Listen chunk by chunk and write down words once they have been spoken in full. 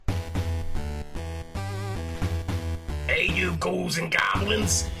Hey, you ghouls and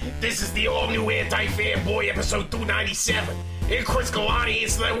goblins. This is the all-new Anti-Fanboy episode 297. Here, Chris Galani,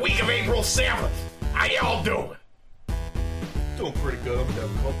 it's the week of April 7th. How y'all doing? Doing pretty good. I'm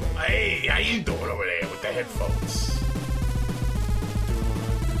down the cold. Hey, how you doing over there with the headphones?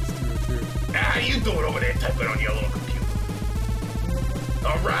 How you doing over there typing on your little computer?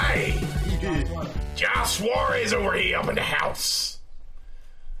 All right. Josh Suarez over here up in the house.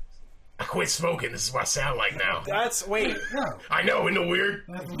 I quit smoking. This is what I sound like now. Wait. I know, isn't it weird?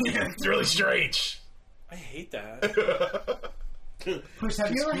 It's really strange. I hate that. Chris,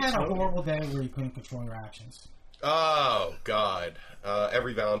 have you ever had a horrible day where you couldn't control your actions? Oh, God.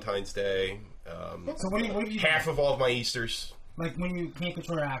 Every Valentine's Day. So what do you Half of all of my Easters. Like, when you can't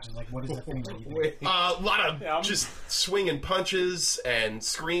control your actions, like, what is the thing that you do? A lot of just swinging punches and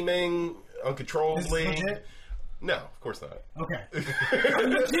screaming uncontrollably. This is legit? No, of course not. Okay. I'm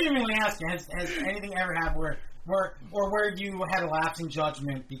legitimately asking, has anything ever happened where you had a lapse in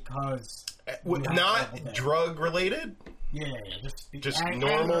judgment because... Not drug-related? Yeah. Just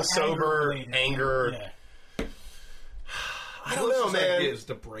normal, sober, anger. Yeah. I don't know, man. Is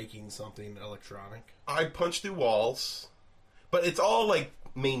to breaking something electronic. I punch through walls, but it's all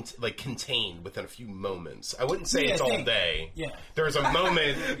contained within a few moments. I wouldn't say it's all day. Yeah. There's a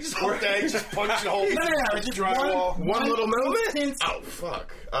moment Whole day just punching holes in It's just drywall. one little moment. instance Oh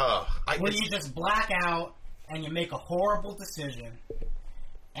fuck! where you just black out and you make a horrible decision,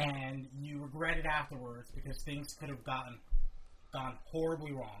 and you regret it afterwards because things could have gone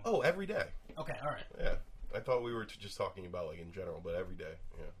horribly wrong. Oh, every day. Okay, all right. Yeah. I thought we were just talking about like in general, but every day.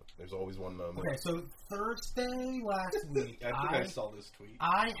 Yeah. There's always one moment. Okay, so Thursday last week, I think I saw this tweet.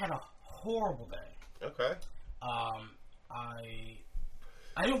 I had a horrible day. Okay.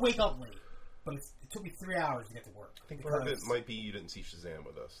 I didn't wake up late, but it took me 3 hours to get to work. I think part of it might be you didn't see Shazam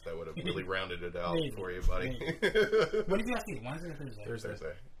with us. That would have really rounded it out for you, buddy. When did you guys see it? Wednesday or Thursday?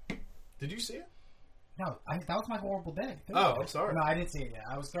 Thursday. Did you see it? No, that was my horrible day. Oh, I'm sorry. No, I didn't see it yet.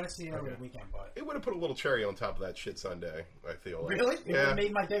 I was going to see it over the weekend, but... It would have put a little cherry on top of that shit Sunday, I feel like. Really? It would Yeah. have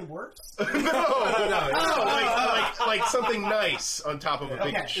made my day worse? like something nice on top of a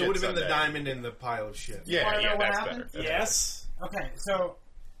big Okay. shit It would have been Sunday. the diamond in the pile of shit. Yeah, Wanna know what that's happened? better. That's Yes. Okay, so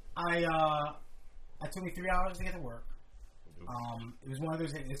I took me 3 hours to get to work. It was one of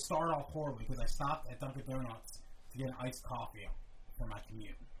those. It started off horribly because I stopped at Dunkin' Donuts to get an iced coffee for my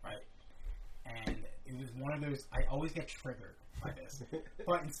commute, right? And it was one of those. I always get triggered by this,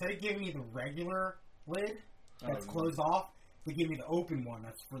 but instead of giving me the regular lid that's closed off, they give me the open one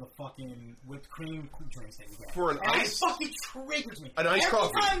that's for the fucking whipped cream drinks that you get. For an and ice- it fucking triggers me. An iced Every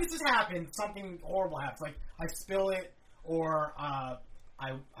coffee. time this has happened, something horrible happens. Like I spill it, or I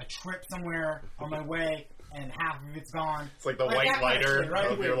trip somewhere on my way, and half of it's gone. It's like the that white kind of lighter shit,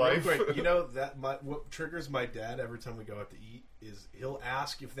 right? of your life. Quick, you know what triggers my dad every time we go out to eat is he'll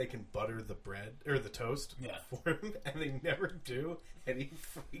ask if they can butter the bread or the toast for him, and they never do, and he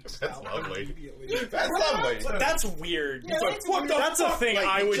freaks That's out lovely. immediately. That's lovely. But that's weird. Yeah, that's What weird. that's a thing Like,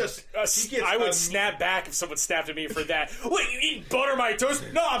 I he would just- he gets I would snap back if someone snapped at me for that. Wait, you eat butter my toast?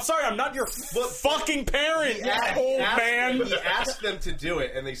 No, I'm sorry, I'm not your fucking parent, old man. He asks them to do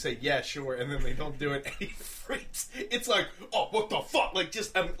it, and they say, "Yeah, sure," and then they don't do it, and he freaks. It's like, oh, what the fuck? Like,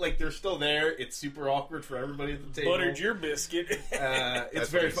 just like they're still there. It's super awkward for everybody at the table. Buttered your biscuit. It's That's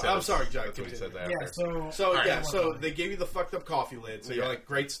very what he fun. I'm says. sorry, John. That's what he says continue. after. Yeah, So Alright. so they gave you the fucked up coffee lid. So you're Yeah. like,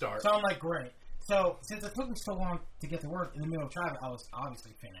 great start. So I'm like, great. So since it took me so long to get to work in the middle of traffic, I was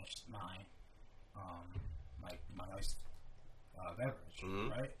obviously finished my nice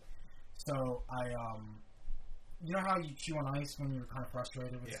beverage, right? So I you know how you chew on ice when you're kind of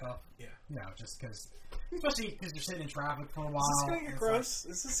frustrated with stuff? Yeah. You know, just because, especially because you're sitting in traffic for a while. Is this gonna get it's gross?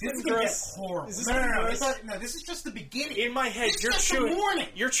 Is this Like, getting this is gonna get gross? horrible. Is this No, getting no, gross? no. This is just the beginning. In my head, It's you're just the chewing. morning.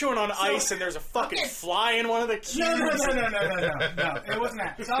 You're chewing on ice, and there's a fucking fly in one of the cubes. No. It wasn't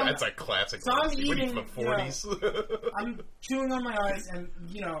that. So That's like classic. So I'm What are you eating, from the 40s? I'm chewing on my ice, and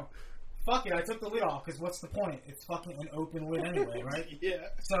fuck it. I took the lid off because what's the point? It's fucking an open lid anyway, right? Yeah.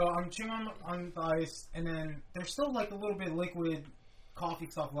 So I'm chewing on the ice, and then there's still like a little bit of liquid coffee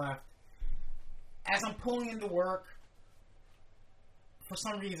stuff left. As I'm pulling into work, for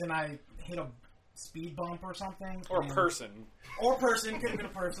some reason I hit a speed bump or something. Or a person. Could have been a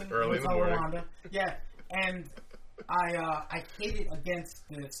person. Early in the morning. Rwanda. Yeah, and I hit it against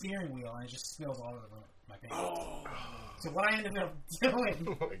the steering wheel, and it just spills all over my pants. Oh. So what I ended up doing,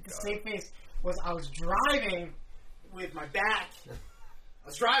 Oh my to God. save face, was I was driving with my back. I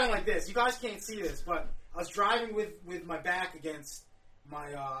was driving like this. You guys can't see this, but I was driving with my back against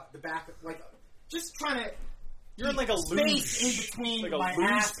my the back, like just trying to You're in like a space luge. in between Like a my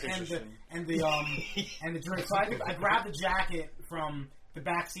luge ass position. and the drink. So I grabbed the jacket from the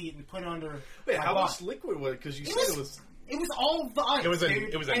back seat and put it under. Wait, my how butt. much liquid was it? Because you said it was. It was all the ice. It was dude.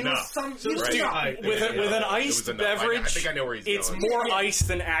 enough. It was enough. With an iced beverage, I think I know where he's it's going. more ice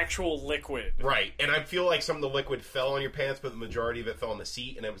than actual liquid. Right, and I feel like some of the liquid fell on your pants, but the majority of it fell on the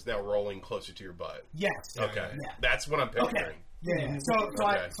seat, and it was now rolling closer to your butt. Yes. Okay, Yeah. that's what I'm picturing. Okay. Yeah. So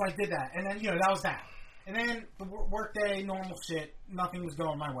I did that, and then that was that. And then the work day, normal shit. Nothing was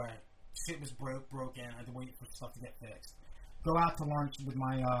going my way. Shit was broken. I had to wait for stuff to get fixed. Go out to lunch with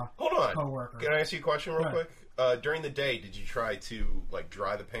my Hold on. coworker. Can I ask you a question real quick? During the day, did you try to like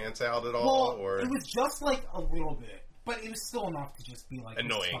dry the pants out at all? Well, Or it was just like a little bit, but it was still enough to just be like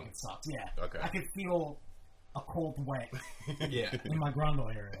annoying. This fucking sucks. Yeah. Okay. I could feel a cold wet Yeah. in my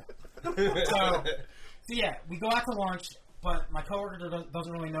grundle area. So yeah, we go out to lunch, but my coworker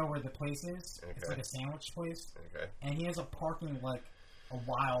doesn't really know where the place is. It's Okay. like a sandwich place, okay. and he has a parking like a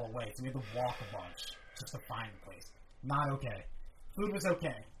while away, so we had to walk a bunch just to find the place. Not okay. Food was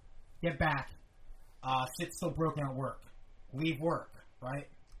okay. Get back. Shit's still broken at work. Leave work, right?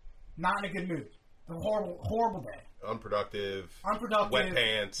 Not in a good mood. A horrible day. Unproductive. Unproductive. Wet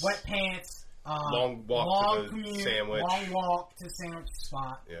pants. Long walk to the commute, sandwich. Long walk to the sandwich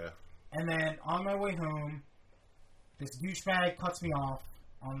spot. Yeah. And then on my way home, this douchebag cuts me off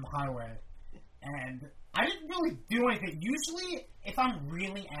on the highway. And I didn't really do anything. Usually, if I'm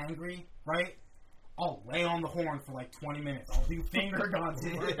really angry, right, I'll lay on the horn for like 20 minutes. I'll do finger guns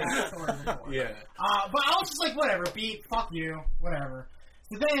in my back. Yeah. But I was just like, whatever, beat, fuck you, whatever.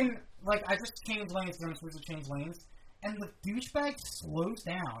 So then, like, I just changed lanes, because I'm supposed to change lanes, and the douchebag slows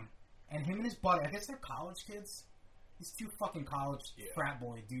down, and him and his buddy, I guess they're college kids. These two fucking college frat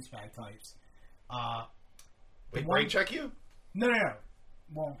boy douchebag types. Wait, brake check you? No.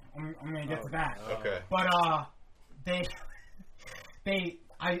 Well, I'm gonna get to that. Okay. But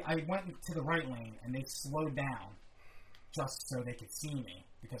I went to the right lane and they slowed down just so they could see me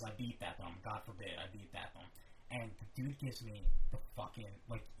because I beeped at them. God forbid I beeped at them. And the dude gives me the fucking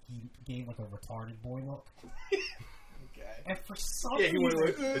he gave like a retarded boy look. Okay. And for some Yeah, he reason,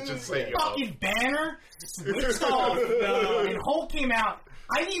 went like, It's just like fucking banner switched off and Hulk came out.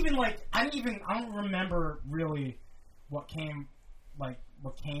 I don't remember really what came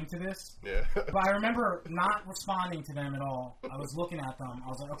to this. Yeah. But I remember not responding to them at all. I was looking at them. I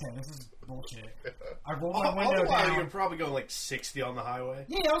was like, okay, this is bullshit. I rolled my window down. You're probably going like 60 on the highway.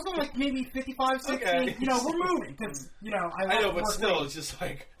 Yeah, I was going like maybe 55, 60. Okay. You know, we're moving because, I know, but work still, late. it's just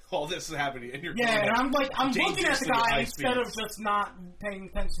like all this is happening, and you're Yeah, and I'm looking at the guy high instead of speeds. just not paying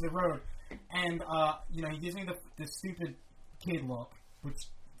attention to the road. And, he gives me the stupid kid look, which,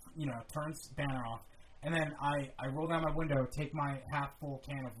 turns banner off. And then I roll down my window, take my half full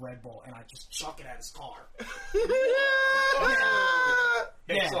can of Red Bull, and I just chuck it at his car.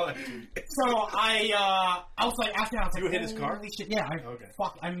 Yeah. So I was like, after that, I was like, You hit his car? holy shit. Yeah,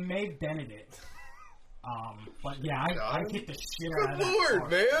 I may have dented it. But yeah, I hit the shit out of that Lord, car.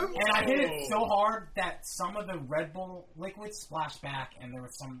 man. And I hit it so hard that some of the Red Bull liquid splashed back, and there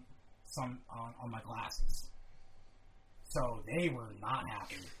was some on my glasses. So they were not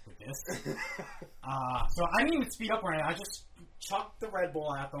happy with this. So I didn't even speed up or anything. I just chucked the Red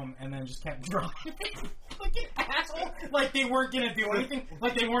Bull at them and then just kept driving like an asshole. Like they weren't going to do anything.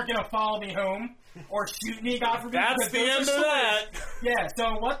 Like they weren't going to follow me home or shoot me, God forbid. That's the end of that. Yeah,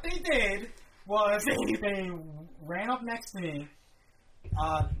 so what they did was they ran up next to me.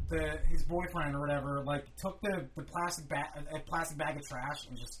 His boyfriend or whatever, took the plastic bag of trash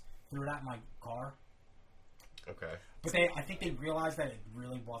and just threw it at my car. Okay. But I think they realized that it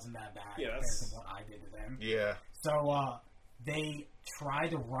really wasn't that bad compared to what I did to them. Yeah. So they tried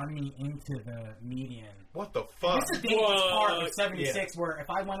to run me into the median. What the fuck? This is a dangerous part of 76 where if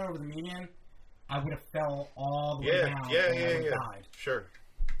I went over the median, I would have fell all the way down and I would have died. Sure.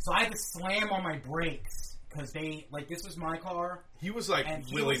 So I had to slam on my brakes because this was my car. He was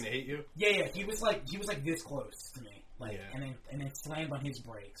willing to hit you. Yeah. He was this close to me, and then slammed on his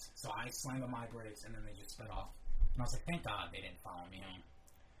brakes. So I slammed on my brakes, and then they just sped off. And I was like, thank God they didn't follow me home.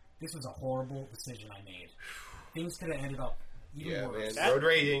 This was a horrible decision I made. Things could have ended up even worse. Man. Road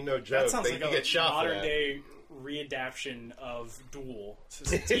raging, no joke. That sounds like you a get shot for modern that. day readaptation of Duel.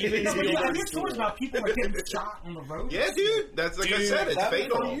 I hear stories about people getting shot on the road. Yeah, dude. That's like I said. It's that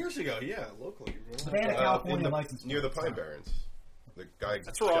fatal. 20 years ago, yeah, locally. They had a California license near the Pine Barrens. The guy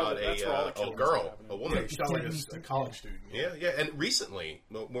where all shot the a girl, a woman. Yeah, he shot like a college student. Yeah. And recently,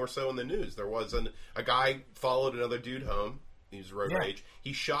 more so in the news, there was a guy followed another dude home. He was road rage.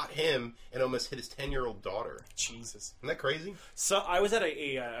 He shot him and almost hit his 10-year-old daughter. Jesus. Isn't that crazy? So I was at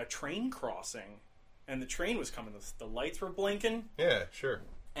a train crossing and the train was coming. The lights were blinking. Yeah, sure.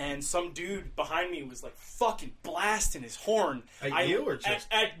 And some dude behind me was like fucking blasting his horn at you or just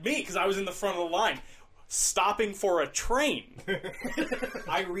at me because I was in the front of the line, stopping for a train.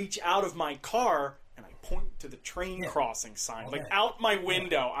 I reach out of my car and I point to the train crossing sign, like out my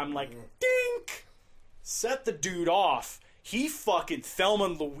window. I'm like, dink, set the dude off. He fucking Thelma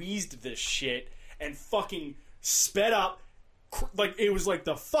and Louised this shit and fucking sped up. Like, it was like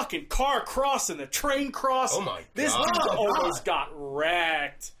the fucking car crossing, the train crossing. Oh my god. This dude almost got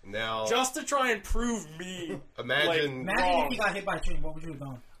wrecked. Now, just to try and prove me. Imagine if he got hit by a train, what would you have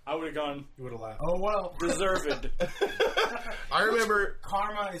done? I would have gone. You would have laughed. Oh, well. Deserved. I remember.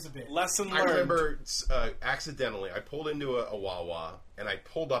 Karma is a bitch. Lesson learned. I remember accidentally, I pulled into a Wawa, and I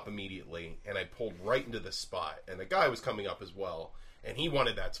pulled up immediately, and I pulled right into the spot. And the guy was coming up as well, and he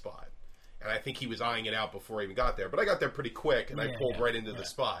wanted that spot. And I think he was eyeing it out before I even got there. But I got there pretty quick, and I pulled right into the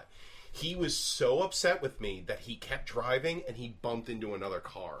spot. He was so upset with me that he kept driving, and he bumped into another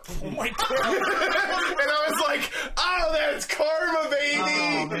car. Oh, my God. And I was like, oh, that's karma, baby!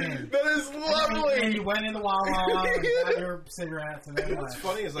 Oh, that is lovely! And you went in the Wawa and got your cigarettes. And then What's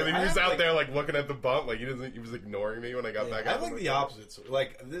funny is, like, I mean, he was out there, like, looking at the bump. Like, he was ignoring me when I got back out. I think the opposite. So,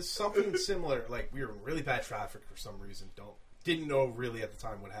 like, there's something similar. Like, we were in really bad traffic for some reason. Didn't know really at the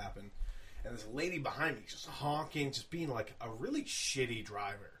time what happened. And this lady behind me just honking, just being like a really shitty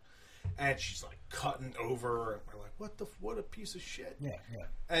driver. And she's like cutting over, and we're like, what a piece of shit. Yeah.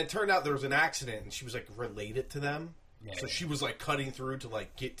 And it turned out there was an accident, and she was like related to them. Yeah, so she was like cutting through to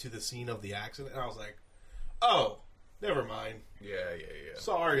like get to the scene of the accident. And I was like, oh, never mind. Yeah.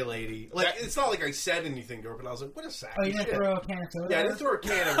 Sorry, lady. Like, it's not like I said anything to her, but I was like, what a sack Oh, of you didn't shit. throw a can of soda? Yeah, I didn't throw a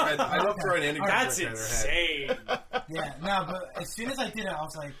can of red. I don't throw an energy That's drink at her insane. Yeah, no, but as soon as I did it, I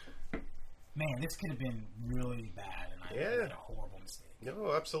was like, man, this could have been really bad, and I made a horrible mistake.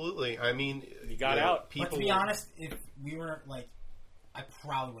 No, absolutely. I mean, you got out. People, but to be honest, if we were like, I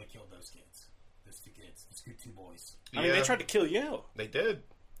probably would have killed those kids. Those two boys. I mean, they tried to kill you. They did.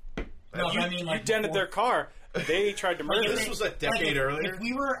 No, You, I mean, like, you dented their car. They tried to murder This you. was a decade earlier. If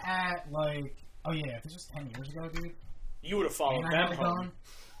we were at, like, oh yeah, if this was 10 years ago, dude. You would have followed And I them had a home. gun.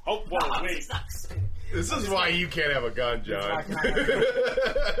 Oh, whoa, wait. This is why you can't have a gun, John. No,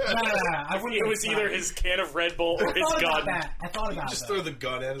 I wouldn't. It was either his can of Red Bull or his gun. I thought about Just that. throw the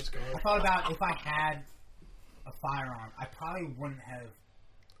gun at his car. I thought about if I had a firearm, I probably wouldn't have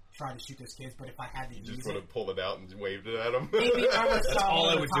tried to shoot those kids, but if I had to use Just would it, have pulled it out and waved it at him. maybe I would That's all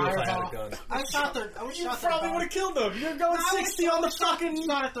I would do if I had a off. gun. I shot their. You probably would have killed them. You're going 60 on the fucking...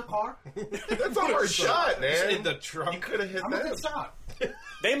 Shot at their car. That's a hard shot, man. In the trunk. You could have hit I'm a that. good shot.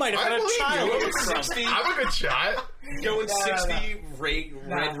 They might have I had a believe child. you. or something. I'm a good shot. Going No, 60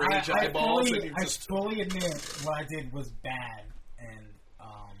 red rage eyeballs, and you I just... fully admit what I did was bad, and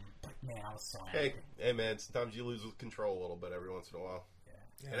but man, I was so angry. Hey, man. Sometimes you lose control a little bit every once in a while.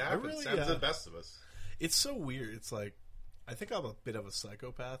 Yeah, It happens. Happens to the best of us. It's so weird. It's like, I think I'm a bit of a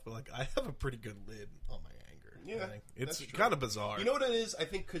psychopath, but like, I have a pretty good lid on my anger. Yeah, it's kind of bizarre. You know what it is? I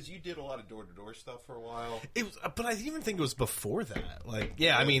think because you did a lot of door-to-door stuff for a while. It was, but I even think it was before that. Like,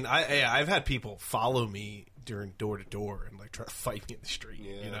 yeah, I mean, I've had people follow me during door-to-door and like try to fight me in the street.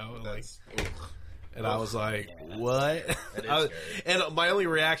 Yeah, you know, like. that's- And I was like, what? And my only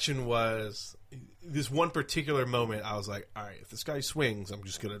reaction was this one particular moment. I was like, all right, if this guy swings, I'm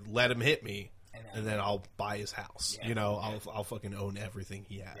just going to let him hit me, and then I'll buy his house. You know, I'll fucking own everything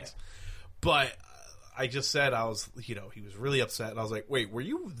he has. But I just said, I was, he was really upset. And I was like, wait, were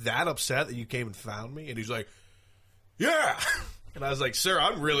you that upset that you came and found me? And he's like, yeah. And I was like, sir,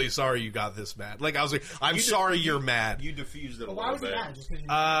 I'm really sorry you got this mad. Like, I was like, I'm sorry you're mad. You diffused it a Why little was he bit. mad?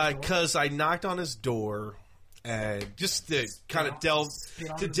 Just Because I knocked on his door, and just to kind of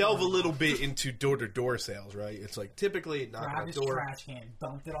delve a little bit into door-to-door sales, right? It's like typically knock grabbed on a his door. trash can,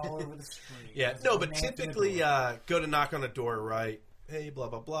 dumped it all over the street. Yeah, Just no, went but man to the typically door. go to knock on a door, right? Hey, blah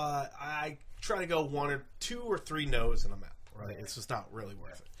blah blah. I try to go 1 or 2 or 3 no's, and I'm out. Right? It's just not really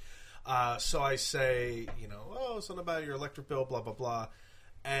worth it. So I say, something about your electric bill, blah blah blah.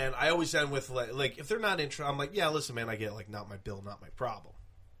 And I always end with like if they're not interested, I'm like, yeah, listen, man, I get like not my bill, not my problem.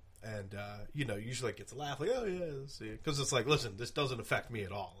 And usually I get to laugh like, oh yeah, see ya, because it's like, listen, this doesn't affect me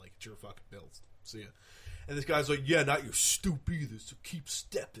at all. Like it's your fucking bills. See ya. And this guy's like, yeah, not your stoop either. So keep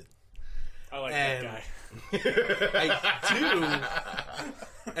stepping. I like that guy. I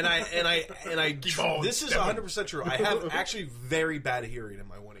do. And I. This is 100% true. I have actually very bad hearing in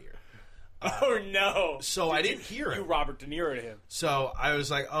my one ear. Oh no! So I didn't hear You him. Robert De Niro to him. So I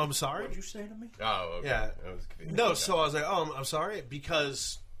was like, "Oh, I'm sorry." What'd you say to me? Oh, okay. Yeah. That was confusing. No, so I was like, "Oh, I'm sorry,"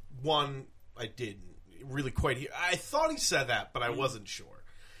 because one, I didn't really quite hear. I thought he said that, but I wasn't sure.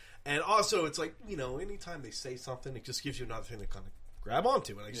 And also, it's like, you know, anytime they say something, it just gives you another thing to kind of grab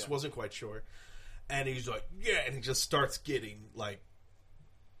onto. And I just wasn't quite sure. And he's like, yeah, and he just starts getting, like,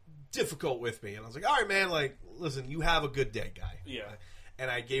 difficult with me. And I was like, all right, man, like, listen, you have a good day, guy. Yeah. And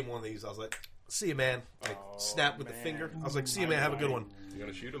I gave him one of these. I was like, see you, man. I snapped with the man. finger. I was like, see you, man. Have a good one. You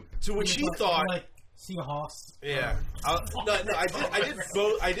gonna shoot him? To which he thought, like Seahawks. yeah.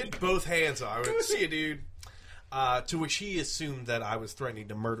 I did both hands. I went, see you, dude. To which he assumed that I was threatening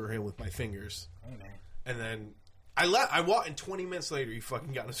to murder him with my fingers. Hey, man. And then I walked, and 20 minutes later, he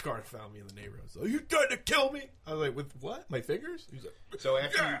fucking got in his car and found me in the neighborhood. So, you trying to kill me? I was like, with what? My fingers? He's like, So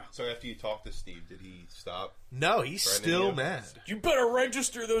after you talked to Steve, did he stop? no, he's Threatening still you? mad. You better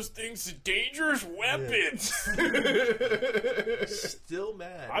register those things as dangerous weapons. Still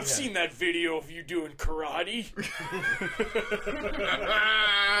mad. I've yeah. seen that video of you doing karate.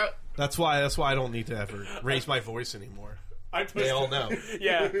 That's why I don't need to ever raise my voice anymore. They all know.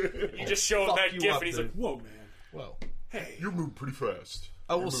 Yeah, you just show him Fuck that you gif, up, and he's dude. like, "Whoa, man! Well, Hey, You move pretty fast.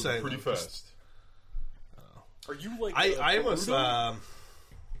 I will You move say pretty though, fast. are you like?" I almost, Naruto?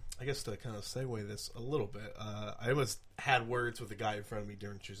 I guess to kind of segue this a little bit, I almost had words with the guy in front of me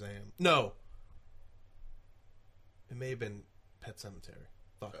during Shazam. No, it may have been Pet Cemetery.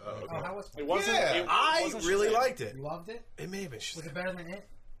 Fuck. Oh, how was It wasn't. Yeah, it I wasn't really Shazam. liked it. You loved it? It may have been Was Shazam. it better than it?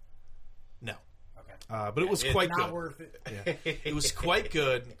 No, Okay. but it was quite Not good. worth it. Yeah. It was quite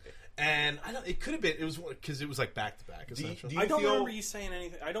good, and I don't. It could have been. It was because it was like back to back. Essentially, do I don't feel- remember you saying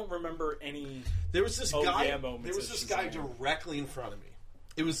anything. I don't remember any. there was this Oh, guy. yeah, moments There was of this guy Shazam. directly in front of me.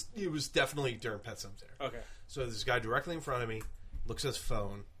 It was definitely during Pet Cemetery. Okay. So this guy directly in front of me looks at his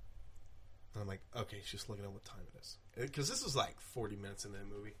phone, and I'm like, okay, he's just looking at what time it is, because this was like 40 minutes into the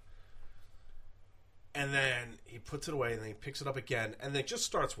movie. And then he puts it away, and then he picks it up again, and then just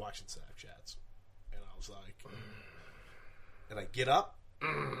starts watching Snapchats. And I was like, and I get up,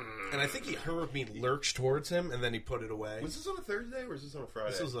 and I think he heard me lurch towards him, and then he put it away. Was this on a Thursday or was this on a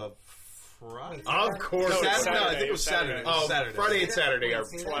Friday? This was a Friday. Of course. No, it's Saturday. No, I Saturday. think it was Saturday. Oh, Saturday. Friday and Saturday are.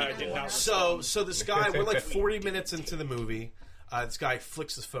 That's why I did not. So this guy, we're like 40 minutes into the movie. This guy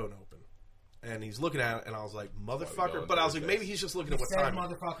flicks his phone open, and he's looking at it, and I was like, motherfucker. But I was like, maybe he's just looking at You what said time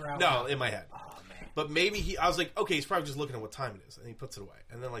it is. motherfucker out No, loud. in my head. Oh, man. But maybe I was like, okay, he's probably just looking at what time it is, and he puts it away.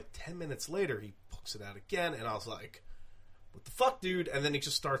 And then like 10 minutes later, he pulls it out again, and I was like, what the fuck, dude? And then he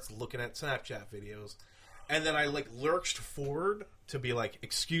just starts looking at Snapchat videos. And then I like lurched forward to be like,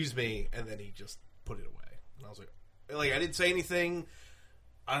 excuse me, and then he just put it away. And I was like I didn't say anything.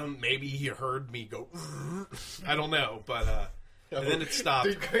 Maybe he heard me go, I don't know, but and then it stopped.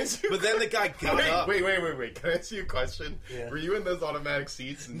 Dude, can I ask you- But then the guy got up. Wait. Can I ask you a question? Yeah. Were you in those automatic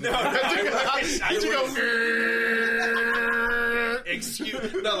seats? And No, I Did you go?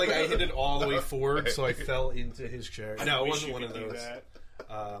 Excuse no, like I hit it all the way forward, so I fell into his chair. No, it Wish wasn't you one of could do those.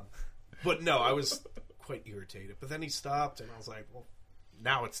 that. But no, I was quite irritated. But then he stopped, and I was like, "Well,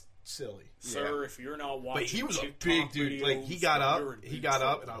 now it's silly." Sir, if you're not watching, But he was a TikTok big dude. Like he got videos, you're up, in he big got up,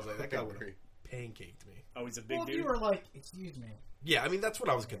 trouble. and I was like, "That guy would have pancaked me." Oh, he's a big Well, if dude. you were like, excuse me. Yeah, I mean that's what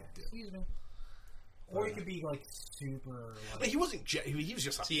I was gonna do. Excuse me. Or you could be like super. But Like, he wasn't. He was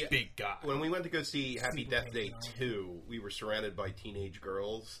just a See, big guy. When we went to go see Happy Super Death Day big guy. 2, we were surrounded by teenage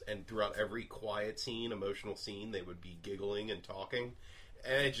girls, and throughout every quiet scene, emotional scene, they would be giggling and talking.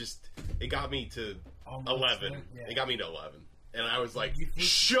 And it got me to Almost 11. there, yeah. It got me to 11. And I was like, You think-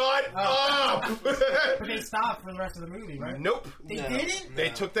 shut up! but they stopped for the rest of the movie, right? Nope. They No. didn't? They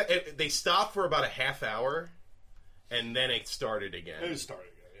took that. They stopped for about a half hour, and then it started again. started.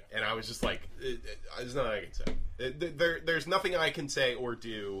 And I was just like, "There's nothing I can say. There's nothing I can say or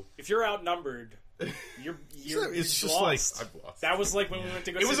do." If you're outnumbered, you're It's just lost. I've lost. That was like when we went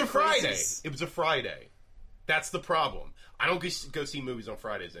to go. It see was the a Friday. Crazies. It was a Friday. That's the problem. I don't go see movies on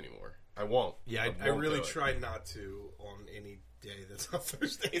Fridays anymore. I won't. Yeah, I won't really do it. try not to on any day that's not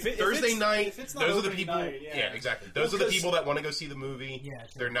Thursday. Thursday night. If it's not Those are the opening people. night, yeah. exactly. Those are the 'cause- people that want to go see the movie. Yeah, sure.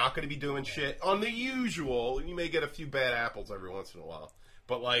 They're not going to be doing shit on the usual. You may get a few bad apples every once in a while,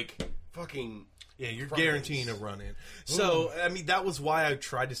 but like fucking. Yeah, you're Fridays. guaranteeing a run in. So, I mean, that was why I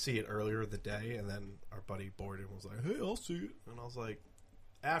tried to see it earlier in the day, and then our buddy Borden was like, hey, I'll see it. And I was like,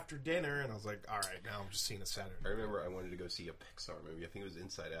 after dinner, and I was like, all right, now I'm just seeing it Saturday. I remember I wanted to go see a Pixar movie. I think it was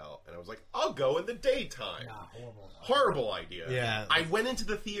Inside Out, and I was like, I'll go in the daytime. Nah, horrible. Horrible idea. Yeah. I went into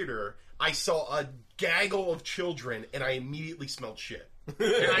the theater. I saw a gaggle of children, and I immediately smelled shit. And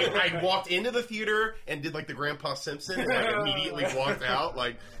I walked into the theater and did like the Grandpa Simpson, and I immediately walked out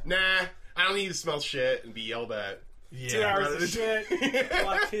like, nah, I don't need to smell shit and be yelled at. Yeah. 2 hours of shit. A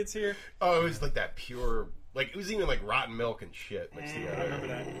lot of kids here. Oh, it was like that pure, like it was even like rotten milk and shit mixed I together. remember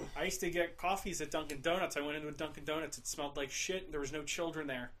that. I used to get coffees at Dunkin' Donuts. I went into a Dunkin' Donuts. It smelled like shit, and there was no children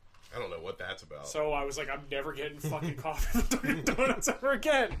there. I don't know what that's about. So I was like, I'm never getting fucking coffee from Dunkin' Donuts ever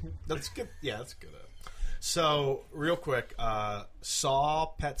again. That's good. Yeah, that's good. So, real quick, saw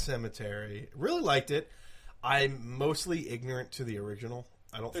Pet Sematary. Really liked it. I'm mostly ignorant to the original.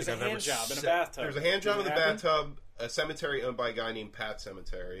 I don't There's think a I've hand ever job in a se- bathtub. There's a hand job in the Did it happen? bathtub. A cemetery owned by a guy named Pat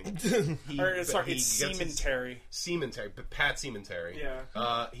Cemetery. Or, sorry, it's gets his- Seamentary. Cemetery, but Pat Cemetery.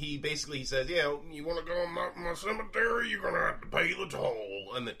 Yeah. He basically says, you want to go in my cemetery, you're going to have to pay the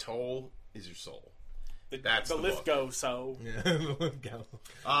toll. And the toll is your soul. That's the the lift book. go so. Go.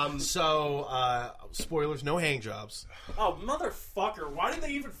 Spoilers, no hang jobs. Oh, motherfucker. Why did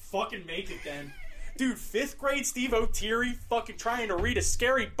they even fucking make it then? Dude, 5th grade Steve O'Teary fucking trying to read a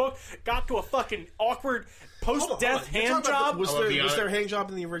scary book got to a fucking awkward post-death hand job Was I'm gonna be there honest. a hang job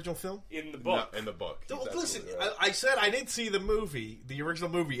in the original film? in the book. No, in the book. He's Don't listen. absolutely right. I said I didn't see the movie, the original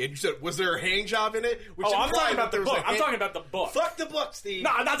movie, and you said, "Was there a hang job in it?" Which Oh, I'm implied talking that about the there was book. a I'm hang- talking about the book. Fuck the book, Steve.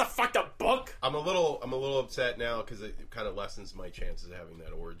 Nah, not the fucked up book. I'm a little upset now because it kind of lessens my chances of having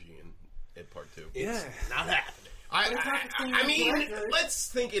that orgy in part 2. It's not happening. I mean, let's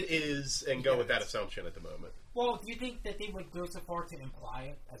think it is and go with that assumption at the moment. Well, do you think that they would go so far to imply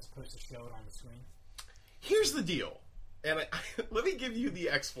it as opposed to show it on the screen? Here's the deal, and let me give you the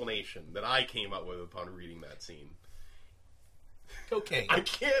explanation that I came up with upon reading that scene. Cocaine. I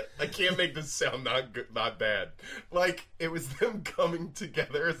can't make this sound not good, not bad. Like it was them coming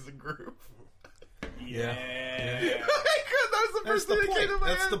together as a group. Yeah. That was the That's first the thing that came point. to my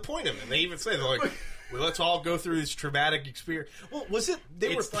That's head. the point of it. They even say they're like, well, let's all go through this traumatic experience. Well, was it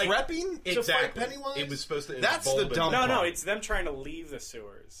they It's were like- prepping to fight Pennywise? It was supposed to. That's the embolden- dumb No, no, part. it's them trying to leave the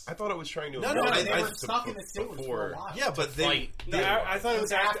sewers. I thought it was trying to. No, no, embolden they I- were them stuck to- in the sewers for before- a while. Yeah, but they. Fight. No, I thought it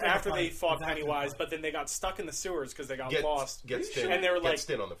was after after the they fight. fought It was after the Pennywise, fight. but then they got stuck in the sewers because they got Get lost. Stin. And they were Get like,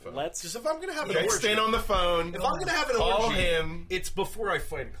 Stin on the phone. let's... Just if I'm gonna have an Get orgy, Stin on the phone. if I'm gonna have an Call orgy, him. it's before I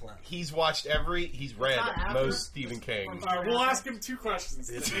fight a clown. He's watched he's read not after. most Stephen King. All right, we'll ask him 2 questions.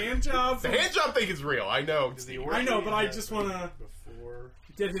 The hand job... The hand job thing is real. I know. I know, but I just want to before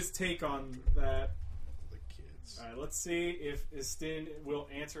get his take on that. the kids. All right, let's see if Stin will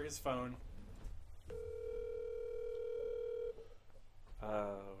answer his phone.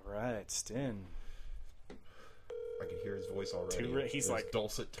 Right, Stin. I can hear his voice already. He's Those like,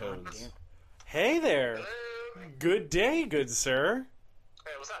 dulcet tones. Hey there. Good day, good sir.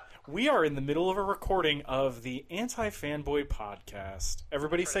 Hey, what's up? We are in the middle of a recording of the Anti-Fanboy podcast.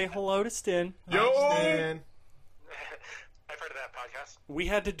 Everybody say hello to Stin. Yo! And I've heard of that podcast. We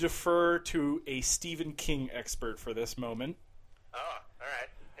had to defer to a Stephen King expert for this moment. Oh, all right.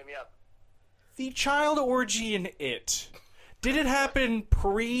 Hit me up. The child orgy in It. Did it happen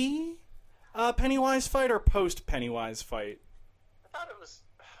pre Pennywise fight or post Pennywise fight? I thought it was,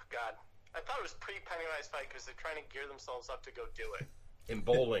 I thought it was pre-Pennywise fight because they're trying to gear themselves up to go do it. In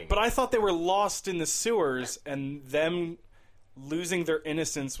bowling. But I thought they were lost in the sewers, and them losing their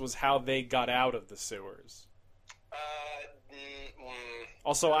innocence was how they got out of the sewers.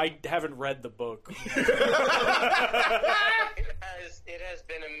 Also, I haven't read the book. It has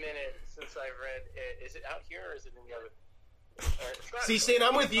been a minute since I've read it. Is it out here or is it in the other? It's not- See, Stan,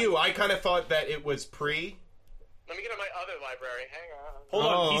 I'm with you. I kind of thought that it was pre. Let me get on my other library. Hang on. Hold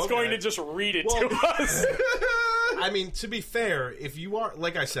on, Oh, he's okay. going to just read it Well- to us. I mean, to be fair, if you are,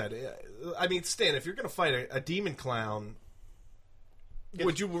 like I said, I mean, Stan, if you're going to fight a demon clown,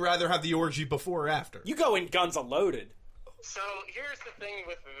 would you rather have the orgy before or after? You go in guns loaded. So here's the thing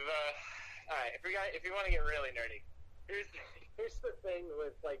with the. All right, if you want to get really nerdy, here's the thing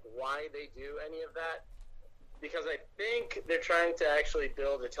with like why they do any of that. Because I think they're trying to actually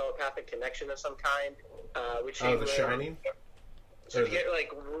build a telepathic connection of some kind, which Oh, you The would- Shining? So you get like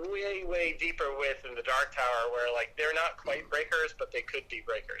way deeper with in the Dark Tower, where like they're not quite breakers, but they could be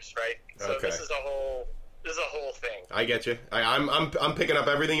breakers, right? So Okay. this is a whole thing. I get you. I'm picking up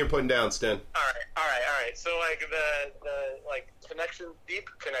everything you're putting down, Stan. All right. So like the like deep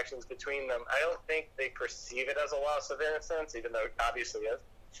connections between them, I don't think they perceive it as a loss of innocence, even though it obviously is.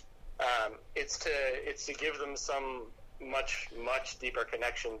 It's to give them some much deeper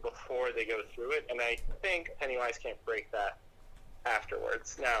connection before they go through it, and I think Pennywise can't break that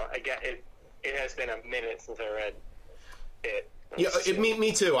afterwards. Now, again, it has been a minute since I read it. Yeah,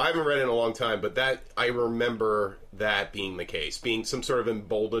 me too. I haven't read it in a long time, but that I remember that being the case, being some sort of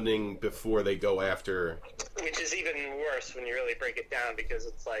emboldening before they go after. Which is even worse when you really break it down, because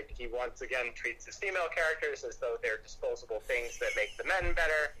it's like he once again treats his female characters as though they're disposable things that make the men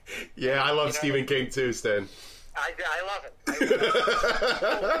better. Yeah, I love You know, Stephen King too, Stan. I love him.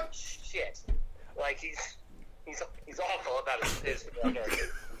 Holy shit! Like he's awful about his female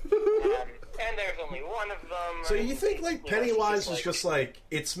characters. and there's only one of them. So you think like You know, Pennywise she's is just like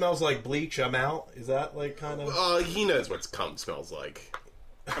it smells like bleach? I'm out. Is that like kind of? He knows what cum smells like.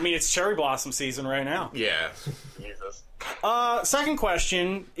 I mean, it's cherry blossom season right now. Yeah. Jesus. Second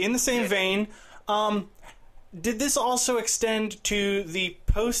question, in the same vein, did this also extend to the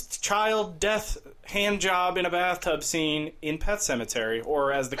post-child death hand job in a bathtub scene in Pet Sematary,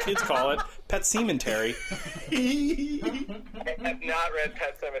 or as the kids call it, Pet Sementary? I have not read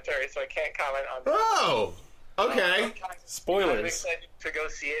Pet Sematary, so I can't comment on that. Oh. Okay. I'm Spoilers. excited to go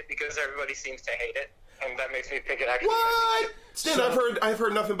see it because everybody seems to hate it, and that makes me think it actually. What? Stan, I've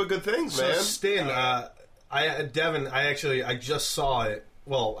heard nothing but good things, So man. Stan, Devin, I just saw it.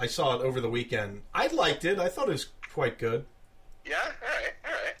 Well, I saw it over the weekend. I liked it. I thought it was quite good. Yeah,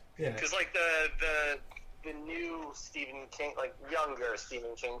 all right. Yeah. Because like the new Stephen King, like younger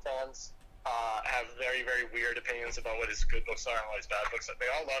Stephen King fans, have very very weird opinions about what his good books are and what his bad books are. They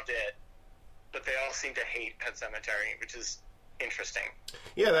all loved it, but they all seem to hate Pet Sematary, which is interesting.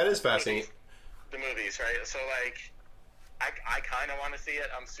 Yeah, that is fascinating. The movies, right? So like, I kind of want to see it.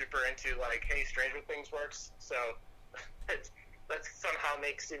 I'm super into like, hey, Stranger Things works, so let's somehow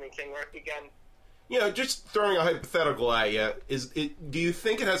make Stephen King work again. You know, just throwing a hypothetical at you, do you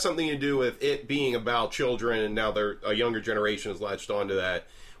think it has something to do with it being about children and now a younger generation has latched onto that?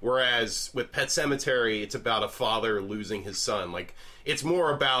 Whereas with Pet Sematary, it's about a father losing his son. Like, it's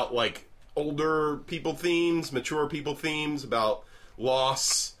more about, like, older people themes, mature people themes, about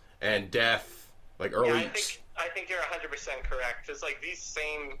loss and death, like early... Yeah, I think you're 100% correct. Because, like, these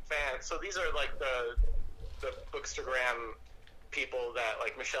same fans... So these are, like, the Bookstagram people that,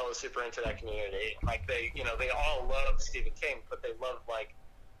 like, Michelle is super into that community. Like, they all love Stephen King, but they love, like,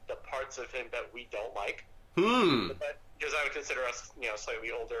 the parts of him that we don't like. Because I would consider us,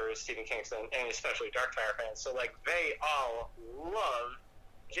 slightly older Stephen King and especially Dark Tower fans. So, like, they all love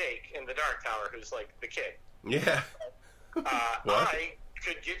Jake in the Dark Tower, who's, like, the kid. Yeah. I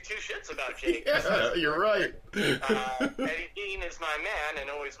could give two shits about Jake. Yeah, you're right. Eddie Dean is my man and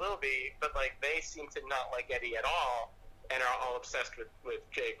always will be, but, like, they seem to not like Eddie at all and are all obsessed with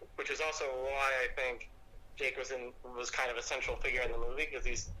Jake, which is also why I think Jake was kind of a central figure in the movie, because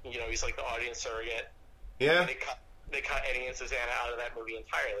he's like the audience surrogate. Yeah. They cut Eddie and Susanna out of that movie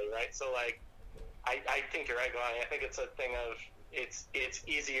entirely, right? So, like, I think you're right, Lonnie. I think it's a thing of it's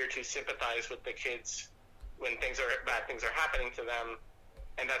easier to sympathize with the kids when bad things are happening to them,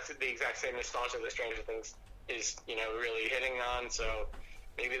 and that's the exact same nostalgia that Stranger Things is, really hitting on. So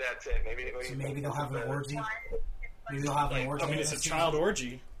maybe that's it. Maybe they'll have an orgy. Maybe they'll have an orgy. I mean, it's a child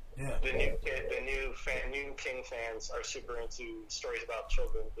orgy. Yeah. The new King fans are super into stories about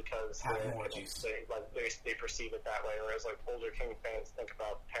children because they perceive it that way, whereas like older King fans think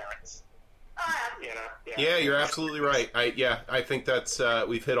about parents. Yeah, you're absolutely right. I think that's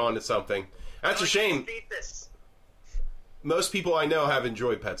we've hit on to something. That's a shame. Most people I know have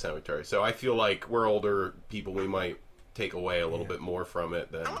enjoyed Pet Sematary, so I feel like we're older people. We might take away a little bit more from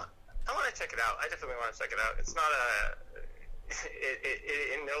it than. I want to check it out. I definitely want to check it out. It's not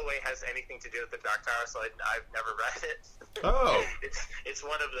it in no way has anything to do with the Dark Tower, so I've never read it. Oh. It's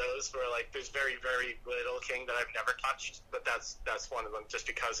one of those where, like, there's very, very little King that I've never touched, but that's one of them, just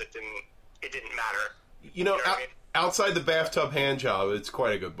because it didn't matter. You know, what I mean? Outside the bathtub hand job, it's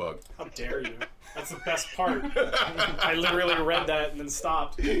quite a good book. How dare you? That's the best part. I literally read that and then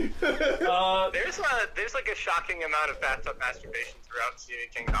stopped. There's like a shocking amount of bathtub masturbation throughout Stephen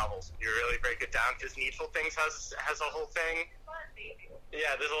King novels. You really break it down, because Needful Things has a whole thing.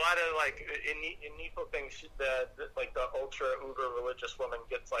 Yeah, there's a lot of, like, in Needful Things, the ultra uber religious woman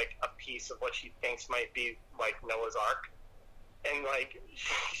gets, like, a piece of what she thinks might be, like, Noah's Ark. And, like,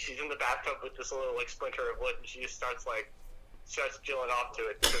 she's in the bathtub with this little, like, splinter of wood, and she just starts jilling off to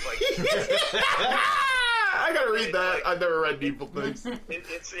it. Because, like... I gotta read that. I've never read Needful Things.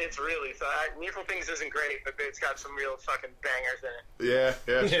 It's really... So, Needful Things isn't great, but it's got some real fucking bangers in it.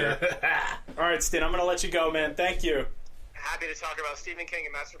 Yeah, sure. All right, Stin, I'm going to let you go, man. Thank you. Happy to talk about Stephen King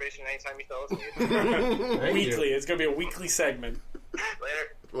and masturbation anytime you feel it's needed. Weekly. It's going to be a weekly segment.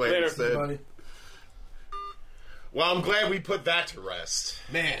 Later. Later. Buddy. Well, I'm glad we put that to rest.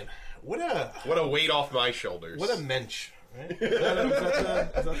 Man, what a weight off my shoulders. What a mensch. Right? Is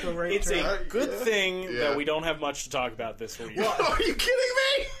that the right It's term? a good thing Yeah. that we don't have much to talk about this week. Are you kidding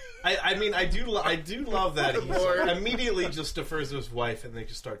me? I mean, I do love that he Lord. immediately just defers to his wife, and they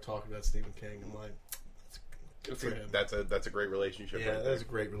just start talking about Stephen King. I'm like, good for him. That's a great relationship. Yeah, right that's a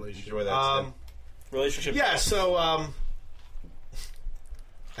great relationship. Enjoy that, Stan. Relationship. Yeah, so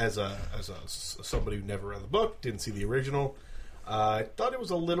as somebody who never read the book, didn't see the original, I thought it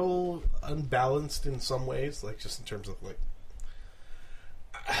was a little unbalanced in some ways, like just in terms of like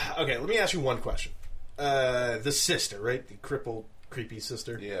Okay, let me ask you one question. The sister, right? The crippled, creepy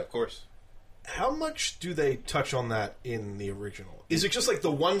sister. Yeah, of course. How much do they touch on that in the original? Is it just like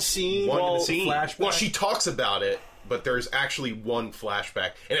the one scene? One the scene. flashback? Well, she talks about it, but there's actually one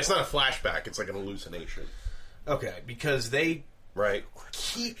flashback, and it's not a flashback; it's like an hallucination. Okay, because they Right.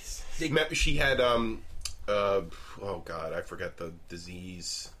 keep... She had oh god, I forget the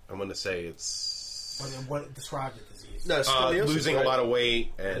disease. I'm going to say it's What describes the disease? No, scoliosis, losing right? a lot of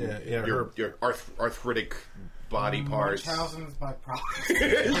weight and Yeah, your arthritic body parts. Munchausen's by proxy.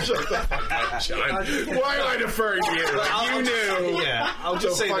 Shut the fuck up, John. Why am I deferring to you? You knew. Yeah, I'll the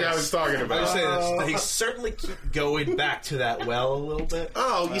just say fuck this. I was talking I'll about. just say this. They certainly keep going back to that well a little bit.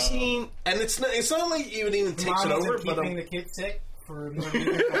 Oh, you seen? And it's not like even takes it Mom over, isn't but keeping the kid sick for another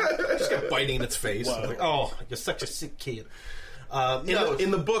week. just got biting in its face. Like, oh, you're such a sick kid.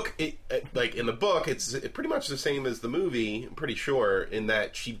 In the book, it's pretty much the same as the movie. I'm pretty sure in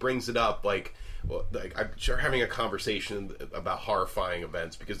that she brings it up like I'm sure having a conversation about horrifying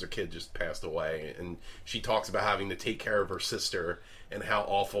events because their kid just passed away, and she talks about having to take care of her sister and how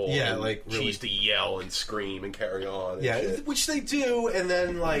awful. Yeah, and like, she really- used to yell and scream and carry on. And Yeah, shit. which they do, and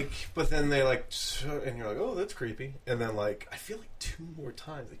then but then they and you're like, oh, that's creepy, and then I feel like 2 more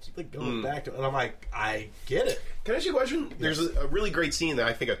times they keep going back to it, and I'm like, I get it, Can I ask you a question? There's a really great scene that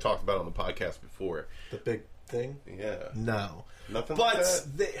I think I've talked about on the podcast before. the big thing. Yeah, No, nothing. but like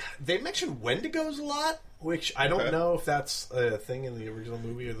that? they mention Wendigos a lot, which I don't Okay. know if that's a thing in the original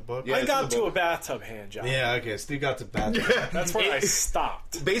movie or the book. Yeah. I it's got in the to book. a bathtub hand job. Yeah, okay, Steve got to bat. That's where I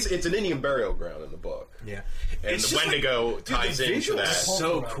stopped. Basically, it's an Indian burial ground in the book. Yeah, And It's the just Wendigo ties the into visual that. is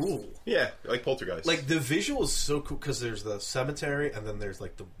so cool. Yeah, like Poltergeist. Like the visual is so cool because there's the cemetery and then there's the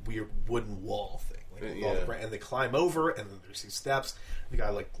weird wooden wall thing, with all the Yeah. and they climb over and then there's these steps. The guy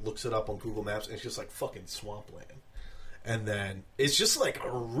looks it up on Google Maps and it's just fucking swampland, and then it's just a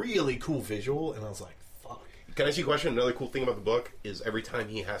really cool visual. And I was like, fuck. Can I ask you a question? Another cool thing about the book is every time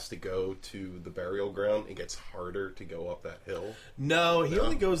he has to go to the burial ground, it gets harder to go up that hill. No, he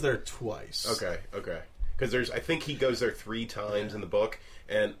only goes there twice. Okay. Because I think he goes there 3 times in the book,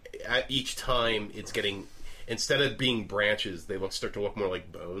 and at each time it's getting, instead of being branches, they start to look more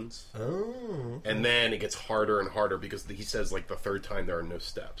like bones. Oh. And then it gets harder and harder because he says the 3rd time there are no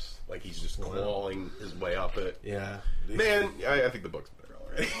steps. Like he's just clawing his way up it. Yeah. Man, I think the book's better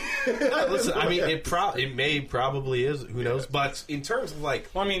already. Listen, I mean, it may probably is. Who knows? But in terms of Well,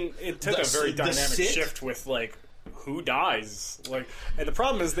 I mean, it took The- a very the dynamic sit- shift with who dies. And the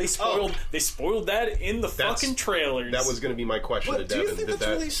problem is they spoiled that in the fucking trailers. That was going to be my question to but do Devin. you think Did that's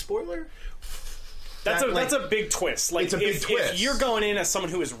really a spoiler? that's that, a big twist. It's a big if twist. you're going in as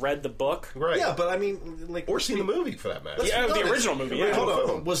someone who has read the book, right? Yeah, but I mean, Or seen the movie for that matter. Yeah, the original movie, yeah. Hold on.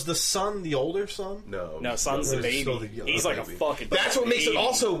 Film. Was the son the older son? No, son's the Or baby. still the- He's like a baby. fucking. That's what makes it baby.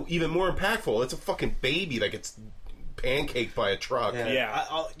 also even more impactful. It's a fucking baby that gets pancaked by a truck.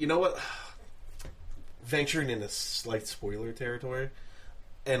 Yeah. You know what? Venturing into slight spoiler territory,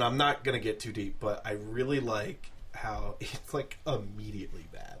 and I'm not gonna get too deep, but I really like how it's immediately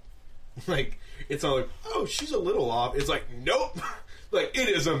bad. It's all oh, she's a little off. It's nope. It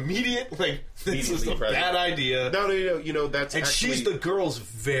is immediate. This is Immediately a present. bad idea. No. That's And actually the girl's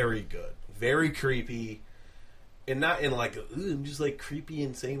very good, very creepy, and not in ooh, I'm just creepy,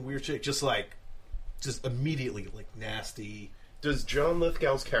 insane, weird shit. Just immediately nasty. Does John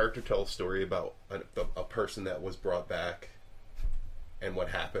Lithgow's character tell a story about a person that was brought back and what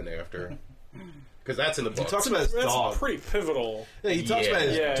happened after? Because that's in the book. He talks about his That's dog. pretty pivotal. Yeah, he talks about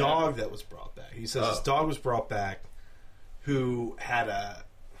his Yeah. dog that was brought back. He says his dog was brought back, who had a.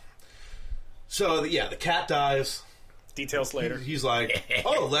 So the cat dies. Details later. He's like,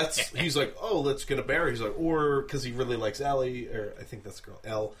 let's get a berry. He's like, or because he really likes Ellie, or I think that's the girl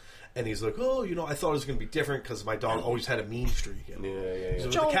Elle, and he's like, oh, I thought it was going to be different because my dog always had a mean streak. In it. Yeah.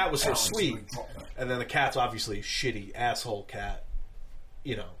 So the cat was so sweet, and then the cat's obviously a shitty asshole cat.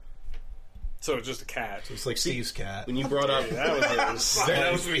 So it's just a cat. It's like Steve's cat. When you brought up That was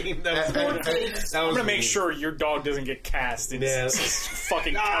That was mean. I'm gonna make sure your dog doesn't get cast in Yeah.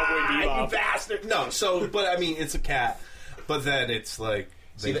 fucking Cowboy you Bebop. bastard. No, but I mean, it's a cat. But then it's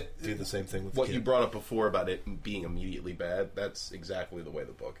they do the same thing with what the you kid. brought up before about it being immediately bad, that's exactly the way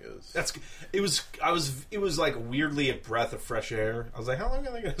the book is. It was weirdly a breath of fresh air. I was like, how long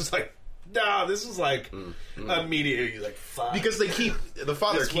are they going to? It's nah, this is immediately fuck. Because they keep the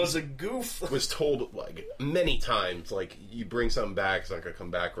father this keeps was a goof. was told many times you bring something back, it's not gonna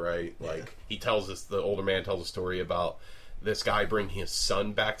come back right. He tells us, the older man tells a story about this guy bringing his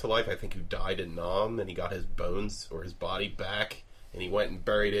son back to life, I think, who died in Nam, and he got his bones or his body back, and he went and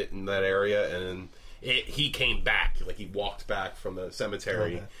buried it in that area, and then he came back, like he walked back from the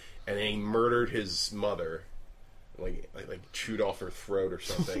cemetery, Okay. and then he murdered his mother, like chewed off her throat or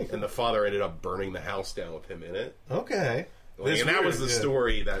something, and the father ended up burning the house down with him in it. Okay. Like, and that was the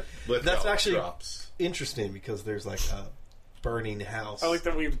story that Lithgow That's actually drops. interesting because there's like a burning house. I like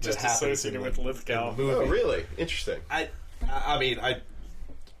that we've just happens associated in with the- Lithgow. in the movie. Oh, really? Interesting. I mean, I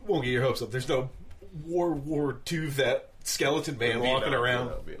won't get your hopes up. There's no World War II vet skeleton man walking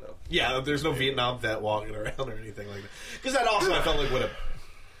around. Vietnam. Yeah, there's no Vietnam vet walking around or anything like that. Because that also I felt like would have.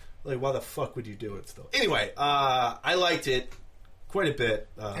 Like, why the fuck would you do it still? Anyway, I liked it quite a bit.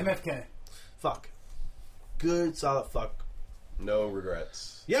 MFK. Fuck. Good, solid fuck. No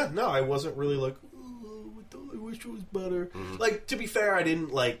regrets. Yeah, no, I wasn't really like, oh, I wish it was better. Like, to be fair, I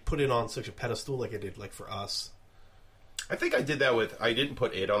didn't, like, put it on such a pedestal like I did, like, for Us. I think I did that with... I didn't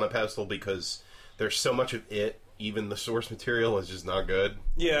put it on a pedestal because there's so much of it, even the source material is just not good.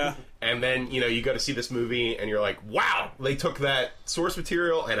 Yeah. And then, you go to see this movie and you're like, wow, they took that source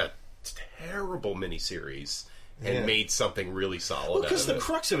material and a terrible miniseries and Yeah. made something really solid Well, out because of the it.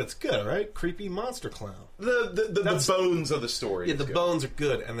 crux of it's good, right? Creepy monster clown. The bones of the story. Yeah, is the good. bones are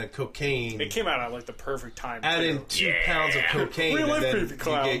good, and then cocaine. It came out at like the perfect time. Add in too. 2 pounds of cocaine, Real and life then creepy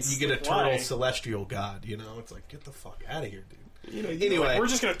clowns. you get a Like, turtle why? celestial god. You know, it's like, get the fuck out of here, dude. Anyway, We're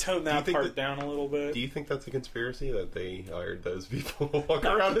just gonna tone that think part that- down a little bit. do you think that's a conspiracy that they hired those people to walk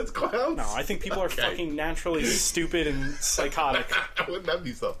around as clowns? No, I think people are Okay. fucking naturally stupid and psychotic. Wouldn't that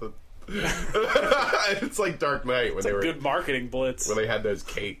be something? It's like Dark Knight when It's they a were good marketing blitz. when they had those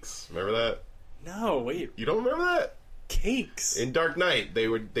cakes. Remember that? No, wait, You don't remember that? cakes. In Dark Knight, they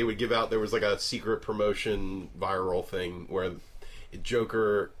would give out. There was like a secret promotion viral thing where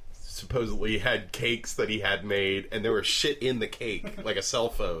Joker supposedly had cakes that he had made, and there was shit in the cake, like a cell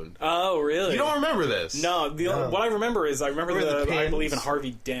phone. Oh, really? You don't remember this? No, what I remember is I remember Remember the I pins? believe in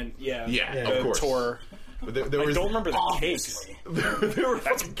Harvey Dent. Yeah, Yeah, the of course. tour. But there I was don't remember the Obviously. cakes. there were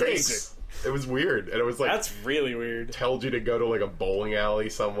That's fucking basic. cakes. It was weird, and it was like That's really weird. told you to go to like a bowling alley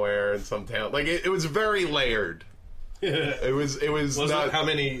somewhere in some town. Like it was very layered. It was Was not. it how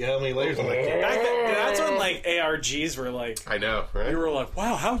many layers on that cake? Back then, that's when like ARGs were like. I know, right? We were like,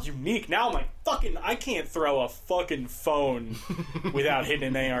 wow, how unique. Now I'm like, I can't throw a fucking phone without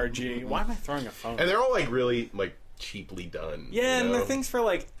hitting an ARG. Why am I throwing a phone? And they're all like really like cheaply done. Yeah, you and know? they're things for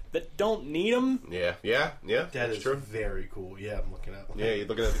like that don't need them. Yeah. That That's is true. very cool. Yeah, I'm looking at. Yeah, you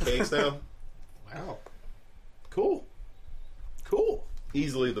looking at the cakes now? Wow. Cool. Cool.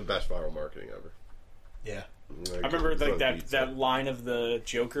 Easily the best viral marketing ever. Yeah. I remember like that line of the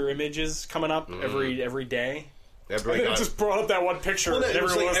Joker images coming up every day. Everybody And it got just brought up that one picture. Well, and it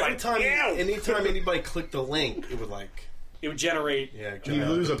was everyone like was every like, time, "Ew!" anytime anybody clicked the link, it would like, It would generate. yeah, you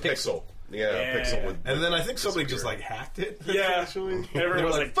lose a pixel. Yeah, a Yeah. pixel would. And then I think somebody just disappear. like hacked it. Yeah. Actually, And They were everyone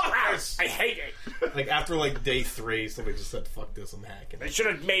was like, "Fuck "Wow, this!" I hate it. Like after like day 3, somebody just said, "Fuck this, I'm hacking." They should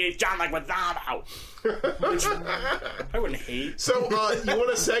have made it John like Leguizamo. Which I wouldn't hate. So, you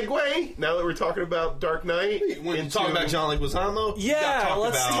want to segue now that we're talking about Dark Knight? When you into- talk about John Leguizamo, you gotta Yeah, talk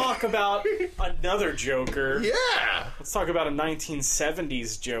let's about, talk about another Joker. Yeah. Let's talk about a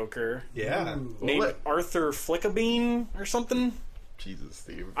 1970s Joker Yeah, named let- Arthur Flickabean or something. Jesus,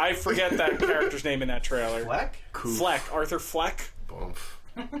 Steve. I forget that character's name in that trailer. Fleck. Fleck. Arthur Fleck. Bump.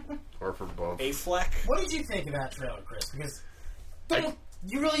 Harper Bump. A Fleck. What did you think of that trailer, Chris? Because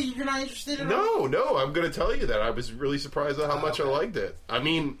you're not interested in it? No, I'm going to tell you that. I was really surprised at how much I liked it. I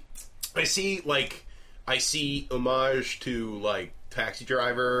mean, I see homage to, like, Taxi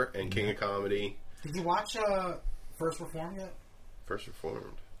Driver and King of Comedy. Did you watch First Reformed yet? First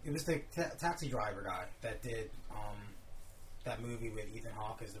Reformed. It was the taxi driver guy that did that movie with Ethan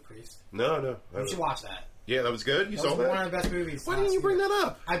Hawke as the priest. No. You should watch that. Yeah, that was good? You That saw was one that? of the best movies. Why didn't you bring that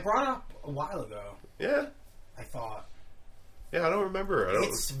up? I brought it up a while ago. Yeah. I thought Yeah, I don't remember.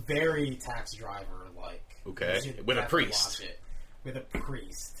 it's very taxi driver like. Okay. You should With a definitely priest. watch it. With a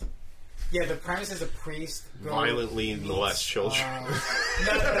priest. Yeah, the premise is a priest Violently molest children.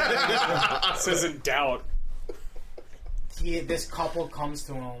 no. This is in doubt. This couple comes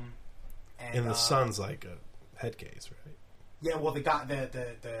to him, and And the son's like a head case, right? yeah, well, the guy,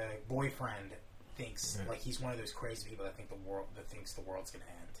 the boyfriend thinks like he's one of those crazy people that thinks the world's gonna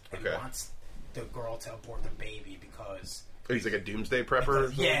end, and Okay. wants the girl to abort the baby because He's like a doomsday prepper? or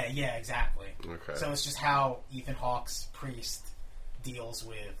something? yeah, exactly. Okay. So it's just how Ethan Hawke's priest deals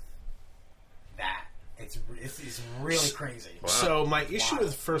with that. It's really crazy. So my issue Wow.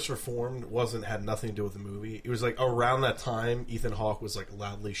 with First Reformed had nothing to do with the movie. It was like around that time Ethan Hawke was like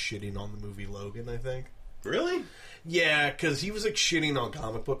loudly shitting on the movie Logan, I think. Really? Yeah, because he was like shitting on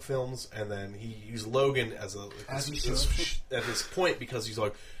comic book films, and then he used Logan as a As he at this point because he's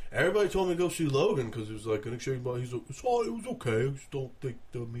like, everybody told me to go see Logan because it was like gonna show you, but he's like, it was okay. I just don't think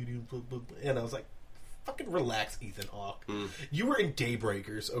the medium. Blah, blah, blah. And I was like, fucking relax, Ethan Hawke. You were in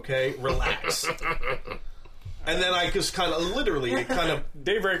Daybreakers, okay? Relax. And then I just kind of literally it kind of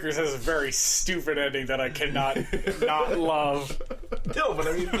Daybreakers has a very stupid ending that I cannot not love. no, but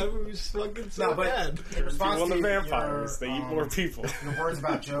I mean that movie's fucking so No, but bad. in response People to and the vampires, they eat more people. your words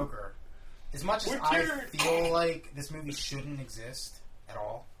about Joker, as much as We're I cured. feel like this movie shouldn't exist at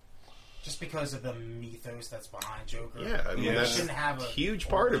all, just because of the mythos that's behind Joker. Yeah, I mean, it that's shouldn't have a a huge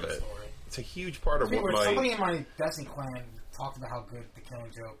part of origin it. story. It's a huge part of I mean, what somebody my... in my Destiny clan talked about how good the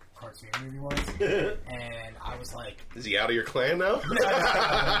Killing Joke cartoon movie was, and I was like, Is he out of your clan now? but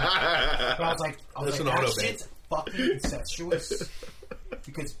I was like, That's an that auto ban. shit's fucking incestuous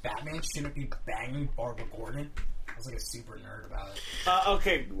because Batman shouldn't be banging Barbara Gordon. I was like a super nerd about it.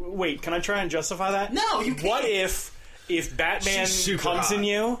 Okay, wait. Can I try and justify that? No, you can't. What if Batman She's super comes hot. in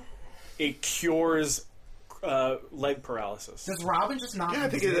you, it cures leg paralysis? Does Robin just not Yeah, I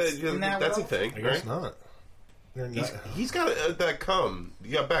think exist in that that's a world? thing, I guess right? not. They're not. He's got that cum.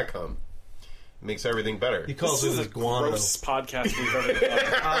 You got back cum. Makes everything better. He calls This it is his the guano. grossest podcast we've ever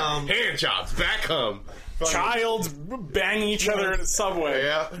done. Hand jobs, back cum. Childs banging each other in a subway.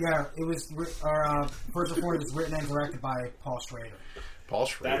 Yeah. Yeah, it was. First Report was written and directed by Paul Schrader. Paul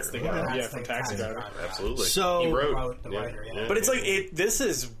Schrader. That's the guy. That's Yeah, from Taxi Driver. Absolutely. So- he wrote. Wrote the writer, yeah. But it's like this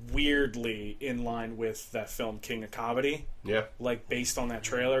is weirdly in line with that film King of Comedy, Yeah. like based on that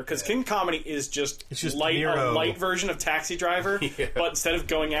trailer. Because King of Comedy is just, It's just a Nero. light version of Taxi Driver, Yeah. but instead of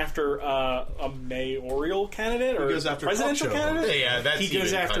going after a mayoral candidate or goes after a presidential talk show candidate, Yeah, that's he goes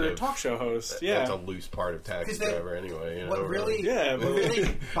even after kind a of- talk show host. Yeah, That's a loose part of Taxi 'Cause the- Driver anyway. You know, What really, Yeah, what but-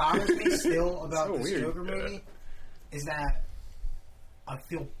 really bothers me still about So this weird. Joker movie is that I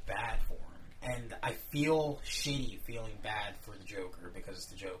feel bad for him, and I feel shitty feeling bad for the Joker because it's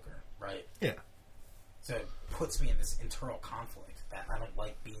the Joker, right? Yeah. So it puts me in this internal conflict that I don't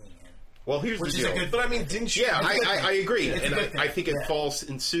like being in. Well, here's Which the is deal. a good. But I mean, didn't you? Yeah, It's a good I thing. agree, It's a and good I thing, think it yeah. falls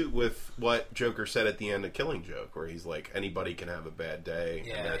in suit with what Joker said at the end of Killing Joke, where he's like, anybody can have a bad day,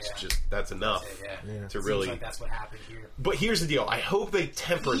 Yeah, and yeah. that's enough Yeah. to Seems really. like that's what happened here. But here's the deal: I hope they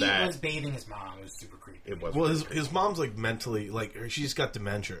temper He that. was bathing his mom. It was super creepy. It was Well, his mom's like mentally like she's got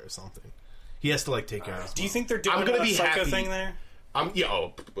dementia or something. He has to like take care of. His do you think they're doing I'm gonna a be psycho happy. thing there?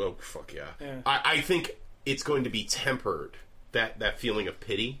 Oh, fuck yeah! Yeah. I think it's going to be tempered that feeling of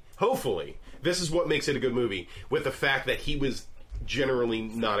pity. Hopefully, this is what makes it a good movie, with the fact that he was generally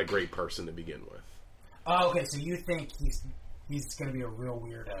not a great person to begin with. Oh, okay. So you think he's going to be a real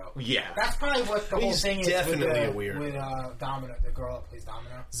weirdo? Yeah. That's probably what the whole He's thing is. definitely with, a weirdo. With Domino, the girl that plays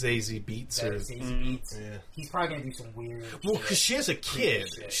Domino. Zazie Beats or Zazie Beetz. yeah. He's probably going to do some weird. well, shit. because she has a kid.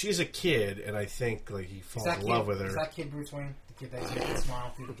 Shit. She's a kid, and I think like he Is falls that in kid, love with her. Is that kid Bruce Wayne? The kid that can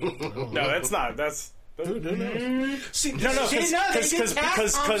smile through the gate? No, that's not. That's Who knows? See, no, They didn't know, they didn't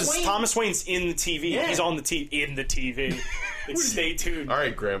cast Thomas Wayne. Thomas Wayne's in the TV. Yeah. He's on the in the TV. Stay tuned. All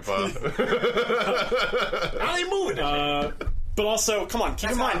right, Grandpa. How they moving? But also, come on, keep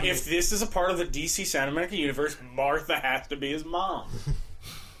That's in mind, how I if this is a part of the DC Santa Monica universe, Martha has to be his mom.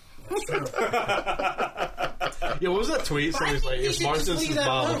 True. Yeah, what was that tweet? But I Somebody's think like, you if should Marston's just his leave that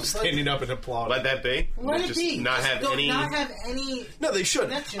mom, alone. I'm standing up and applauding. Let that be. Let it Just be. not Just have don't any. not have any. No, they should.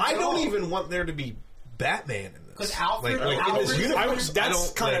 Connections I at don't all. even want there to be Batman in this. 'Cause Alfred- like in this Alfred's- universe, I That's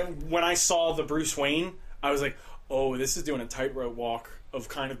don't, kind like- of when I saw the Bruce Wayne, I was like, oh, this is doing a tightrope walk of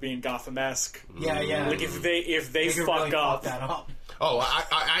kind of being Gotham-esque. Yeah, yeah. Like if they They could fuck really up, fuck that up. Oh,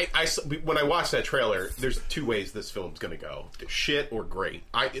 when I watched that trailer, there's two ways this film's going to go: shit or great.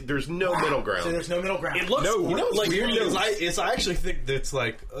 There's no middle ground. So there's no middle ground. it looks No, You know what's like weird no- is I actually think that's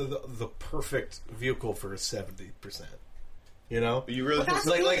like the perfect vehicle for a 70%. You know, you really think?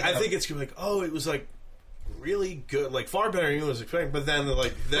 that's- like I think it's gonna be like, oh, it was like really good, like far better than you was expecting. But then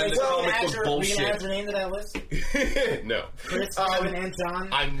like then Wait, the so we comic can book add your- we can add bullshit. your name to that list. no. Chris, Kevin, and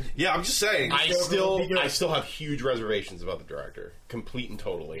John. Yeah, I'm just saying. I Joker would be good. still have huge reservations about the director, complete and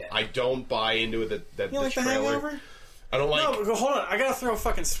totally. Yeah. I don't buy into it that You like the trailer. Hangover? I don't like. No, but hold on. I gotta throw a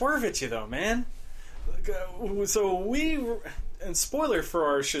fucking swerve at you, though, man. So and spoiler for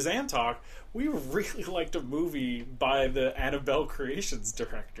our Shazam talk, we really liked a movie by the Annabelle Creations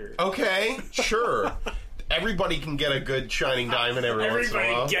director. Okay, sure. Everybody can get a good shining diamond every once in a while.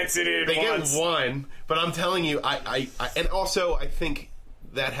 Everybody gets it in They once. get one, but I'm telling you, I and also I think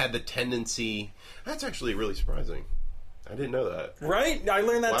that had the tendency. That's actually really surprising. I didn't know that. Right? I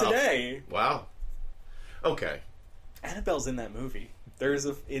learned that Wow. today. Wow. Okay. Annabelle's in that movie. There's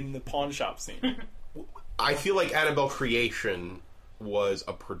in the pawn shop scene. I feel like Annabelle Creation was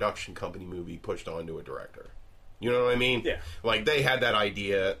a production company movie pushed onto a director. You know what I mean? Yeah. Like, they had that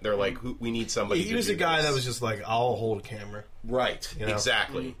idea. They're like, we need somebody He to was do a guy this. that was just like, I'll hold a camera. Right, You know?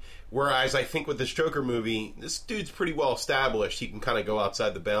 exactly. Whereas I think with this Joker movie, this dude's pretty well established. He can kind of go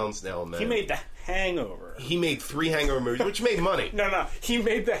outside the bounds now and then. He made The Hangover. He made 3 Hangover movies, which made money. No. He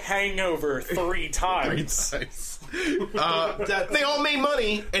made The Hangover 3 times. They all made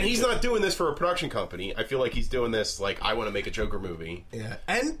money, and he's not doing this for a production company. I feel like he's doing this like, I want to make a Joker movie. Yeah.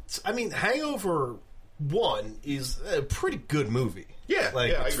 And, I mean, Hangover 1 is a pretty good movie. Yeah,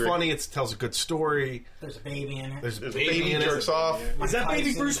 Like, yeah, I it's agree. funny, it tells a good story. There's a baby in it. There's a There's baby in jerks it. off. Is that baby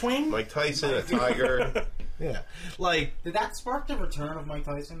Tyson. Bruce Wayne? Mike Tyson, a tiger. Yeah. Like, Did that spark the return of Mike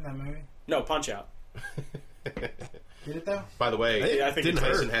Tyson, that movie? No, Punch Out. Did it, though? By the way, Yeah, I think Didn't it did.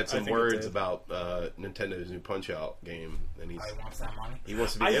 Tyson hurt. had I some think it words did. about Nintendo's new Punch-Out game, and Oh, he wants that money. he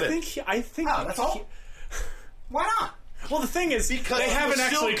wants to be I in think. it. I think. Oh, that's all? Why not? Well, the thing is, Because they he haven't was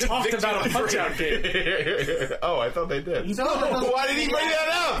still actually talked convicted about a of Punch Out game. Oh, I thought they did. No, Why did he bring that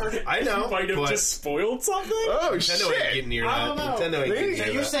up? I know. Might have but just spoiled something. Oh, Nintendo ain't shit! getting near I that. don't know. Nintendo ain't getting So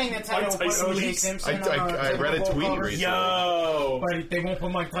near you're that. saying that Nintendo Mike will put Tyson O.J. leaks. Simpson I read a Technical tweet cover? recently. Yo. But they won't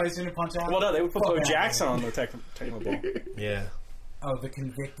put Mike Tyson in Punch Out? Well, no, they would put Fuck Bo that, Jackson man. on the technical. Yeah. Oh, the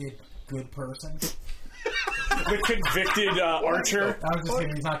convicted good person? The convicted archer. I was just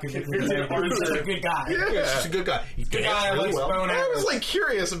kidding, he's not convicted. He's Convicted just a archer. good guy. He's just a good guy. He Good danced guy that really likes well. bone I was arrows. like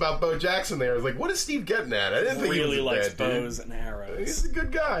curious about Bo Jackson there. I was like, what is Steve getting at? I didn't think he Really was a likes bad dude. bows and arrows. He's a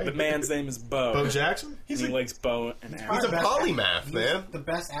good guy. The man's name is Bo. Bo Jackson? And he likes bow and He's arrows. a polymath, He's man. the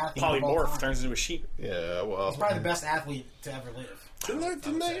best athlete of all Polymorph time. turns into a sheep. Yeah, well, He's probably the best athlete to ever live.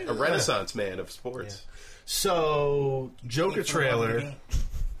 Didn't they? a renaissance man of sports. So, Joker trailer. Maybe.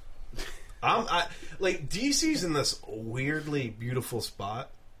 Like, DC's in this weirdly beautiful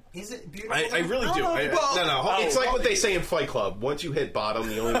spot. Is it beautiful? I really do. Well, it's like what they say in Fight Club. Once you hit bottom,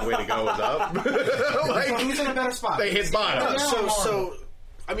 the only way to go is up. Like, Who's in a better spot? they hit bottom. Yeah, Marvel. So,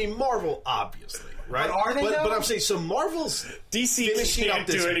 I mean, Marvel, obviously, right? But are they, though? But I'm saying, so Marvel's DC finishing can't up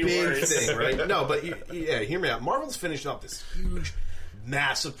this do any big worse. thing, right? No, but yeah, hear me out. Marvel's finishing up this huge,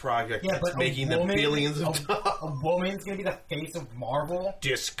 massive project Yeah, that's but making them billions of dollars. A woman's gonna be the face of Marvel.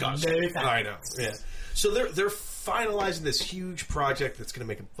 Disgusting. No, thanks. I know. Yeah. So they're finalizing this huge project that's going to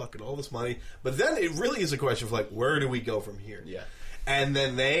make them fucking all this money. But then it really is a question of like, where do we go from here? Yeah. And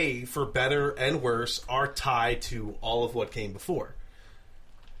then they, for better and worse, are tied to all of what came before.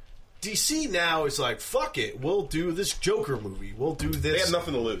 DC now is like, fuck it, we'll do this Joker movie. We'll do this. They have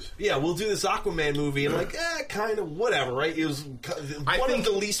nothing to lose. Yeah, we'll do this Aquaman movie, and like, kind of whatever, right? It was one of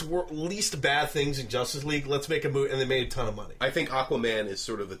the least bad things in Justice League. Let's make a movie, and they made a ton of money. I think Aquaman is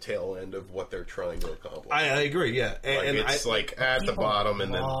sort of the tail end of what they're trying to accomplish. I agree, yeah, and it's I, like at the bottom,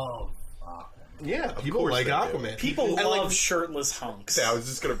 and then love yeah, people course like they do. Aquaman. People And, love like, shirtless hunks. I was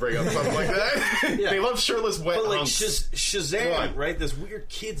just gonna bring up something like that. Yeah. They love shirtless wet But like hunks. Shazam, Right. right? This weird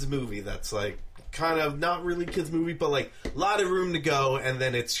kids movie that's like kind of not really kids movie, but like a lot of room to go, and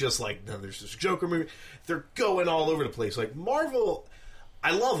then it's just like no, there's this Joker movie. They're going all over the place. Like Marvel,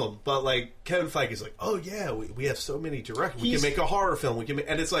 I love them, but like Kevin Feige's like, oh yeah, we have so many directors. We can make a horror film. We can,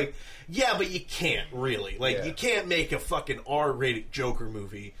 and it's like, yeah, but you can't really. Like Yeah. you can't make a fucking R-rated Joker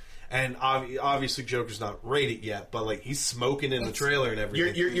movie. And obviously, Joker's not rated yet, but like he's smoking in the trailer and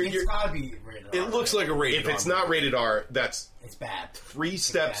everything. It's gotta be rated R. It looks like a rated if it's R not rated R, that's It's bad. 3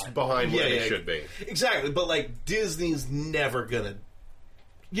 steps bad. behind where Yeah, they yeah. should be. Exactly, but like Disney's never gonna,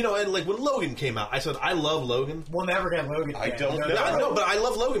 and like when Logan came out, I said I love Logan. We'll never get Logan. I again. don't No, know. I no. know, but I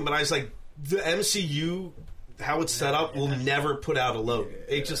love Logan. But I was like, the MCU, how it's set up, will never put out a Logan.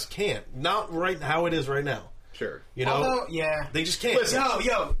 It just can't. Not right how it is right now. Sure. You know, Although, yeah. they just can't. Listen.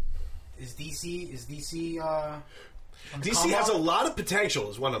 Yo. Is DC on the DC come has a up? lot of potential,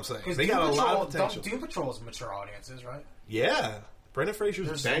 is what I'm saying. 'Cause They Doom got a lot Patrol- of potential. Doom Patrol is mature audiences, right? Yeah, Brendan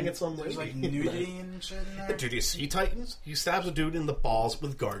Fraser's banging some There's like lady. nudity and shit in there. Dude, you see Titans? He stabs a dude in the balls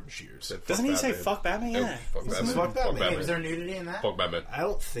with garden shears. Doesn't he say fuck Batman? Yeah. Fuck Batman. fuck Batman. Fuck Wait, was there nudity in that? Fuck Batman. I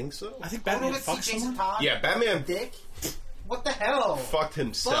don't think so. I think Oh, Batman let's fucks see Jason someone. Todd. Yeah, Batman Dick. What the hell? fucked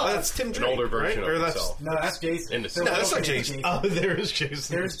himself. Oh, that's Tim An Drake, older version right? Or of that's- himself. No, that's Jason. In the- Phil No, That's not Wilson is Jason. Oh, there is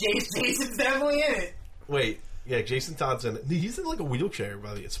Jason. There's Jason. Jason's definitely in it. Wait, yeah, Jason Todd's in it. He's in like a wheelchair,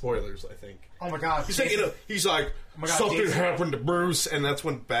 by the spoilers, I think. Oh my god. He's Jason- like, he's like, my God, something Jason. happened to Bruce, and that's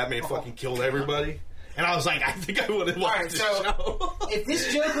when Batman fucking killed everybody. And I was like, I think I would have watched Alright, the so show. if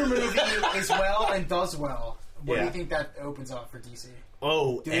this Joker movie is well and does well, what do Yeah. you think that opens up for DC?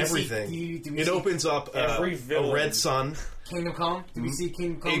 Oh, Do we see- everything. do we It see opens up every a villain? Red Sun. Kingdom Come? Do we see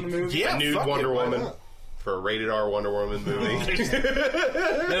Kingdom Come the movie? Yeah, A nude fuck Wonder it, why Woman not? for a rated R Wonder Woman movie.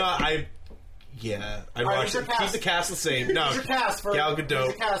 Yeah, I'd Alright, watch who's your it. Keep cast? the cast the same. No, Who's your cast for Gal who's Gadot.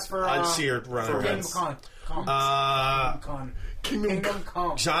 your cast for I'd see her run for around. Kingdom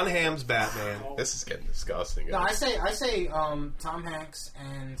Come. John Hamm's Batman. This is getting disgusting. No, I say Tom Hanks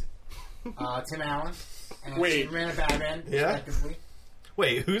and Tim Allen and Wait. Superman and Batman Yeah? respectively.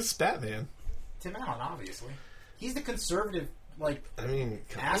 Wait, who's Batman? Tim Allen, obviously. He's the conservative, like, I mean,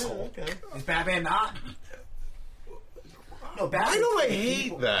 asshole. Okay. Is Batman not? No, Batman. Why do I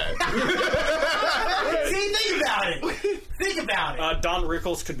hate that? See, think about it. Think about it. Don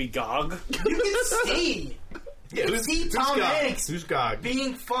Rickles could be Gog. You can see. Yeah, You see Tom Gog? Hanks Who's Gog?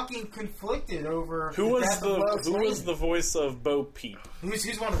 being fucking conflicted over Who was death of Lois who was Lane. the voice of Bo Peep? Who's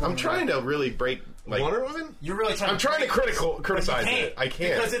Wonder Woman? I'm trying to really break. Like, Wonder Woman? You're really trying. I'm trying to criticize but you it. I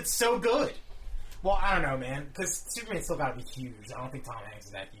can't. because it's so good. Well, I don't know, man. Because Superman's still got to be huge. I don't think Tom Hanks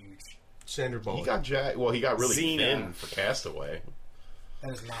is that huge. Sandra Bullock. He got jacked. Well, he got really Xena. thin for Castaway.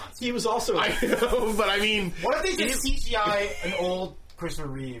 That is not. He was also. I know, but I mean, What if they just CGI an old Christopher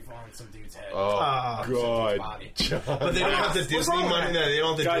Reeve on some dude's head? oh Ah. god, Body. John. But they don't have the What's Disney wrong with money. that? They don't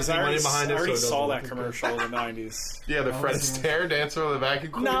have the Guys, Disney I money already, behind I it. already so it saw doesn't that look commercial in the 90s. Yeah, the Fred Astaire dancer on the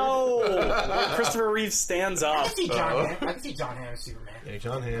vacuum cleaner. No! Christopher Reeve stands I up. can see John. I can see John Hamm as Superman. good. Yeah,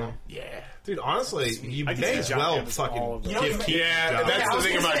 John Hamm. Yeah. Dude, honestly, you I can may see as John well Hamm as all fucking of them. You know, give Keith Yeah, a job. that's I the was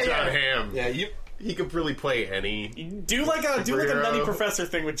thing gonna about say, John yeah. Hamm. Yeah, you. He could really play any. Do like a Superhero. Nutty Professor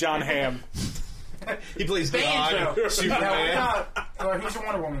thing with John Hamm. He plays God, Banjo. Superman. Yeah, why not? Who's your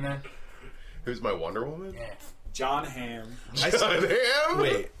Wonder Woman then? Who's my Wonder Woman? Yeah. John Hamm. I John said, Hamm.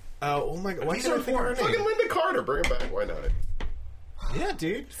 wait. Oh my god. Why These can't are I think of her important. Fucking name? Linda Carter, bring it back. Why not? Yeah,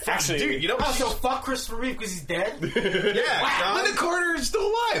 dude. Actually, Dude, you know Oh, so fuck Christopher Reeve because he's dead? Yeah. Linda Carter is still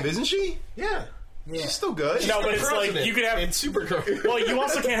alive, isn't she? Yeah. Yeah. She's still good. No, but it's like President you could have. in Supergirl. Well, you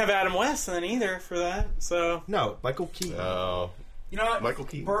also can't have Adam West then either for that. So No, Michael Keaton. Oh, You know what? Michael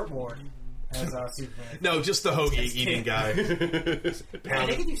Keaton. Burt Ward as Superman. No, just the hoagie eating guy. Man,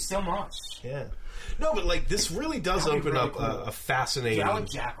 they can do so much. Yeah. No, but like this really does That'd be open really up cool. a fascinating. Dude, I would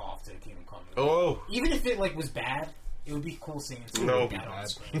jack off to Kingdom Come. oh, Even if it like was bad, it would be cool seeing it. No, bad on bad.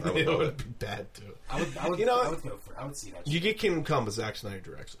 screen. I would it love would it. be bad too. I would, You know I what? would go for it. I would see that. You get Kingdom Come, but Zack Snyder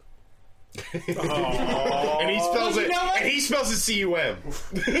directs it. and he spells Well, you it. know what? And he spells it C-U-M.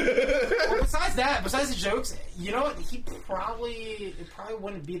 Well, besides that, besides the jokes, you know what? It probably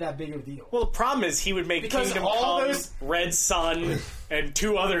wouldn't be that big of a deal. well, the problem is he would make Because Kingdom all Come, those- Red Sun, and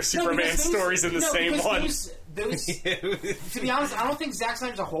two other Superman because those- stories in the same because one. Those, to be honest, I don't think Zack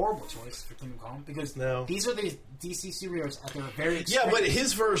Snyder's a horrible choice for Kingdom Come because No. these are the DC superheroes at their very Yeah, but extreme.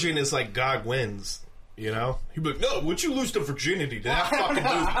 his version is like God wins. You know, he'd be like, "No, would you lose the virginity to that fucking dude?"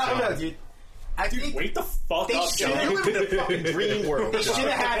 I don't know, dude. I think Wait the fuck They up, should- John. You live in the fucking dream world. they should have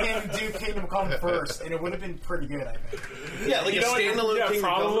had him do Kingdom Come first, and it would have been pretty good. I think. Yeah, like You a know what? standalone Yeah, Kingdom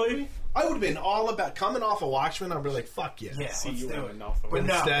probably. Come. I would have been all about coming off of Watchmen. I'd be like, "Fuck yeah, Yeah, See, let's you do have it. enough of But it.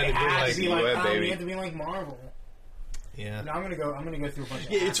 no, Instead, it it'd be had like, to be yeah, like baby. it had to be like Marvel. yeah." No, I'm gonna go through a bunch.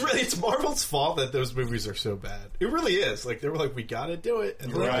 Of Yeah, it's Marvel's fault that those movies are so bad. It really is. Like they were like, "We got to do it,"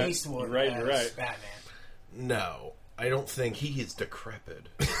 and they're Clint like, Eastwood You're right, as you're right. Batman. "No, I don't think He is decrepit.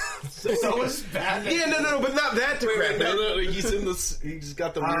 So is Batman. Yeah, no, but not that decrepit. No, he's in this. He's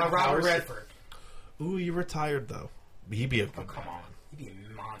got the weird Robert powers. Redford. Ooh, he retired though. He'd be a good. Oh, come on, he'd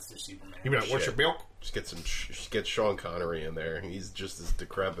be a monster Superman. He'd be like, "What's your milk?" Just get Sean Connery in there. He's just as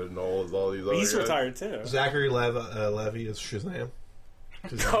decrepit and all these other He's guys. retired too. Zachary Levy is Shazam.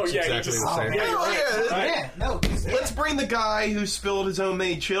 Oh, yeah, he exactly just- the same. yeah, you're right. Oh, yeah. Yeah, no. Let's bring the guy who spilled his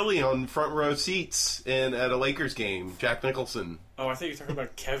homemade chili on front row seats at a Lakers game, Jack Nicholson. Oh, I think you're talking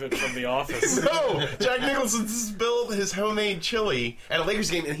about Kevin from The Office. No, Jack Nicholson spilled his homemade chili at a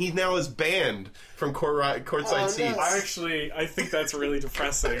Lakers game, and he now is banned from courtside seats. I think that's really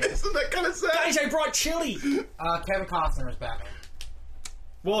depressing. Isn't that kind of sad? Guys, I brought chili. Kevin Costner is Batman.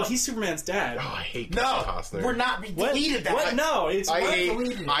 Well, he's Superman's dad. Oh, I hate No, Kevin Costner. we're not. We What? deleted that. What? No, it's I hate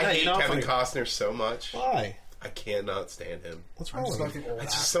deleted it. you know, Kevin like- Costner so much. Why? I cannot stand him. What's I'm wrong just with going him? through old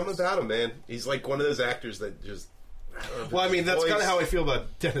It's just actors. something about him, man. He's like one of those actors that just. I don't know, Well, I mean, that's voice- kind of how I feel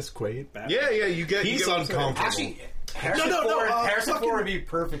about Dennis Quaid. Yeah, you get. He's you get what I'm saying. uncomfortable. Actually, Harrison No, Ford, Harrison fucking- Ford would be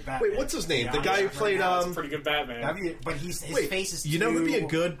perfect Batman. Wait, what's his name? Yeah, The guy who yeah, played right now, That's pretty good Batman. That'd be, but his Wait, face is you know who'd be a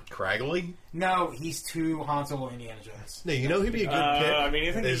good? Craggly? No, he's too Han Solo Indiana Jones. No, you know who'd be a good pick. I mean,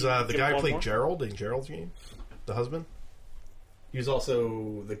 you think is you the give guy who one played more? Gerald in Gerald's Game, the husband. He was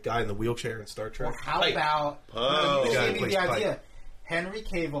also the guy in the wheelchair in Star Trek. Well, how Pike. about Oh. no, you The guy just who gave me plays the Pike. idea. Henry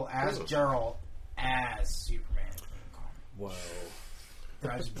Cavill as Oh. Gerald as Superman. Whoa. Did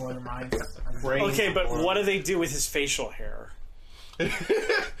I just blow your minds? Okay, but what do they do with his facial hair?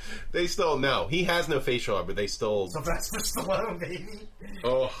 They still no. He has no facial hair, but they still. Sylvester Stallone, baby.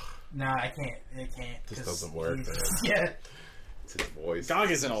 Oh, Nah, I can't. It can't. This 'cause doesn't work, he's- man. Yeah. It's his voice.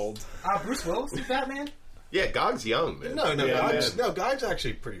 Gog isn't old. Bruce Willis is Batman? Yeah, Gog's young, man. No, Yeah, Guy's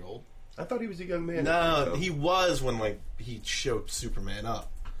actually pretty old. I thought he was a young man. No, he was when like he showed Superman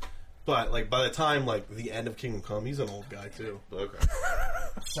up, but like by the time like the end of Kingdom Come, he's an old guy too. Okay.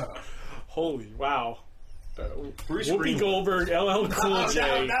 Shut up. Holy wow. Bruce Whoopi Greenwood. Goldberg, LL Cool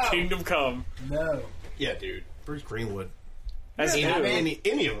J, no. Kingdom Come. No. Yeah, dude, Bruce Greenwood. As Any, who?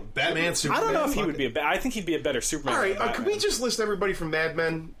 any of them, Batman, I Superman. don't know if he would fuck be it. I think he'd be a better Superman. All right, than could we Batman. just list everybody from Mad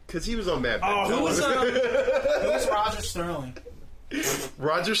Men? Because he was on Mad Men. Oh, who was Who was Roger Sterling?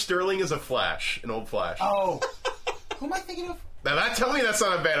 Roger Sterling is a Flash, an old Flash. Oh. Who am I thinking of? Now, tell me that's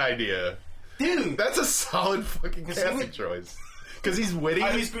not a bad idea. Dude. That's a solid fucking 'Cause he casting would- choice. Because he's witty.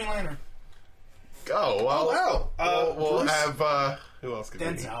 He's Green Lantern. Oh, well. We'll Bruce- have, who else could be?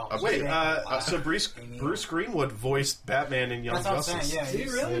 Denzel. Wait, Yeah. so Bruce Greenwood voiced Batman in Young That's what I'm Justice. saying. Yeah. Did he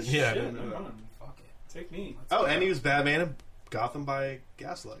he's- really? Yeah. Shit, I didn't know come on. Fuck it. Take me. Oh, and he was Batman in Gotham by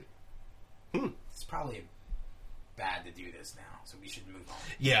Gaslight. It's probably bad to do this now, so we should move on.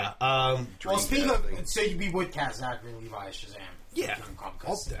 Yeah. Well, speaking of, casting. so you'd be would cast Zachary Levi as Shazam. Yeah. All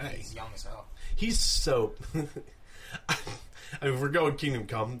All day. He's young as hell. He's so. I mean, if we're going Kingdom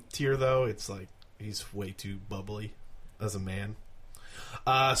Come tier, though, it's like he's way too bubbly as a man.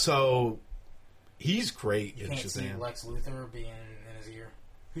 So he's great You in can't see Shazam. Lex Luthor being in his ear.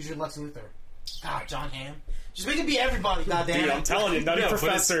 Who's your Lex Luthor? God, John Hamm. Just make it be everybody, goddamn. Dude, I'm telling you, Nutty Yeah, but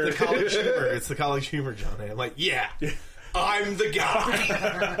Professor. It's the college humor. It's the college humor, John. I'm like, yeah, I'm the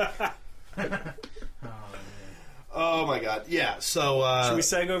guy. Oh my god, yeah. So Should we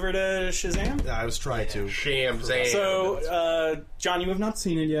seg over to Shazam? I was trying to. Shamzam. So, John, you have not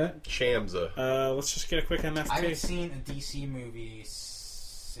seen it yet. Shamza. Let's just get a quick I haven't MFP. seen a DC movie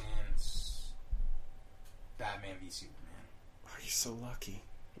since Batman v Superman. Oh, you're so lucky.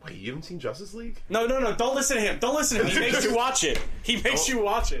 Wait, you haven't seen Justice League? No. Don't listen to him. Don't listen to him. He makes you watch it. He makes you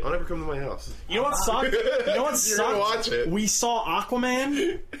watch it. Don't ever come to my house. You know what sucked? You know what You're sucked? gonna watch it. We saw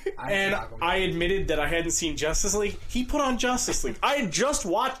Aquaman, and Aquaman. I admitted that I hadn't seen Justice League. He put on Justice League. I had just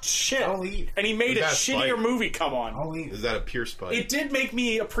watched shit, I'll leave. and he made a That's shittier spite. movie come on. I'll leave. Is that a pure spite? It did make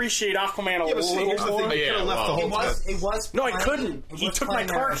me appreciate Aquaman a Yeah, but see, little here's the more. thing. You could've left the well, whole It was. No, I playing- couldn't. it He was took my playing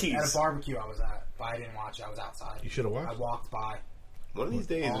car at keys. a barbecue I was at, but I didn't watch it. I was outside. You should have watched. I walked by. One of these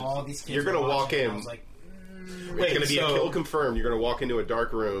days, All these kids you're going to were walk watching, in. and I was like, It's Wait, going to be so- a kill confirmed. You're going to walk into a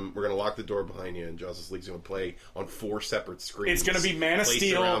dark room. We're going to lock the door behind you, and Justice League's going to play on 4 separate screens. It's going to be Man of placed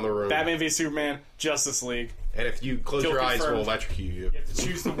Steel, around the room. Batman v Superman, Justice League. And if you close Kill your eyes, confirmed. we'll electrocute you. You have to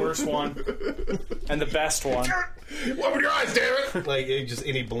choose the worst one and the best one. Open your eyes, damn it! Like it just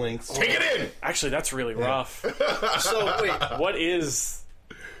any blinks. Take it in! Actually, that's really rough. So wait, What is...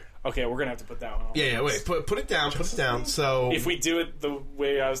 Okay, we're going to have to put that one on. yeah, wait, put it down, put it down. So If we do it the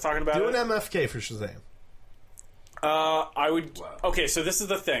way I was talking about do it... an MFK for Shazam. I would. Okay, so this is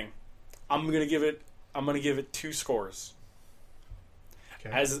the thing. I'm gonna give it 2 scores. Okay.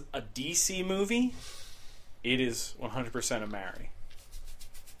 As a DC movie, it is 100% a marry.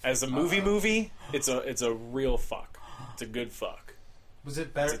 As a movie, it's a real fuck. It's a good fuck. was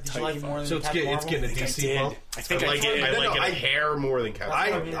it better? It's a Did you like it tight more than So it's Captain getting Marvel? a DC did. bump. I think I I like did. it. I like it I- a hair more than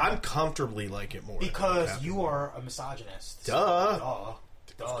Captain. I'm comfortably like it more than Because Captain. you are a misogynist. Duh.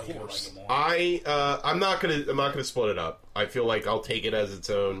 Duh, you like it more. I'm not gonna split it up. I feel like I'll take it as its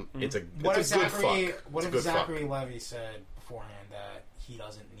own. It's a What if it's a good Zachary? fuck. What It's a if good fuck. Zachary Levy said beforehand that he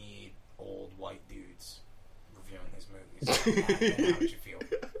doesn't need old white dudes reviewing his movies? How would you feel?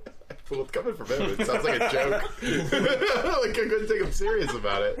 Well, it's coming from him. It sounds like a joke. Like I couldn't take him serious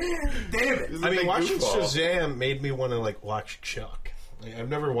about it. Damn it! This is a I mean, big watching goofball. Shazam made me want to like watch Chuck. Like, I've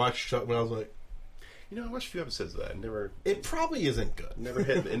never watched Chuck, but I was like, You know, I watched a few episodes of that. it probably isn't good.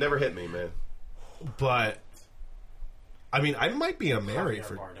 It never hit me, man. But I mean, I might be a Mary Javier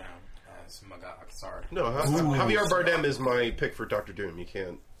for. Bardem as sorry. No, Javier Bardem is my pick for Doctor Doom. You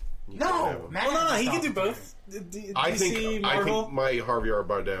can't. You can't have No, him. man. Well, no, he can do both. I DC, think Marvel. my Javier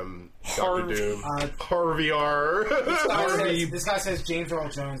Bardem Doctor Harvey- Doom Uh, Harvey This guy says James Earl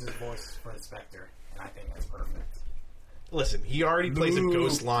Jones is voice for the Spectre, and I think that's perfect. Listen, he already plays a Ooh.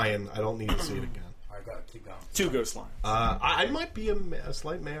 Ghost Lion. I don't need to see it again. All right, go keep going. 2 ghost lines. I might be a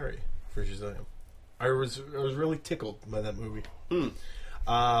slight Mary for Shazam. I was really tickled by that movie.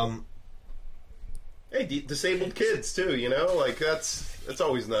 Hey, disabled kids too. You know, like that's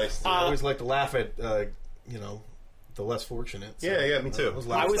always nice. I always like to laugh at the less fortunate. So Yeah, me too. I was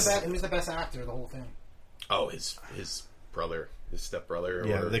laughing. Who's the best actor of the whole thing? Oh, his brother, his stepbrother.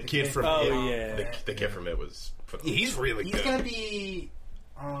 Yeah, or the kid from Oh, It. yeah. the kid from it was. Phenomenal. He's really He's good. gonna be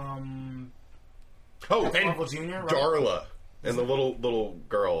Oh, Captain and Marvel Jr., right? Darla. and the little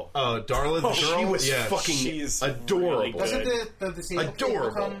girl. Oh, Darla, the girl. She was yeah, fucking she's adorable. really Doesn't the disabled kid Adorable.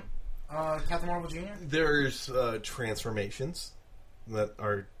 become Captain Marvel Jr.? There's transformations that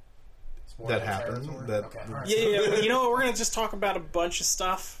are that happen. Territory? That Okay, all right. Yeah, you know what? We're gonna just talk about a bunch of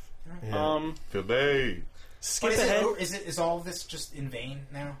stuff. yeah. Today. Skip But ahead. is all of this just in vain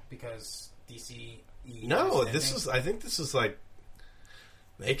now because DC? No, I think this is like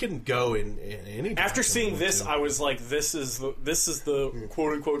they can go in any. After direction seeing they this, want I was like, "This is the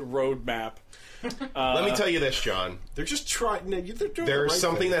quote unquote roadmap." Let me tell you this, John. They're just trying. They're doing There's the right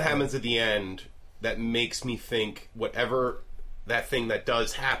something thing. that happens at the end that makes me think whatever that thing that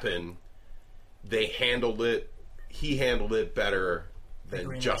does happen, they handled it. He handled it better than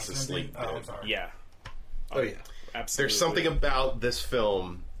Green Justice Lantern League thing? Oh, I'm did. sorry. Yeah, Oh yeah. absolutely. There's something about this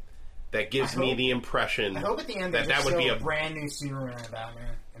film that gives me hope- the impression I hope at the end that there's would be still a a brand new Superman and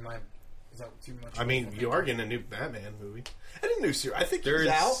Batman. Is that too much? I mean, you are getting a new Batman movie and a new series. I think There's-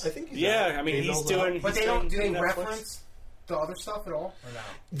 he's out. I think he's Yeah, out. I mean, he's Dazel's doing. out. But he's they don't. doing Do they Netflix. reference the other stuff at all? Or no?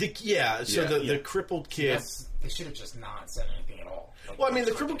 The Yeah. crippled kid. They should have just not said anything at all. Like, Well, I mean,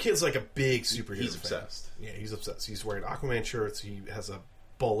 the crippled kid's like a big superhero. He's fan. obsessed. Yeah, he's obsessed. He's wearing Aquaman shirts. He has a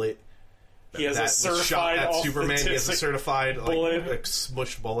bullet. He has a that was shot certified at Superman. He has a autistic certified bullet. like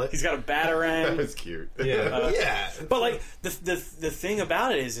smushed bullet. He's got a That batarang. was cute. Yeah, yeah. But like the thing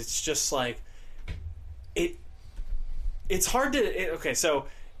about it is, it's just like it's hard to. Okay, so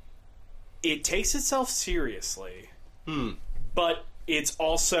it takes itself seriously, but it's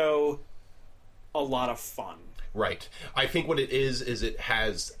also a lot of fun. Right. I think what it is it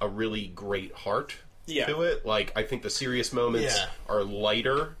has a really great heart Yeah. to it. Like, I think the serious moments Yeah. are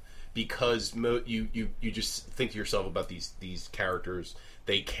lighter because you just think to yourself about these characters.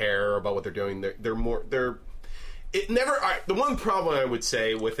 They care about what they're doing. The one problem I would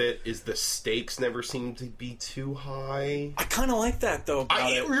say with it is the stakes never seem to be too high. I kind of like that though. About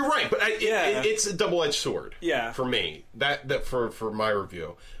it. You're right, but Yeah. it's a double-edged sword. Yeah. For me, that for my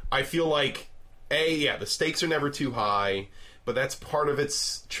review, I feel like the stakes are never too high, but that's part of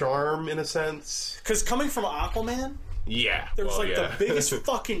its charm in a sense. Because coming from Aquaman, Yeah, there's the biggest biggest.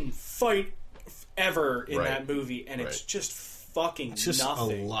 fucking fight ever in Right. that movie, and it's Right. just fucking It's just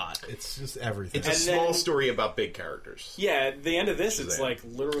nothing. a lot. It's just everything. It's a And small then- story about big characters. Yeah, at the end of this, it's Shazam. like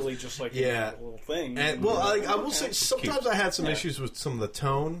literally just like Yeah. a little thing. And well, I will say sometimes I had some Yeah. issues with some of the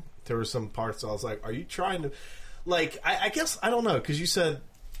tone. There were some parts I was like, "Are you trying to?" Like, I guess I don't know because you said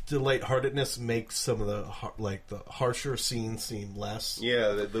the lightheartedness makes some of the the harsher scenes seem less. Yeah,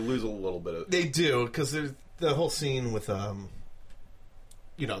 they lose a little bit of. They do because there's the whole scene with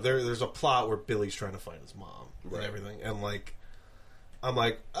there's a plot where Billy's trying to find his mom and Right. everything, and I'm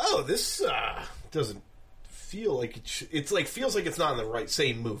like, oh, this doesn't feel like it's like feels like it's not in the right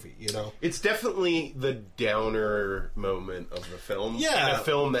same movie, you know? It's definitely the downer moment of the film. Yeah. in a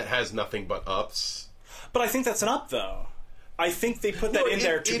film that has nothing but ups. But I think that's an up, though. I think they put that in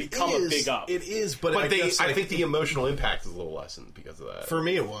there to become a big up. It is, but But I I think the emotional impact is a little lessened because of that. for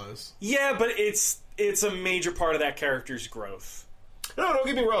me it was. Yeah, but it's a major part of that character's growth. No, don't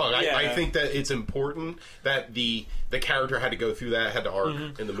get me wrong. Yeah. I think that it's important that the character had to go through that, had to arc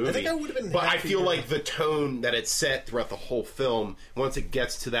in the movie. I think I would've been but I feel happier. like the tone that it's set throughout the whole film, once it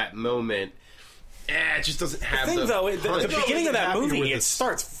gets to that moment, it just doesn't have The thing, though, punch. the beginning of that happier movie, with it this-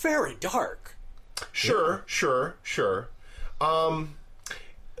 starts very dark. Sure.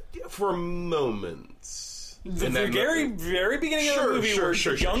 For moments. The in that very, mo- very beginning of the Sure, movie, sure, where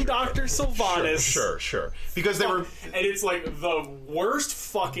sure, young sure, Dr. Sylvanas... Sure. Because they were... And it's like the worst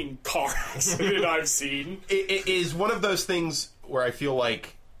fucking car accident I've seen. It is one of those things where I feel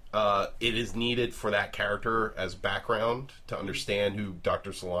like it is needed for that character as background to understand who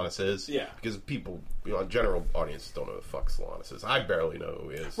Dr. Solanas is. Yeah. Because people, general audiences don't know who the fuck Solanas is. I barely know who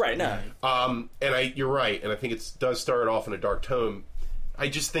he is. Right, no. And you're right, and I think it does start off in a dark tone. I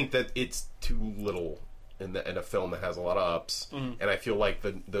just think that it's too little in a film that has a lot of ups, and I feel like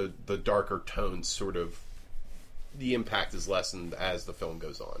the darker tones sort of the impact is lessened as the film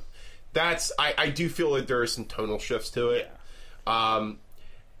goes on. I do feel like there are some tonal shifts to it. Yeah.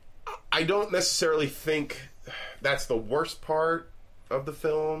 I don't necessarily think that's the worst part of the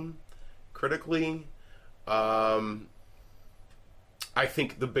film, critically. I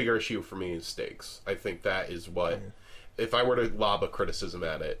think the bigger issue for me is stakes. I think that is what, if I were to lob a criticism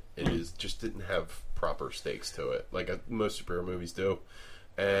at it, it is just didn't have proper stakes to it, like most superhero movies do.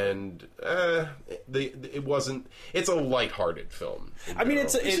 And it wasn't. It's a lighthearted film. I mean,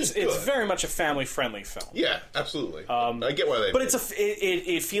 it's is good. very much a family-friendly film. Yeah, absolutely. I get why they. But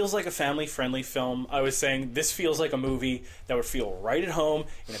it feels like a family-friendly film. I was saying this feels like a movie that would feel right at home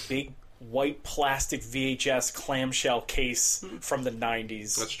in a big white plastic VHS clamshell case from the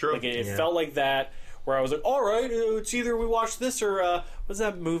 90s. That's true. Like it felt like that, where I was like, all right, it's either we watch this or what's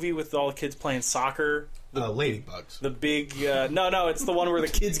that movie with all the kids playing soccer? Ladybugs. The big no, it's the one where the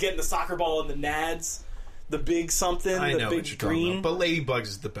kids getting the soccer ball and the nads. The big something, I the know big what you're talking green. about, but Ladybugs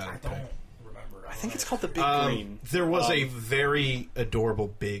is the better I pick. don't remember. I think it's called the big green. There was a very adorable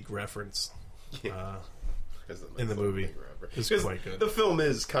big reference in the movie. It's quite good. The film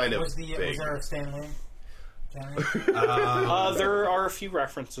is kind of Was big. there a Stan Lee? There are a few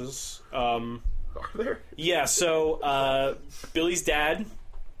references. Are there? Yeah, so Billy's dad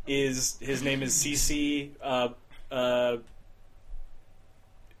his name is CC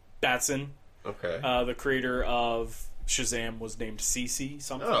Batson. Okay. The creator of Shazam was named CC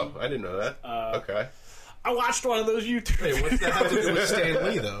something. Oh, I didn't know that. Okay. I watched one of those YouTube. Wait, what's that have to do with Stan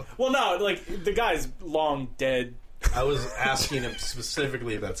Lee, though? Well, no, like the guy's long dead. I was asking him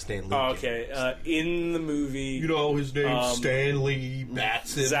specifically about Stan Lee. Oh, okay, in the movie, You know, his name's Stanley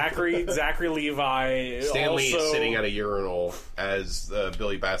Batson. Zachary Levi. Stanley also, is sitting at a urinal as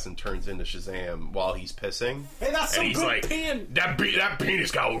Billy Batson turns into Shazam while he's pissing. Hey, that's some And he's good like, pan. that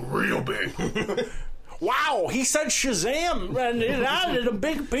penis got real big. Wow, he said Shazam and it added a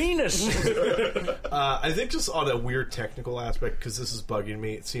big penis. I think just on a weird technical aspect, because this is bugging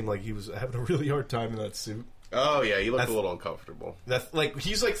me, it seemed like he was having a really hard time in that suit. Oh, yeah, he looked a little uncomfortable. That like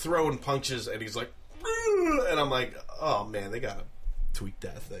he's like throwing punches, and he's like, and I'm like, oh man, they gotta tweak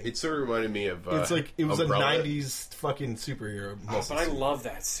that thing. It sort of reminded me of It's like it was Umbrella. a '90s fucking superhero. But I love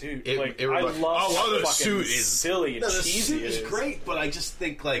that suit. It- like it I remi- love Oh, well, the fucking suit is- silly and No, the cheesy. suit it is great, but I just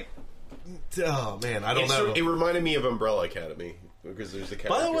think like, oh man, I don't know. It reminded me of Umbrella Academy because there's a character.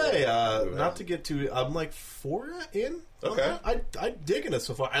 By the way, who not has- to get too, I'm like 4 in. on Okay. that. I'm digging it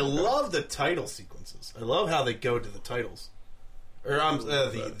so far. I love the title sequences. I love how they go to the titles. Or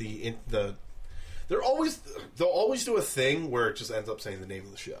they'll always do a thing where it just ends up saying the name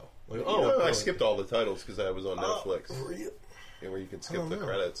of the show. Like, I skipped all the titles because I was on Netflix. Really? Yeah, where you can skip Oh, the no.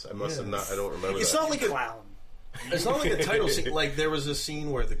 credits. I must have Yeah. not. I don't remember. It's that. not like Clown. it's not like a title scene. Like there was a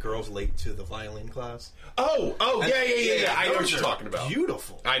scene where the girl's late to the violin class. Oh, yeah. I know what Those you're are talking about.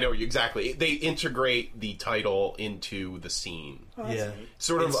 Beautiful. I know exactly. They integrate the title into the scene. Yeah.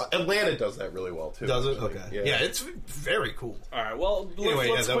 Sort of. Atlanta does that really well too. Does it? actually. Okay. Yeah, it's very cool. All right. Well, Anyway,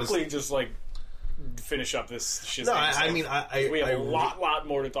 let's yeah, that was- quickly just like finish up this Shazam. No, I stuff. mean, we have I a lot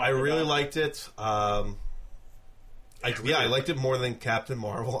more to talk. I really about. liked it. I liked it more than Captain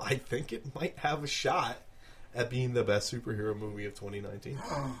Marvel. I think it might have a shot at being the best superhero movie of 2019.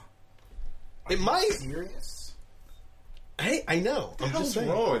 It might. Serious? Hey, I know. I'm just What's saying.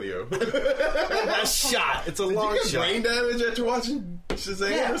 wrong with you? A shot. It's a Did long you get shot. brain damage after watching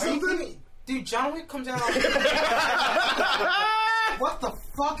Shazam or something? Dude, John Wick comes out. What the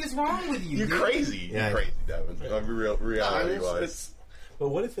fuck is wrong with you? You dude? crazy? Yeah. You crazy, Devin. Reality wise. But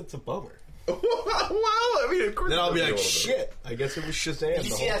what if it's a bummer? Well, I mean, of course. Then I'll be it'll like, a little bit. shit. I guess it was Shazam. Did you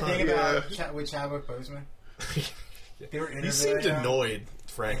the see whole that time. thing about with Chadwick Boseman? They were He interviewing seemed him, annoyed, and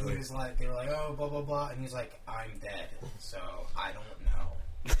frankly. he was like, they were like, oh, blah blah blah, and he's like, I'm dead, so I don't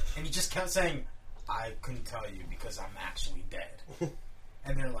know. And he just kept saying, I couldn't tell you because I'm actually dead.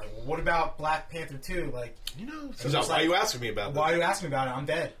 And they're like, well, what about Black Panther 2? Like, You know, So why are you asking me about why are that? you asking me about it? I'm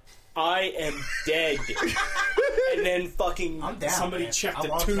dead. I am dead. And then fucking I'm down, somebody man. checked I the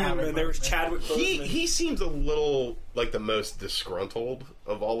love tomb Chadwick and there was Boseman. Chadwick Boseman. he seems a little like the most disgruntled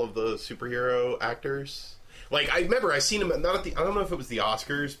of all of the superhero actors. Like I remember I seen him not at the I don't know if it was the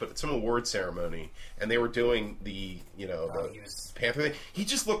Oscars, but at some award ceremony, and they were doing the he was- Panther thing. He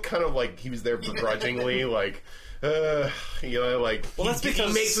just looked kind of like he was there begrudgingly, like like Well, that's he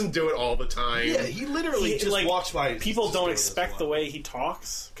because- makes them do it all the time. Yeah, he literally He- just like, walks by. People his don't store expect as the well. way he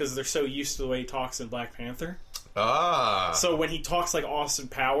talks because they're so used to the way he talks in Black Panther. Ah, So when he talks like Austin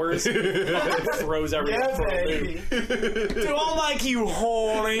Powers, fucking throws everything Yeah, for a baby. loop. Do I like you,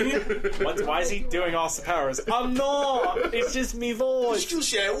 horny? What? Why is he doing Austin Powers? I'm not. It's just me voice. You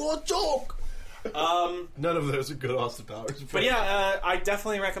share what joke? None of those are good Austin Powers. But yeah, I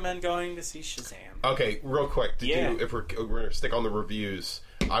definitely recommend going to see Shazam. okay. Real quick, Yeah. if we're gonna stick on the reviews,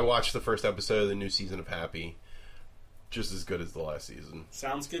 I watched the first episode of the new season of Happy. Just as good as the last season.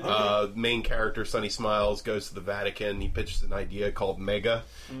 Sounds good. To me. Main character Sonny Smiles goes to the Vatican. He pitches an idea called Mega,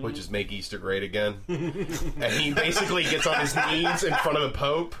 which is make Easter great again. And he basically gets on his knees in front of the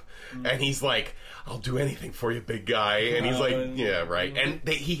Pope, and he's like, "I'll do anything for you, big guy." And he's like, "Yeah, right." And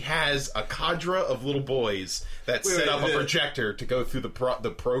he has a cadre of little boys that set up a projector to go through the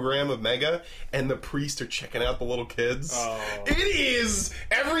program of Mega, and the priests are checking out the little kids. It is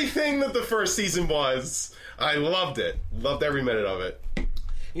everything that the first season was. I loved it. Loved every minute of it.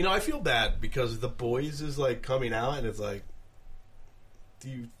 You know, I feel bad because The Boys is like coming out, and it's like,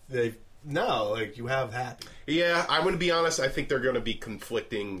 you have Happy. Yeah, I'm going to be honest. I think they're going to be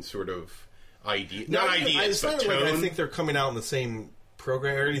conflicting sort of ideas. Not ideas, but tone. I think they're coming out in the same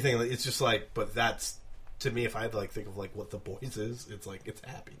program or anything. It's just like, but that's, to me, if I had to like think of like what The Boys is, it's like it's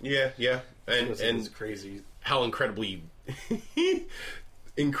Happy. Yeah, and It's crazy how incredibly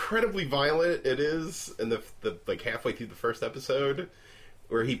violent it is in the like halfway through the first episode,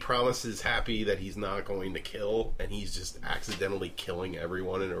 where he promises Happy that he's not going to kill, and he's just accidentally killing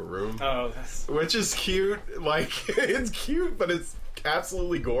everyone in a room. Oh, that's... Which is cute. Like, it's cute, but it's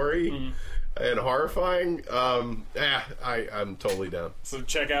absolutely gory and horrifying. I'm totally down. So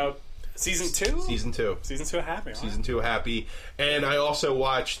check out Season 2? Season 2. Season 2 of Happy. Season 2 of Happy. And I also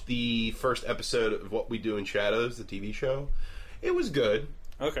watched the first episode of What We Do in Shadows, the TV show. It was good.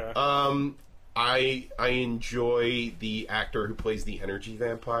 Okay. I enjoy the actor who plays the energy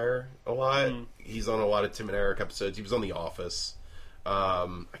vampire a lot. He's on a lot of Tim and Eric episodes. He was on The Office. I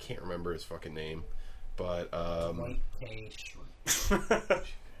can't remember his fucking name, but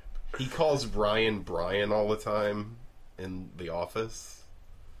he calls Brian all the time in The Office.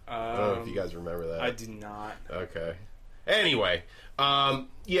 I don't know if you guys remember that. I do not. Okay. Anyway,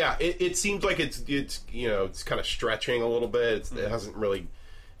 yeah, it seems like it's it's kind of stretching a little bit. It hasn't really.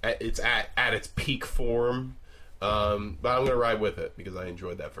 It's at its peak form, but I'm going to ride with it because I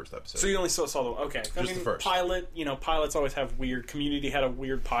enjoyed that first episode. So you only saw the okay. I mean, the first. Pilot. You know, pilots always have weird. Community had a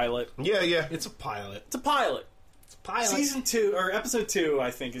weird pilot. Yeah. It's a pilot. It's a pilot. It's a pilot. Season 2 or episode 2,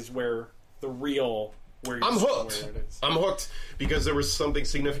 I think, is where the real. I'm hooked. I'm hooked because there was something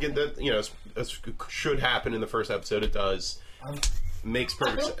significant that should happen in the first episode. It does. Makes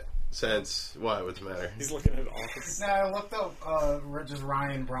perfect sense. What's the matter? He's looking at Office. No, I looked up just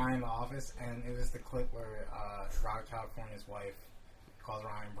Ryan Bryan The Office, and it was the clip where Robert California's wife calls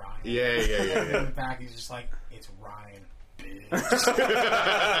Ryan Bryan. Yeah. In the back, he's just like, "It's Ryan."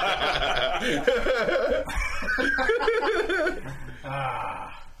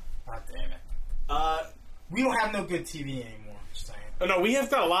 God damn it. We don't have no good TV anymore. Just saying. Oh, no, we have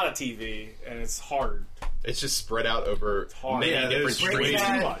got a lot of TV, and it's hard. It's just spread out over many different Way streaming.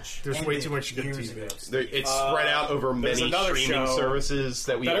 too much. There's way too much good Years TV. ago. It's spread out over many another streaming show, services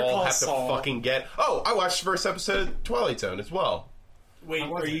that we Better all Call have to Saul. fucking get. Oh, I watched the first episode of Twilight Zone as well. Wait,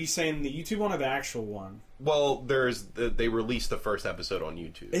 was are it? you saying the YouTube one or the actual one? Well, they released the first episode on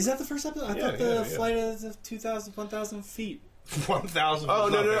YouTube. Is that the first episode? I Yeah, thought the yeah. flight of the 1,000 feet. 1,000. Oh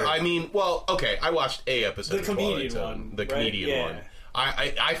no! I mean, well, okay. I watched a episode. The of Twilight comedian Zone, one, the right? comedian Yeah. one.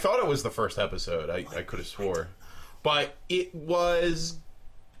 I thought it was the first episode. I could have swore, but it was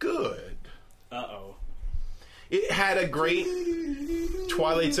good. Uh-oh. It had a great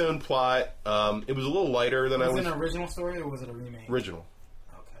Twilight Zone plot. It was a little lighter than Was it an original story or was it a remake? original.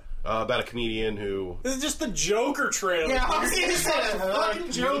 Okay. About a comedian who This is just the Joker trailer. Yeah, I was gonna say a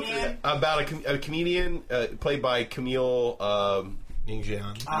fucking Joker. about a comedian played by Camille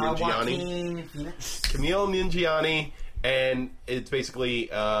Ninjian. Ninjiani. Joaquin Phoenix. Camille Ninjiani, and it's basically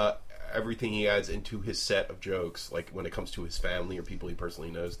everything he adds into his set of jokes, like when it comes to his family or people he personally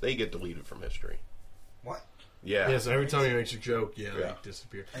knows, they get deleted from history. What? Yeah. Yeah, so every time he makes a joke, Yeah. they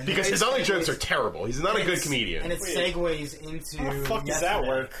disappear. And Because it his other segues- jokes are terrible. He's not a good comedian. And it segues into. How the fuck does that yesterday.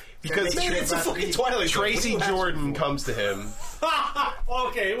 work? Because Man, it's a fucking Twilight Zone. Tracy What do you ask Jordan comes to him,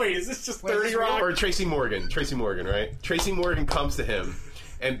 Okay, wait, is this just Wait, 30 is this Rock? or Tracy Morgan, right? Tracy Morgan comes to him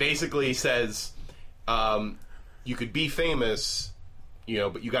and basically says, you could be famous,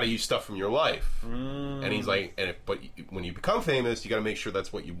 but you got to use stuff from your life. And he's like, when you become famous, you got to make sure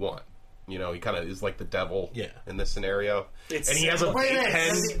that's what you want. He kind of is like the devil in this scenario. It's and he has a Wait a big minute.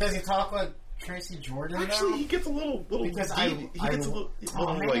 pen. Does he talk like Tracy Jordan? Actually, though? he gets a little Because deep. He gets a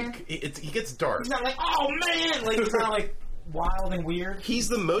little man. like he gets dark. He's not like, oh man, like he's not like wild and weird. He's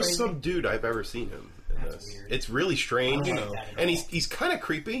the most Crazy. subdued I've ever seen him in That's this. weird. It's really strange, I don't like that at and all. he's kind of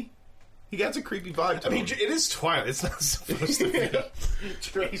creepy. He has a creepy vibe to I mean, him. it is Twilight. It's not supposed to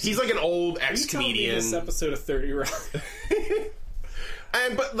be. He's like an old Are you telling me ex-comedian. this episode of 30 Rock?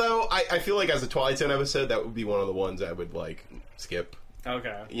 But though I feel like as a Twilight Zone episode, that would be one of the ones I would like skip.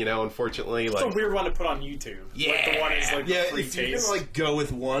 Okay. Unfortunately, It's a weird one to put on YouTube. Like the one is like Yeah, free if you're taste. gonna go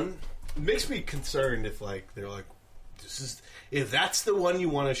with one, it makes me concerned if they're like, if that's the one you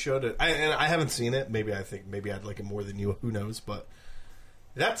want to show to. And I haven't seen it. Maybe I'd like it more than you. Who knows? But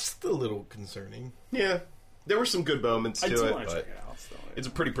that's a little concerning. Yeah, there were some good moments I to do it, want to but check it out. Still. it's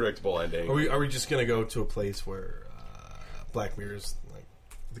a pretty predictable ending. Are we just gonna go to a place where Black Mirror's like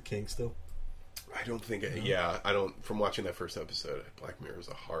the king still? I don't think. I don't. From watching that first episode, Black Mirror is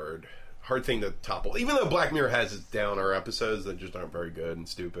a hard hard thing to topple. Even though Black Mirror has its downer episodes that just aren't very good and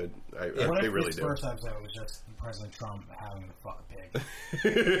stupid, What they if really his do. first episode was just President Trump having to fuck a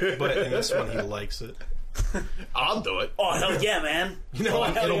pig? But in this one, he likes it. I'll do it. Oh hell yeah, man! You know, oh,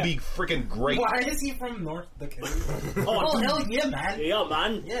 hell it'll yeah. be freaking great. Why is he from North Dakota? Oh, dude. Hell yeah, man. Yeah,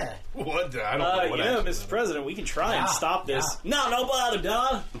 man. Yeah. What? I don't know what Yeah, accent Mr. President, we can try and Yeah, stop this. yeah. No bother,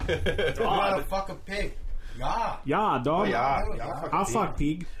 dog. You gotta fuck a pig. Yeah. Yeah, dog. Yeah, I'll fuck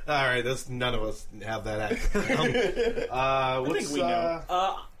pig. All right, none of us have that accent. I think we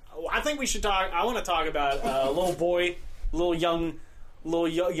know. I think we should talk. I want to talk about a little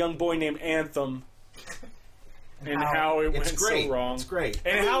young boy named Anthem, and how it went great. so wrong. It's great.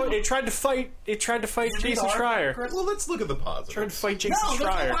 And how it tried to fight. It tried to fight Jason Schreier. Well, let's look at the Tried to positives. fight Jason No,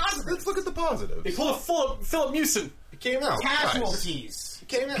 Schreier. Let's look at the positives. They pulled a Philip Mewson. It came out. Casualties. It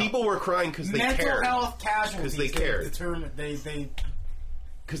came out. People were crying because they Mental cared. health casualties. 'Cause they cared. They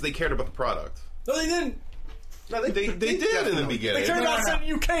Because they cared about the product. No, they didn't. No, they did in the beginning. They turned out no. sending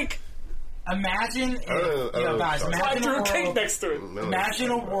you cake. imagine if, guys, sorry. I imagine threw a a cake world, next to it. No,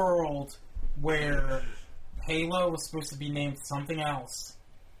 imagine a world where Halo was supposed to be named something else,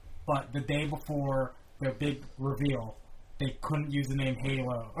 but the day before their big reveal, they couldn't use the name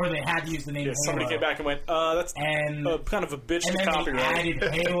Halo, or they had to use the name Yeah, Halo. somebody came back and went, that's and kind of a bitch and to then they copyright.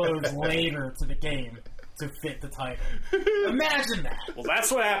 added Halos later to the game to fit the title. Imagine that. Well,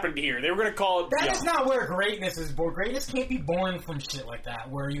 that's what happened here. They were going to call it... That is not where greatness is born. Greatness can't be born from shit like that,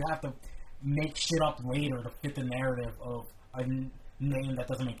 where you have to make shit up later to fit the narrative of a name that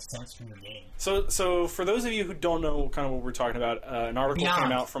doesn't make sense from the game. So for those of you who don't know kind of what we're talking about, an article Beyond.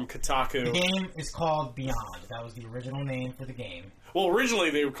 came out from Kotaku. The game is called Beyond. That was the original name for the game. Well, originally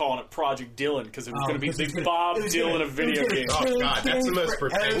they were calling it Project Dylan because it was going to be because it's Big gonna- Bob it was Dylan gonna- of video it was games. gonna- Oh God, that's the most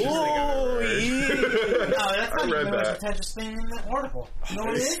pretentious thing I've ever heard. No, that's not I read even the most that. pretentious thing in that article. You know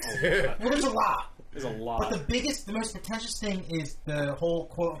what it is? Well, there's a lot. There's a But lot. the most pretentious thing is the whole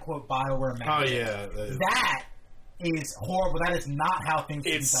quote-unquote BioWare Oh magic. yeah. That is horrible. That is not how things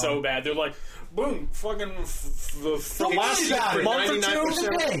should be It's done. so bad. They're like, boom, fucking the worry last about it. month or 99%.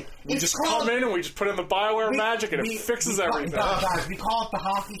 two, Okay, we it's just called- come in and we just put in the BioWare we- magic and we- it fixes we call- everything. Guys, we call it the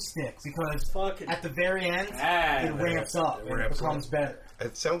hockey stick because Fucking at the very end, bad. it ramps up and it ramps becomes better.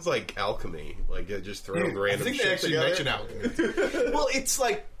 It sounds like alchemy, like just throwing Dude, I random think they shit actually together. mention alchemy. Well, it's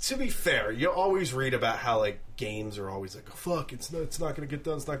like, to be fair, you always read about how like games are always like, oh, fuck, it's not going to get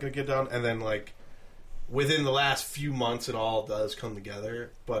done, it's not going to get done, and then like within the last few months, it all does come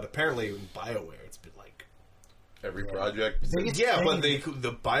together. But apparently, in BioWare, it's been like, Every project. Biggest yeah, thing- but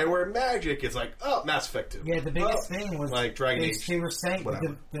the BioWare magic is like, oh, Mass Effect 2. Yeah, the biggest Oh, thing was like Dragon they, Age. they were saying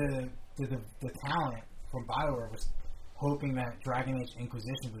whatever. the talent from BioWare was hoping that Dragon Age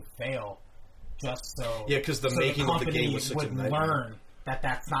Inquisition would fail, just so Yeah, 'cause the making of the company game was such a would nightmare. learn that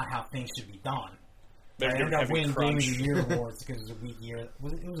that's not how things should be done. They're I ended gonna up have a winning Game of crunch. the Year awards because it was a weak year. It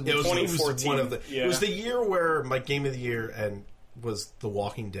was a It was, weak it was 2014, one of the. yeah. It was the year where my game of the year and was The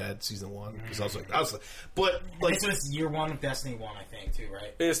Walking Dead season 1 because I was like, but like, this was year one of Destiny 1, I think, too,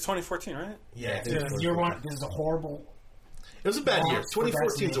 right? It's 2014, right? yeah, This is year one. This is a horrible. It was a bad year. Lost for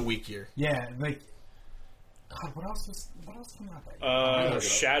 2014 is a Destiny. weak year. Yeah, like. God, what else came out that year?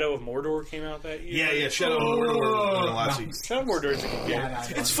 Shadow of Mordor came out that year. Yeah, Shadow of Mordor last No. week. Shadow of Mordor is a good game. Yeah,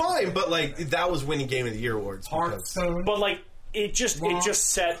 It's fine, but like that was winning Game of the Year awards. because- Hearthstone. But like it just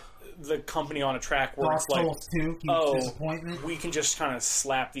set the company on a track where Dark it's like, Souls 2, huge oh, disappointment. we can just kind of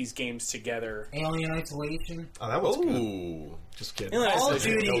slap these games together. Alien Isolation. Oh, that was good. Ooh. Just kidding. Alien Call of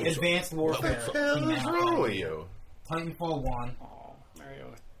Isolation. Duty Advanced Warfare. What the hell came is out wrong that with year. you? Titanfall 1. Oh,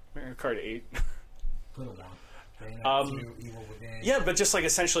 Mario Kart 8. Good one. Um, 2, Evil Within. Yeah, but just like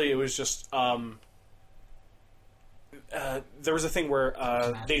essentially, it was just there was a thing where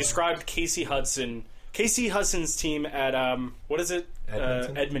they described Casey Hudson's team at what is it?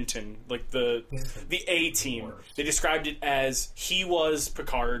 Edmonton? Edmonton, like the A team. worst. They described it as he was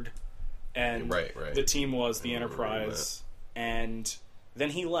Picard, and Right. the team was the remember Enterprise, and then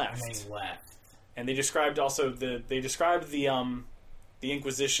he left. And they left. And they described also the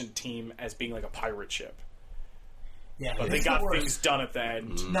Inquisition team as being like a pirate ship, Yeah, but this they is the got worst. things done at the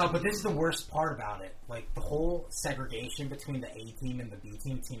end. No, but this is the worst part about it. Like, the whole segregation between the A team and the B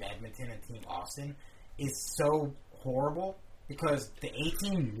team, Team Edmonton and Team Austin, is so horrible because the A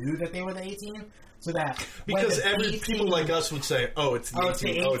team knew that they were the A team, so that when Because the every B people team- like us would say, "Oh, it's the Oh, A it's the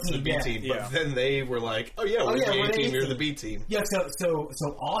team. A Oh, it's the team, B yeah. team." Yeah. But then they were like, "Oh yeah, we're yeah, the we're A the team. A You're the team." B team." Yeah, so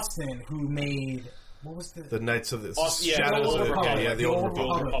Austin, who made what was The Knights of the Yeah, Shadows Old of the Republic. yeah, the Old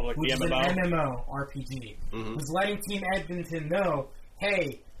Republic. Republic, which the is an MMO. MMO RPG, was letting Team Edmonton know,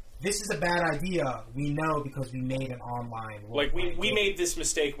 hey, this is a bad idea. We know because we made an online. Like we game. made this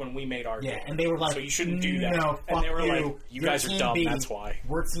mistake when we made our game. And they were like, so you shouldn't do that. No, and fuck they were you. like, you You're guys are Team dumb. B, That's why.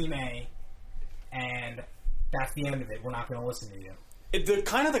 We're Team A, and that's the end of it. We're not going to listen to you.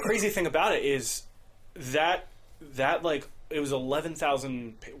 The crazy thing about it is that like it was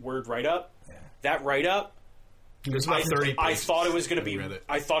 11,000 word write up. Yeah. That write up. It was about 30 I pages. thought it was going to be. read it.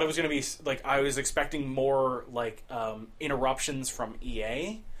 I thought it was going to be like I was expecting more like interruptions from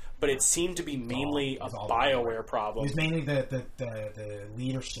EA, but it seemed to be mainly it was a all BioWare It problem. was mainly the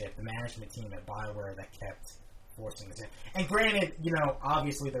leadership, the management team at BioWare that kept forcing this in. And granted,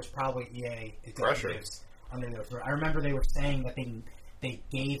 obviously there's probably EA executives under their throat. I remember they were saying that they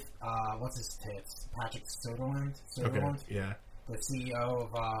gave what's his tits, Patrick Soderlund, Okay. Yeah. the CEO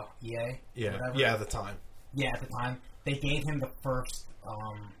of EA. Yeah. whatever. Yeah. At the time. Yeah, at the time. They gave him the first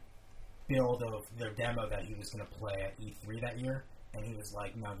build of their demo that he was going to play at E3 that year, and he was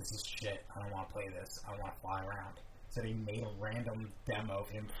like, no, this is shit. I don't want to play this. I want to fly around. So they made a random demo of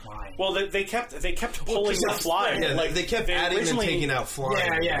him flying. Well, they kept pulling the fly. Yeah, like they kept adding and originally- taking out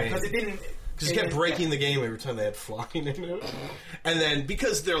flying. yeah, because it didn't... Because it kept breaking the game every time they had flying in it. And then,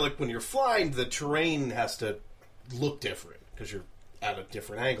 because they're like, when you're flying, the terrain has to look different. Because you're at a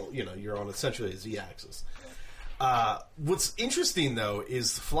different angle. You're on essentially a Z-axis. What's interesting, though,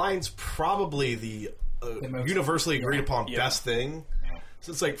 is flying's probably the most- universally agreed upon Yeah. best thing.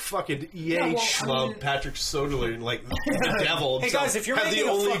 So it's like fucking EA Yeah, well, schlub I mean- Patrick Soderlund, like the devil. Hey himself, guys, if you're had making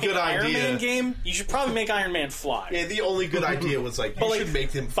the a only fucking good Iron idea. Man game, you should probably make Iron Man fly. Yeah, the only good idea was like, you should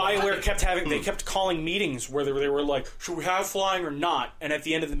make them fly. BioWare kept calling meetings where they were like, should we have flying or not? And at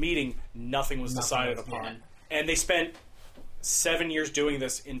the end of the meeting, nothing was decided was- upon. yeah. And they spent 7 years doing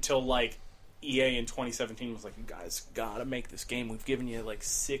this until like EA in 2017 was like, you guys gotta make this game. We've given you like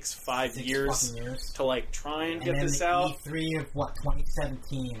 5 years fucking years. to like try and get then this the out. E3 of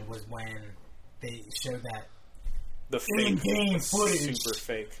 2017 was when they showed that The fake, in-game footage. super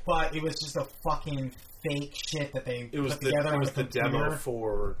fake. But it was just a fucking fake shit that they It was put together on the the demo computer.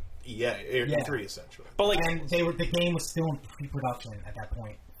 for EA, Yeah. E3 essentially. But like And the game was still in pre-production at that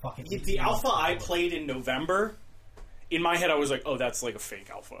point. Fucking the alpha I played in November, in my head I was like, oh, that's like a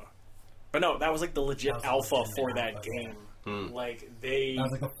fake alpha. But no, that was like the legit That was alpha legitimate for that alpha, game. Like they That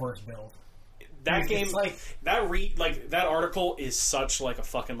was like the first build. that It's game like- that article is such like a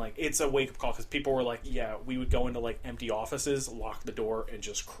fucking like it's a wake up call because people were like, yeah, we would go into like empty offices, lock the door, and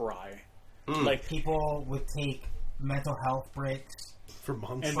just cry. Like People would take mental health breaks For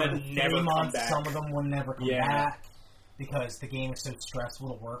months. And for then 3 never come months. back. Some of them would never come Yeah. back because the game was so stressful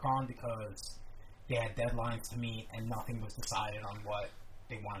to work on because they had deadlines to meet and nothing was decided on what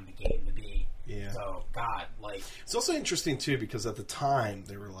they wanted the game to be. Yeah. So, God, like... It's also interesting, too, because at the time,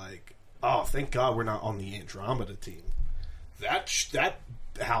 they were like, oh, thank God we're not on the Andromeda team. That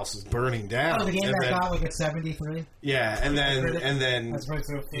house is burning down. Oh, the game And that then- got like a 73? Yeah, and then As opposed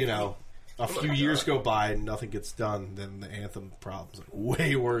to a 50. you know, a few years go by and nothing gets done. Then the Anthem problem's like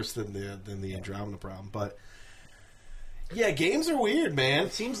way worse than the Andromeda problem. But yeah, games are weird, man.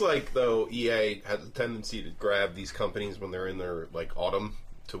 It seems like though EA has a tendency to grab these companies when they're in their like autumn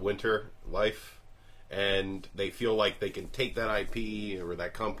to winter life, and they feel like they can take that IP or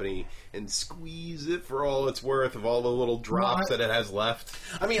that company and squeeze it for all it's worth of all the little drops Well, that it has left.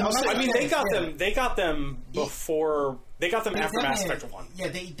 I mean, I'll say, I mean, they got Yeah. them. They got them before. They got them after Mass Effect 1. Yeah,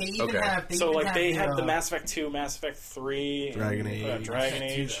 they even Okay. have... They So even like have they had the uh, Mass Effect 2, Mass Effect 3, and, Dragon Age. Dragon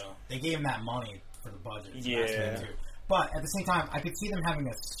Shit, Age. too, though. They gave him that money for the budget. for Yeah. Mass Effect 2. But at the same time, I could see them having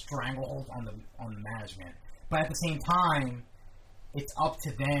a stranglehold on the management. But at the same time, it's up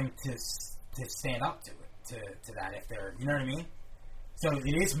to them to stand up to it, to that if they're, you know what I mean? So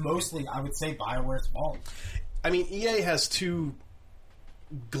it is mostly, I would say, BioWare's fault. I mean, EA has two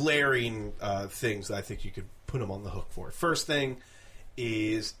glaring things that I think you could put them on the hook for. First thing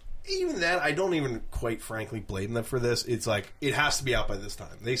is, even that, I don't even quite frankly blame them for this. It's like, it has to be out by this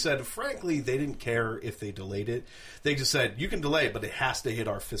time. They said, frankly, they didn't care if they delayed it. They just said, you can delay it, but it has to hit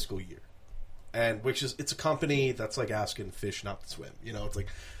our fiscal year. And which is, it's a company that's like asking fish not to swim. You know, it's like,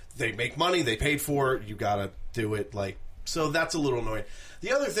 they make money, they paid for it, you gotta do it. Like, so that's a little annoying.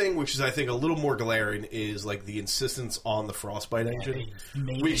 The other thing, which is I think a little more glaring, is like the insistence on the Frostbite engine, they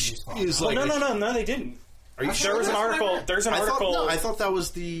made which use of is Oh, like, no, they didn't. Are you I sure? There was an That's what I article. read. There's an article. I thought that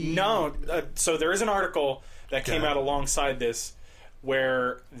was the No, so there is an article that came Okay. out alongside this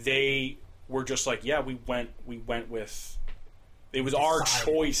where they were just like, yeah, we went with It was our decided.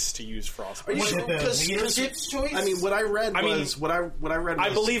 choice to use Frostbite. Was it the 'Cause- leadership's choice? I mean, what I read I mean, was what I read. I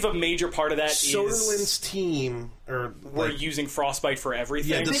Was believe a major part of that Soderlund's is team, or we're like, using Frostbite for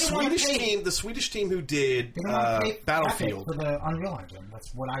everything. yeah, the They didn't wanna Swedish pay- team, who did they don't want to pay Battlefield. for the Unreal Engine.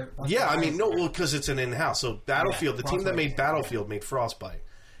 That's what I. That's Yeah, what I mean, no, well, because it's an in-house. So Battlefield, Yeah, the team that Frostbite, made yeah. Battlefield made Frostbite,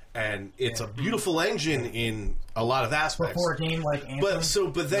 and it's a beautiful engine in a lot of aspects. Before a game like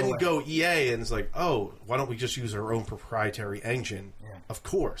Anthem. But then No you way. go EA, and it's like, oh, why don't we just use our own proprietary engine? Yeah. Of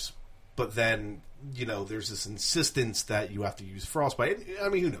course, but then there's this insistence that you have to use Frostbite. I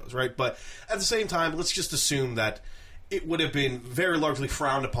mean, who knows, right? But at the same time, let's just assume that it would have been very largely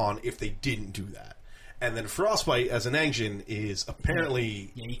frowned upon if they didn't do that. And then Frostbite as an engine is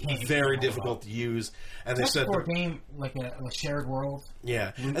apparently Yeah, you can't use very it. difficult to use. And they Just said, for a game like a shared world.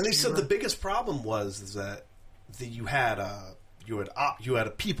 yeah, Loot and they said shooter. the biggest problem was that you had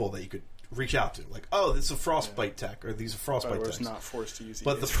people that you could reach out to, like, oh, this is a Frostbite tech, or these are Frostbite I was techs. not forced to use it.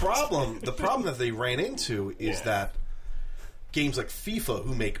 But the problem that they ran into is that games like FIFA,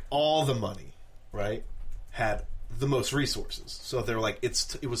 who make all the money, right, had the most resources. So they're like,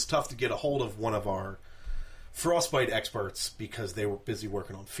 it was tough to get a hold of one of our Frostbite experts because they were busy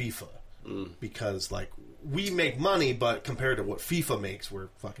working on FIFA. Because like we make money, but compared to what FIFA makes, we're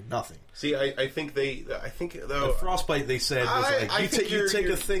fucking nothing. See, I think though The Frostbite, they said, was like, I you think take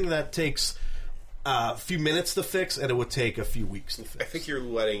you're- a thing that takes a few minutes to fix, and it would take a few weeks to I fix. think you're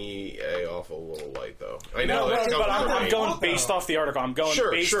letting EA off a little light, though. I No, know that's but coming from I'm me. going based off the article. I'm going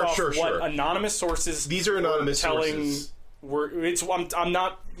Sure, based sure, off sure, what sure. anonymous sources. These are anonymous telling. sources. I'm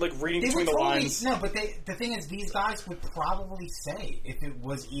not like reading They between would the totally, lines. No, but the thing is, these guys would probably say if it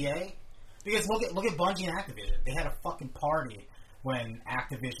was EA, because look at Bungie and Activision. They had a fucking party when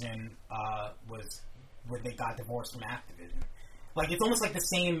Activision when they got divorced from Activision. Like it's almost like the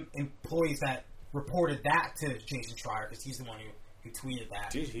same employees that reported that to Jason Schreier because he's the one who tweeted that.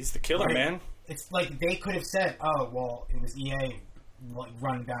 Dude, he's the killer, Right. man. It's like they could have said, "Oh, well, it was EA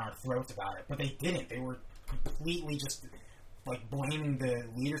running down our throats about it," but they didn't. They were completely just like blaming the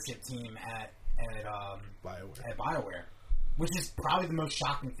leadership team at BioWare, which is probably the most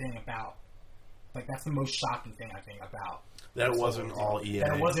shocking thing about. Like that's the most shocking thing I think about that it wasn't all EA.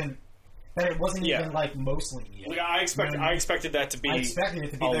 that it wasn't Yeah. even like mostly EA. Like, I expected that to be. I expected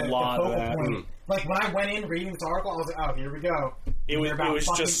it to be a the lot of focal that. point. Like when I went in reading this article, I was like, "Oh, here we go." It was- They're about it was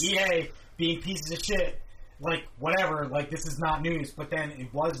fucking just- EA being pieces of shit. Like whatever. Like this is not news, but then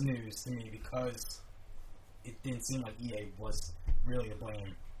it was news to me because it didn't seem like EA was really to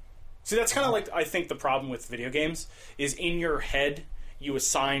blame. See, that's kind of like I think the problem with video games is in your head you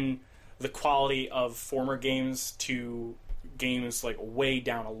assign the quality of former games to games like way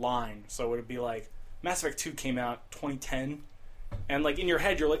down a line. So it would be like Mass Effect 2 came out 2010, and like in your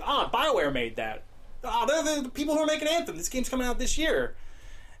head you're like, BioWare made that. They're the people who are making Anthem. This game's coming out this year.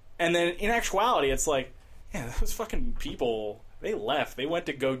 And then in actuality, it's like, yeah, those fucking people, they left. They went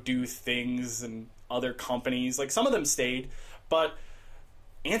to go do things and other companies. Like some of them stayed, but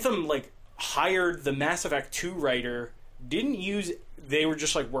Anthem like hired the Mass Effect 2 writer. They were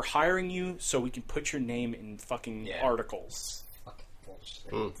just like, we're hiring you so we can put your name in fucking articles. Fucking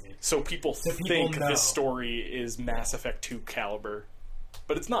bullshit. dude. So people people think know. this story is Mass Effect 2 caliber.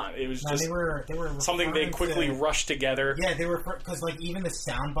 But it's not. It was No, just they were something they referring quickly to- rushed together. Yeah, they were because like even the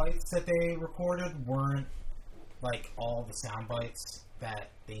sound bites that they recorded weren't like all the sound bites that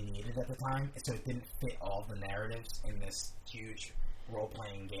they needed at the time, so it didn't fit all the narratives in this huge role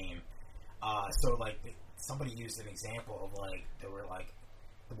playing game. So like somebody used an example of like they were like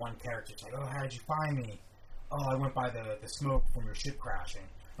the one character's like, "Oh, how did you find me? Oh, I went by the smoke from your ship crashing."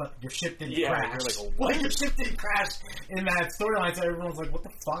 But your ship didn't Yeah, crash. you're like, what? Your ship didn't crash in that storyline, so everyone's like, "What the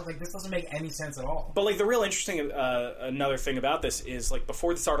fuck? Like, this doesn't make any sense at all." But like the real interesting another thing about this is like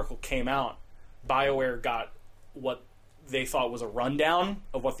before this article came out, BioWare got what they thought was a rundown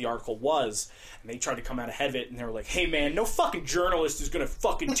of what the article was, and they tried to come out ahead of it, and they were like, "Hey man, no fucking journalist is gonna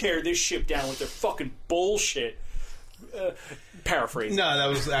fucking tear this ship down with their fucking bullshit." Paraphrasing. No, that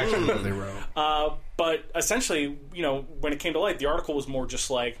was actually what they wrote. But essentially, you know, when it came to light, the article was more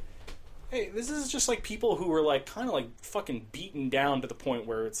just like, hey, this is just like people who were like kind of like fucking beaten down to the point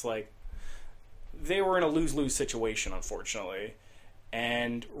where it's like they were in a lose-lose situation, unfortunately.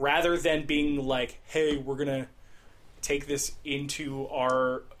 And rather than being like, hey, we're going to take this into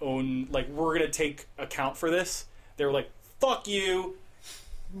our own, like, we're going to take account for this, they were like, fuck you.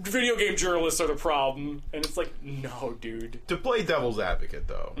 Video game journalists are the problem. And it's like, no, dude. To play devil's advocate,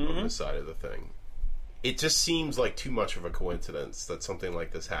 though, Mm-hmm. on this side of the thing, it just seems like too much of a coincidence that something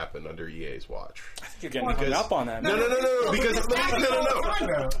like this happened under EA's watch. I think you're getting hung up on that. No, because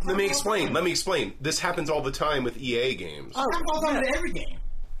no. Let me explain. This happens all the time with EA games. Oh, it happens all the time with every game.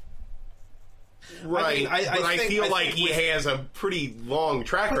 Right, I feel like EA EA has a pretty long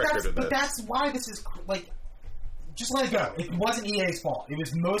track record of this. But that's why this is like. Just let it go. It wasn't EA's fault. It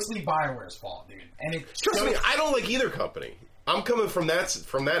was mostly BioWare's fault, dude. And it Trust me, I don't like either company. I'm coming from that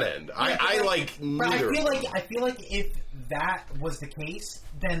end. I like neither. But I feel like if that was the case,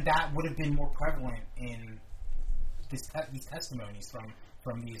 then that would have been more prevalent in these testimonies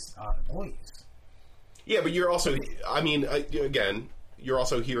from these employees. Yeah, but you're also. I mean, again. You're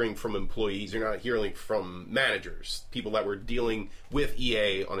also hearing from employees. You're not hearing from managers, people that were dealing with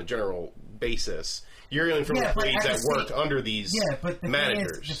EA on a general basis. You're hearing from employees that worked under these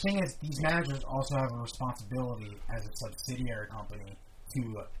managers. The thing is, these managers also have a responsibility as a subsidiary company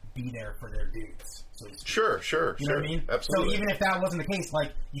to be there for their dudes. So Sure. You know what I mean? Absolutely. So even if that wasn't the case,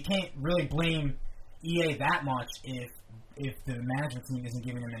 like, you can't really blame EA that much if the management team isn't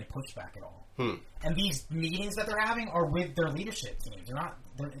giving them any pushback at all. And these meetings that they're having are with their leadership teams.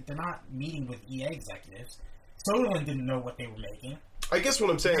 They're not meeting with EA executives. Soderlund didn't know what they were making. I guess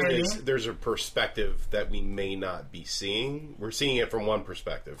what I'm saying You know what I is mean? there's a perspective that we may not be seeing. We're seeing it from one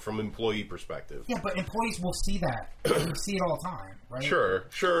perspective, from employee perspective. Yeah, but employees will see that. They see it all the time, right?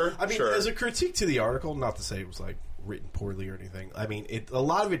 Sure. I mean, as a critique to the article, not to say it was like written poorly or anything. I mean, a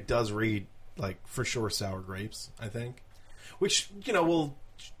lot of it does read like for sure sour grapes. I think, which will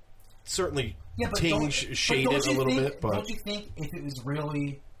certainly shade it a little bit. But don't you think if it was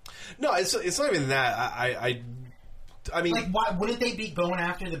really no, it's not even that. I mean, like, why wouldn't they be going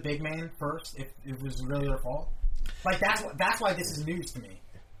after the big man first if it was really their fault? Like that's why this is news to me.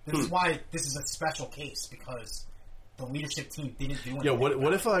 This is why this is a special case because the leadership team didn't do anything. Yeah,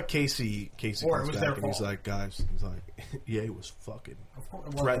 what if Casey Or comes it was back their and he's fault. like, guys, EA was fucking Well,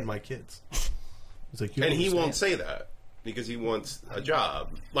 threatening my kids. He's like, you And he understand? won't say that because he wants a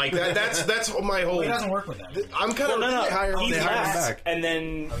job. Like that's my whole. Well, it doesn't work with them. I'm kind of No. They hire He him left, back. and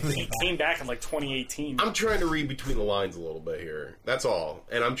then he came back in like 2018. I'm trying to read between the lines a little bit here. That's all.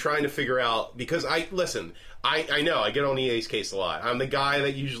 And I'm trying to figure out because I know I get on EA's case a lot. I'm the guy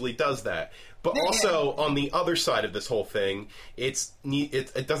that usually does that. But also on the other side of this whole thing, it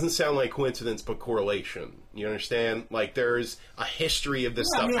doesn't sound like coincidence but correlation. You understand? Like there's a history of this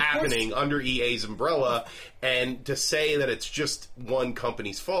stuff happening under EA's umbrella, and to say that it's just one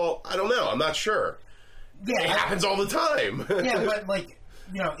company's fault, I don't know. I'm not sure. Yeah, It happens all the time. Yeah, but like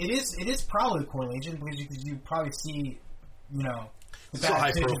it is probably a correlation because you probably see the It's so high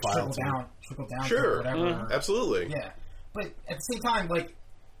decisions profile, trickle down Sure. to whatever. Absolutely. Yeah, but at the same time, like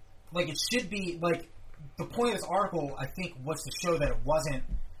it should be like the point of this article. I think was to show that it wasn't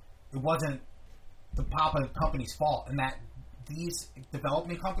the Papa company's fault, and that these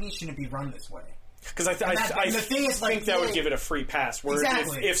development companies shouldn't be run this way. Because I think that would give it a free pass. Where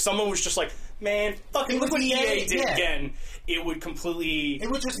if someone was just like, man, fucking look what EA did again, it would completely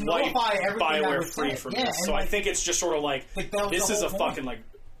just wipe nullify everything that BioWare was free said. from Yeah, this. and So I like- think it's just sort of like Like, that was this the is a whole fucking point.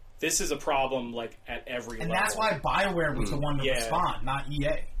 this is a problem like at every And level. that's why BioWare was the one to Yeah. respond, not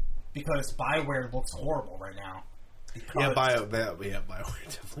EA, because BioWare looks horrible right now. BioWare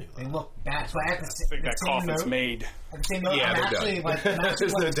definitely. They look bad. So at I think that coffin's made. At the same note, Yeah, I'm no actually doubt. like,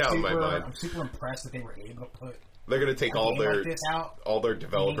 There's no doubt in my mind. I'm super impressed that they were able to put They're going to take all a game their like this out. all their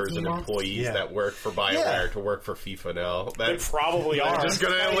developers 18 and months? employees Yeah. that work for BioWare Yeah. to work for FIFA now. They probably are. They're just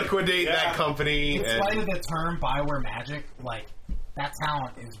going to liquidate that company. In spite And of the term BioWare Magic, like that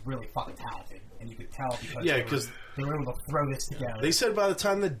talent is really fucking talented, and you could tell because Yeah, they were- 'cause they were able to throw this together. They said by the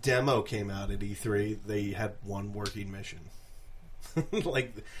time the demo came out at E3, they had one working mission.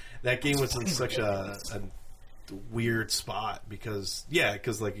 Like that game was in such a weird spot because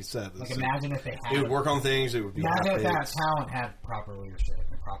like you said, like imagine if they it would had. work on things. It would be Imagine if that hot talent had proper leadership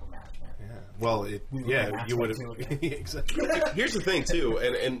and proper management. yeah. Well, We would have you would Mass have Effect 2 again. exactly. here's the thing, too,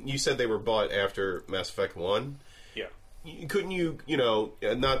 and you said they were bought after Mass Effect 1. Yeah. Couldn't you,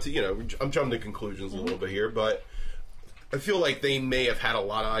 not to, I'm jumping to conclusions a little bit here, but I feel like they may have had a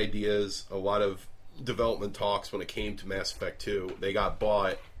lot of ideas, a lot of development talks when it came to Mass Effect 2. They got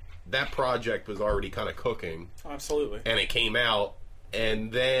bought. That project was already kind of cooking, Absolutely. and it came out,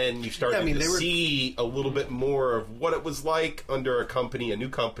 and then you started to see a little bit more of what it was like under a new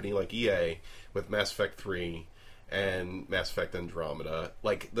company like EA with Mass Effect 3 and Mass Effect Andromeda.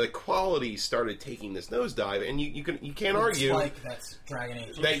 Like, the quality started taking this nosedive, and you can't argue Like that's Dragon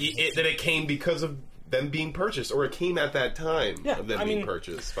Age. that it came because of them being purchased, or it came at that time Yeah, of them I being mean-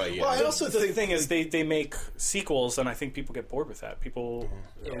 purchased by EA. Well, I also The think thing is, they make sequels, and I think people get bored with that. People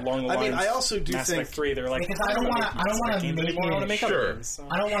along the I lines. mean, I also do Mass think- Effect 3, they're like, Because I don't wanna make it- make Sure. other games. So.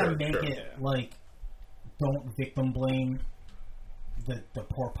 I don't want to Sure, make sure. it like don't victim blame the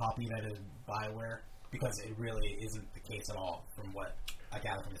poor puppy that is BioWare, because it really isn't the case at all from what I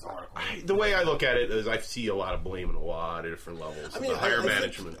gather from this article. The way I look at it is, I see a lot of blame in a lot of different levels. I mean, the higher I think-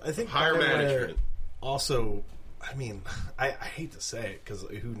 management. I think higher BioWare management. Also, I mean, I hate to say it because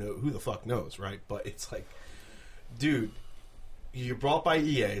who the fuck knows, right? But it's like, dude, you're brought by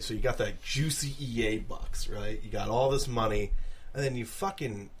EA, so you got that juicy EA bucks, right? You got all this money, and then you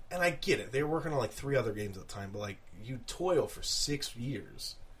fucking, and I get it, they were working on like 3 other games at the time, but like, you toil for 6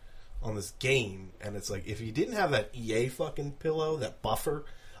 years on this game, and it's like, if you didn't have that EA fucking pillow, that buffer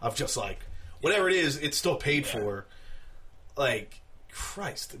of just like, whatever it is, it's still paid for, like,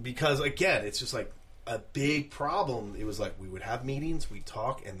 Christ, because again, it's just like a big problem. It was like, we would have meetings, we'd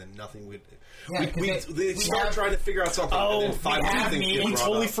talk, and then nothing would. Yeah, They'd start trying to figure out something. Oh, and then 5 we new have things get meetings. We brought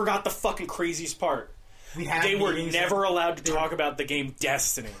totally up. forgot the fucking craziest part. We had They were meetings never that- allowed to talk about the game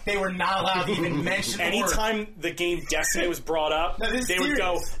Destiny. They were not allowed to even mention the word. Anytime the game Destiny was brought up, No, this is they would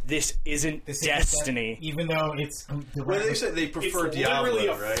go, serious. "This isn't This is Destiny." even though it's Well, they said they It's prefer Diablo, literally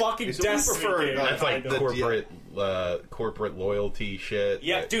a right? fucking They said we Destiny prefer, game. That's like kind of. corporate loyalty shit.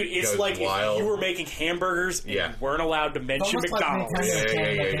 Yeah, that dude, it's goes like wild. if you were making hamburgers and Yeah. you weren't allowed to mention almost like McDonald's. Nintendo. Yeah, saying that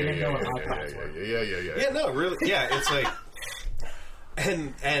they yeah, didn't know what yeah, iPods were. yeah. Yeah, no, really. Yeah, it's like,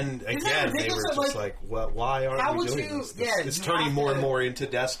 and again, they ridiculous were that, just like, well, why how aren't we would doing you- this? yeah, It's you turning have more to- and more into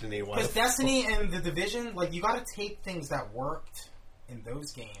Destiny. Why? Because the fuck? Destiny and the Division, like, you got to take things that worked in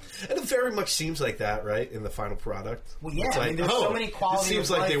those games. And it very much seems like that, right? In the final product. Well, yeah, It's I like, mean, there's so many quality It seems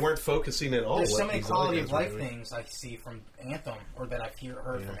of like they life- weren't focusing at all. There's what so many these other quality games of were life doing. things I see from Anthem, or that I've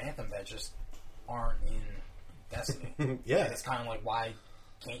heard from Anthem, that just aren't in Destiny. Yeah. And it's kind of like, why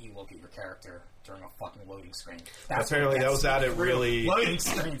can't you look at your character during a fucking loading screen? That's Apparently what that was Destiny at it real really- loading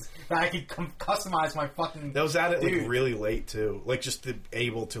screens that I could customize my fucking. That was at it like Dude. really late too, like just to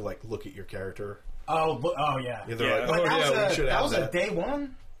able to like look at your character. Oh yeah. Yeah, they're Yeah. like, But oh that yeah, was we should that have was that. a day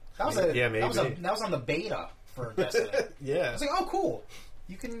one. That was a Yeah, That was, maybe. that was on the beta for Destiny. I Yeah, was like, oh cool,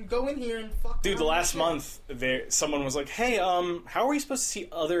 you can go in here and fuck. Dude, the around last with month, someone was like, "Hey, how are we supposed to see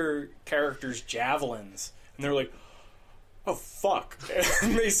other characters' javelins?" And they're like, "Oh fuck!"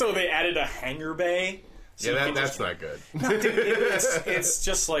 So they added a hangar bay. So Yeah, you can that's just- not good. it's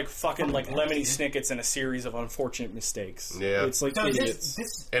just like fucking like Lemony Snicket's and a series of unfortunate mistakes. Yeah. It's like So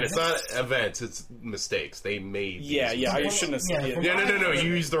idiots. And it's not events; it's mistakes. They made. Yeah, these yeah. I Well, shouldn't have yeah, said from- it. No.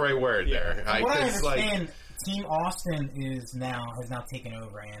 You used the right word there. What I 'cause, like, understand, Team Austin has now taken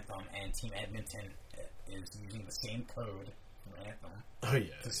over Anthem, and Team Edmonton is using the same code from Anthem oh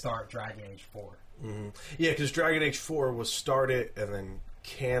yeah, to start Dragon Age 4. yeah. Because Dragon Age 4 was started and then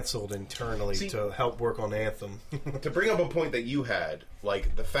canceled internally See- to help work on Anthem. to bring up a point that you had,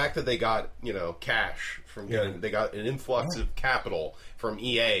 like the fact that they got cash from getting, Yeah. they got an influx of capital from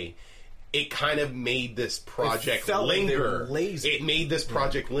EA. It kind of made this project felt like they linger. were lazy. It made this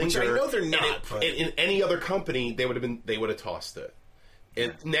project linger. Which I know they're and not, but- in any other company, they would have tossed it.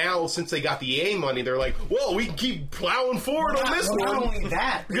 And now, since they got the EA money, they're like, "Well, we can keep plowing forward on this Not one only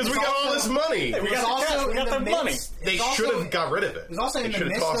that, because it we was got all also- this money." It was got the also cash, we in got the the money. midst. They it's should also- have got rid of it. It was also They in the should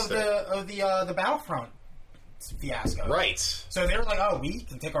have midst tossed of the Battlefront fiasco. Right. So they were like, "Oh, we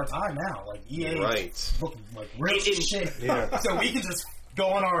can take our time now. Like EA, Right. looking like real It- shit. Yeah. So we can just go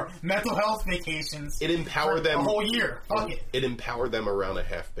on our mental health vacations. It empowered for them a whole year. Fuck it. It empowered them around a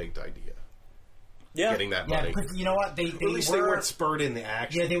half-baked idea. Yeah. Getting that Yeah, money. because you know what they At least they were. weren't spurred in the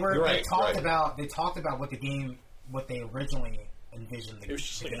action. Yeah, they were. You're They right, talked right. about. They talked about what they originally envisioned. It was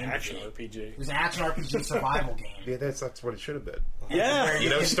just like an game to action be. RPG. It was an action RPG survival game. Yeah, that's what it should have been. Yeah. You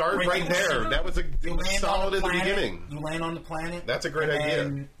know, start When right you- there. That was You land solid on the at the planet, beginning. You land on the planet. That's a great and idea.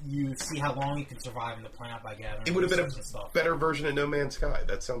 then you see how long you can survive in the planet by gathering. It would have been resources and stuff. a better version of No Man's Sky.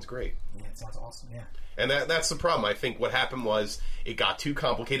 That sounds great. Yeah, it sounds awesome. Yeah. And that's the problem. I think what happened was it got too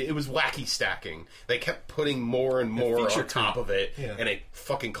complicated. It was wacky stacking. They kept putting more and more feature on top creep. of it, Yeah. and it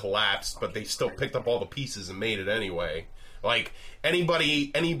fucking collapsed. But they still picked up all the pieces and made it anyway. Like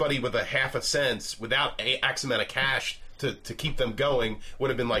anybody with a half a cent without X amount of cash to keep them going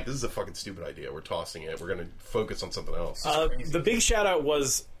would have been like, "This is a fucking stupid idea. We're tossing it. We're going to focus on something else." The big shout out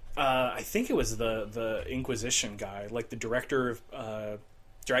was I think it was the Inquisition guy, like the director of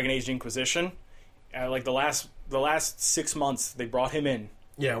Dragon Age Inquisition. Like the last 6 months, they brought him in.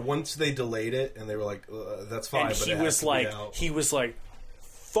 Yeah, once they delayed it and they were like, "That's fine," And but he it has was to be like, out. he was like,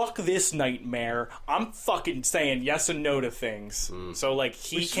 fuck this nightmare. I'm fucking saying yes and no to things. So like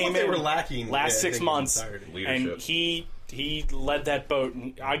he Which is came what they in were lacking, last I 6 think, in months, entirety. and Leadership. he led that boat.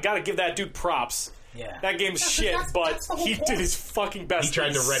 And I got to give that dude props. Yeah. That game's That's- shit, that's- but that's the whole he point. did his fucking best. He tried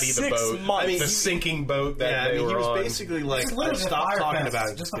in to ready the 6 boat. months. I mean, the sinking boat that Yeah, I they mean, he were was on. basically like, It's I literally stopped a talking Fire about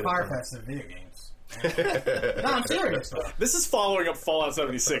Fest, it. just get a it Fire done. Fest of video games. No, I'm serious though. This is following up Fallout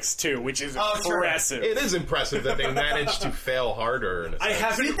 76 too, which is Oh, sure. impressive. It is impressive that they managed to fail harder. In a I sense.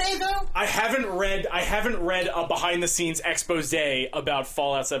 haven't. Did they though? I haven't read a behind the sance expose about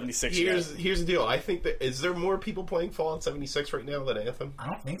Fallout 76 yet. Here's the deal. I think that is there more people playing Fallout 76 right now than Anthem? I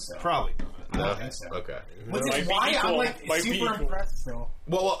don't think so. Probably. I don't think so. Okay. Which Might is be why I'm equal. like Might be super equal. impressed still.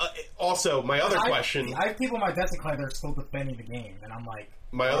 Well, also my other I question. have people on my Desicline that are still defending the game, and I'm like,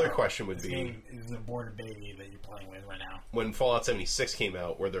 My other question would this be: game is an aborted baby that you're playing with right now. when Fallout 76 came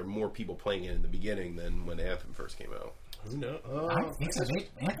out, were there more people playing it in the beginning than when Anthem first came out? Who knows? I don't think so.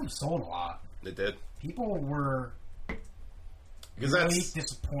 Anthem sold a lot. It did. People were Because really that's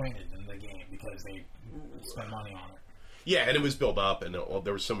disappointed in the game because they spent money on it. yeah, and it was built up, and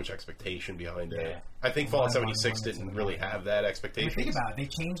there was so much expectation behind it. Yeah. I think A Fallout lot of money 76 went into didn't the really game. have that I mean, expectation. think about it. They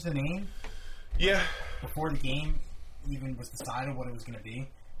changed the name Yeah, before the game even was decided what it was going to be,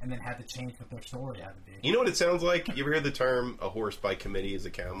 and then had to change what their story had to be. you know what it sounds like? You ever hear the term "a horse by committee is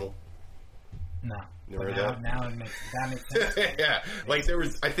a camel"? No. You But heard now, that? now it makes sense. Yeah, like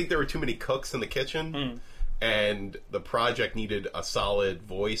I think there were too many cooks in the kitchen, and the project needed a solid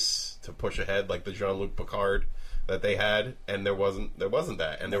voice to push ahead, like the Jean-Luc Picard that they had, and there wasn't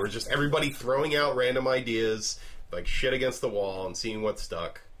that, and there were just everybody throwing out random ideas, like shit against the wall, and seeing what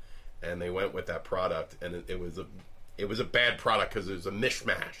stuck, and they went with that product, and it was a bad product because it was a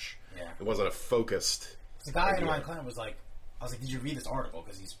mishmash. Yeah. It wasn't a focused. The guy in idea. my client was like, I was like, did you read this article?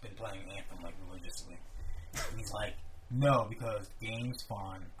 Because he's been playing Anthem like religiously. And he's like, no, because the game's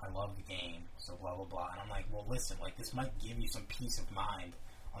fun. I love the game. So blah, blah, blah. And I'm like, well, listen, like this might give you some peace of mind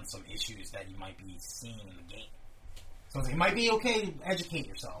on some issues that you might be seeing in the game. So I was like, it might be okay to educate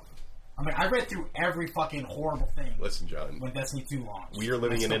yourself. I mean, I read through every fucking horrible thing Listen, John. when Destiny 2 launched. We are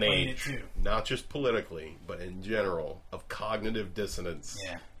living I in still an played age, it too. not just politically, but in general, of cognitive dissonance.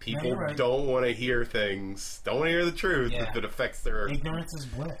 Yeah. People No, you're right. don't want to hear things, don't want to hear the truth Yeah. if it affects their... Ignorance is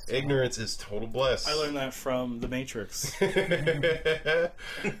bliss. Ignorance is total bliss. I learned that from The Matrix. But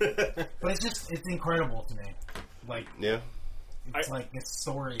it's incredible to me. Like, Yeah. it's like this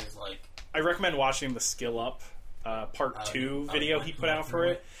story is like, I recommend watching the Skill Up Part 2 video he put out for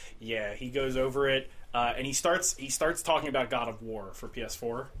it. Yeah, he goes over it, and he starts talking about God of War for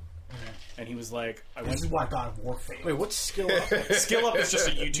PS4, and he was like, "I this went." is why God of War failed. Wait, what's skill up? Skill Up is just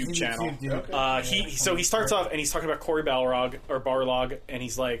a It's YouTube a channel. YouTube dude. He starts off and he's talking about Cory Barlog, and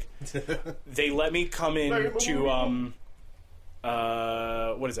he's like, they let me come in to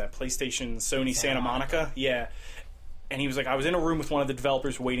what is that, PlayStation Sony Santa Monica? Yeah. And he was like, I was in a room with one of the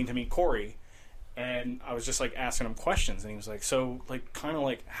developers waiting to meet Cory, and I was just like asking him questions, and he was like, so like kind of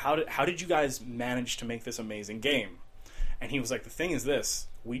like how did you guys manage to make this amazing game? And he was like, the thing is this,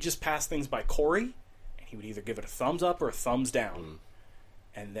 we just passed things by Cory, and he would either give it a thumbs up or a thumbs down.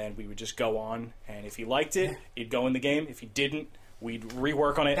 And then we would just go on, and if he liked it, it'd go in the game. If he didn't, we'd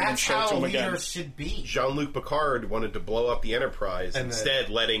rework on it and then That's show it to how him again. leaders should be. Jean-Luc Picard wanted to blow up the Enterprise. And Instead,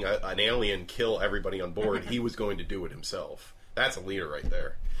 letting an alien kill everybody on board, he was going to do it himself. That's a leader right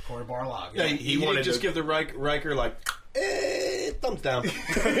there. Cory Barlog. Yeah, Yeah. he wanted wanted just to- give the Riker like thumbs down.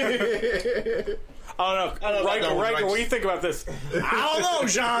 I don't know. Riker, what do you think about this? I don't know,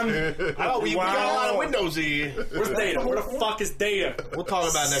 John. Oh, we got a lot of Windowsy. Where's Data? Where the fuck is Data? We'll talk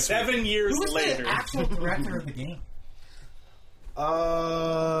about it next week. 7 years Who was later. the actual director of the game?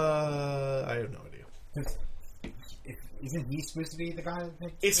 I have no idea. 'Cause isn't he supposed to be the guy?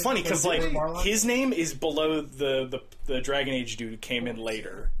 That It's funny because like Cory Barlog? his name is below the Dragon Age dude who came in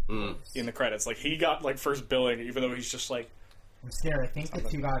later in the credits. Like he got like first billing, even though he's just like. I'm scared. I think the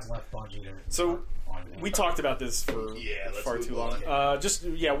two guys left Bungie to. So we talked about this for let's far move too on. long.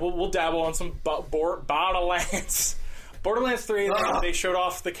 We'll dabble on some Borderlands. Borderlands 3. They showed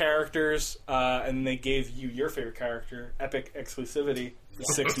off the characters, and they gave you your favorite character, Epic exclusivity,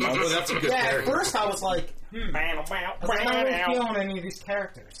 6 months. Oh, that's a good Yeah, at character. first I was like, I was not really feeling any of these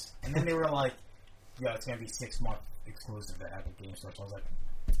characters. And then they were like, yo, it's going to be 6 months exclusive to Epic Games Store. So I was like,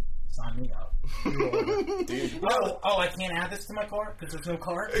 sign me up. I can't add this to my cart because there's no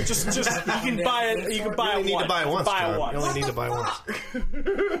cart? Just you can buy it. You can buy You it only need to buy it once. Buy John. it once. You only need to buy it once.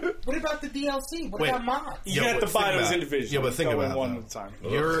 What about the DLC? What Wait. about mods? You Yo, have to but buy think those about it. individually. Yeah, but think Go in about one that. at a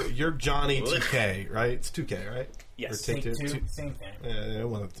time. You're Johnny 2K, right? It's 2K, right? Yes. Or Take Two. Same thing.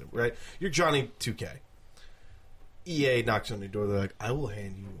 One of the two, right? You're Johnny 2K. EA knocks on your door. They're like, I will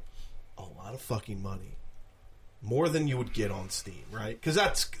hand you a lot of fucking money. More than you would get on Steam, right? Because that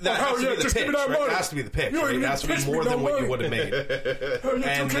has to be the pitch. Right? It has to be the pitch. Right? It has to be more than what you would have made.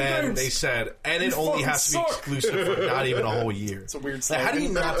 And then they said, and it only has to be exclusive for not even a whole year. It's a weird like, how do you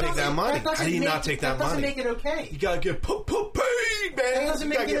not take that money? How do you not take that money? That doesn't make it okay. You gotta get paid, man. That doesn't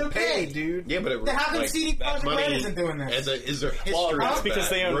make it okay, paid, dude. Yeah, but how come CD Projekt Red isn't doing this? Is there history Well, that's of because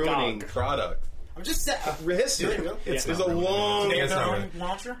that they own ruining GOG. product? I'm just saying. History. It's There's not a really long. They have It's their not own right.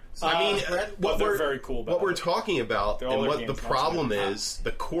 launcher. I mean, Well, they're very cool about what we're it. talking about, All and their what the games problem launch is,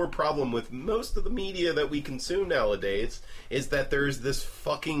 the core problem with most of the media that we consume nowadays, is that there's this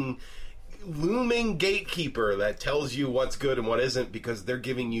fucking looming gatekeeper that tells you what's good and what isn't, because they're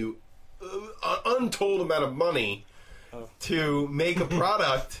giving you an untold amount of money to make a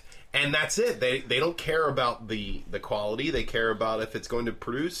product. And that's it. They don't care about the quality. They care about if it's going to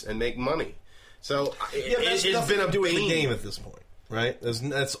produce and make money. So It's it's been a do with the bane. game at this point, right?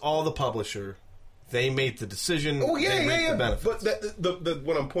 That's all the publisher. They made the decision. Oh yeah, they reap yeah. the benefits. But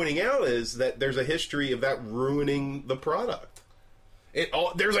what I'm pointing out is that there's a history of that ruining the product.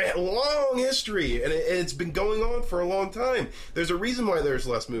 There's a long history, and it's been going on for a long time. There's a reason why there's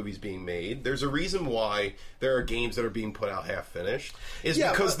less movies being made. There's a reason why there are games that are being put out half finished. Is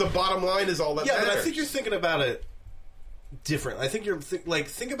because the bottom line is all that Yeah, matters. but I think you're thinking about it different. I think you're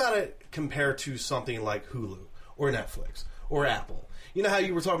think about it compared to something like Hulu or Netflix or Apple. You know how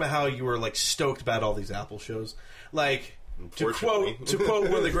you were talking about how you were like stoked about all these Apple shows? Like to quote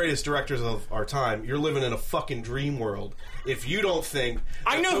one of the greatest directors of our time, you're living in a fucking dream world. If you don't think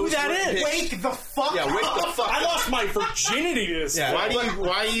I know who those that were is. pitched- Wake the fuck Yeah, wake up. the fuck I up. lost my virginity to this. Yeah.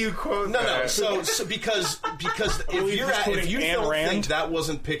 why do you quote No, that? so because believe he's if you quoting Ayn don't Rand. think that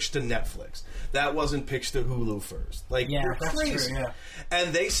wasn't pitched to Netflix, that wasn't pitched to Hulu first, like Yeah, you're that's crazy. true, yeah.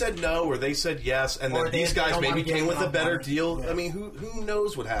 And they said no, or they said yes, and Or then they these guys don't maybe wanna give came with a them better money. deal. Yeah. I mean, who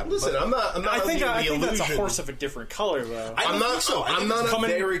knows what happened? Listen, But I'm not. I think under the that's a illusion. horse of a different color, though. I don't I'm not- think so. I I'm think not it's a-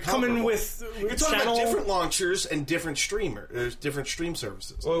 very coming comparable. with You're talking channel. about different launchers and different streamer. There's different stream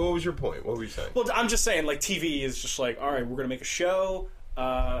services. What was your point? What were you saying? Well, I'm just saying, like, TV is just like, all right, we're going to make a show.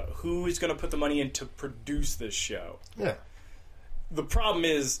 Who is going to put the money in to produce this show? Yeah. The problem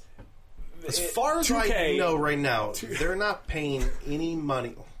is, As far as 2K I know right now, they're not paying any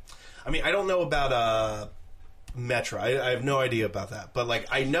money. I mean, I don't know about Metro. I have no idea about that. But, like,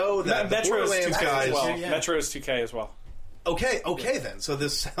 I know that the Metro is Borderlands 2K guys... as well. Yeah. Metro is 2K as well. Okay then. So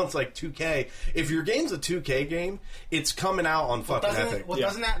this sounds like 2K. If your game's a 2K game, it's coming out on fucking Epic. Well, Yeah.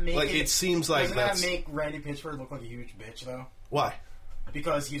 doesn't that make Like, it seems like doesn't that's... that make Randy Pitchford look like a huge bitch though? Why?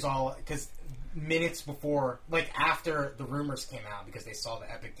 Because minutes before, like after the rumors came out, because they saw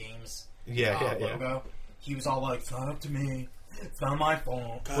the Epic Games Yeah. logo, he was all like, "It's not up to me. It's not my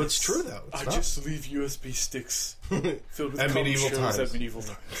fault." Well, it's true, though. It's I not. just leave USB sticks filled with At cum medieval shows times. At medieval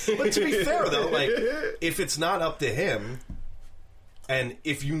times. But to be fair, though, like, if it's not up to him, and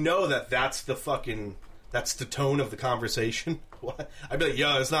if you know that that's the tone of the conversation, what? I'd be like,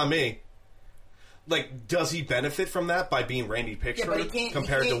 yo, it's not me. Like, does he benefit from that by being Randy Yeah, but he Pitchford can't.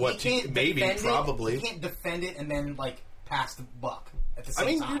 compared he to can't, what? he can't Maybe, defend it. probably. He can't defend it and then like pass the buck at the I same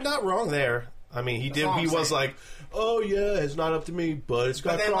mean, time. you're not wrong there. I mean, he That's all I'm was saying. like, oh yeah, it's not up to me, but it's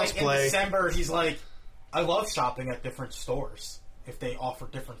got But then, like in crossplay. December, he's like, "I love shopping at different stores if they offer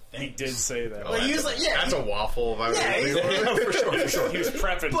different things." He did say that. Like, he was like, "Yeah, That's a waffle. If I Yeah, really for sure. He was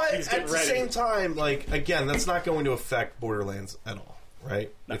prepping. But he was at getting the ready. same time, like, again, that's not going to affect Borderlands at all, right?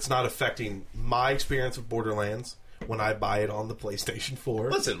 It's not affecting my experience of Borderlands when I buy it on the PlayStation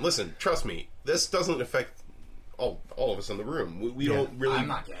 4. Listen. Trust me. This doesn't affect all of us in the room. We don't really. I'm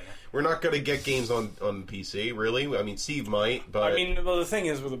not getting it." We're not going to get games on PC, really. I mean, Steve might, but I mean, well, the thing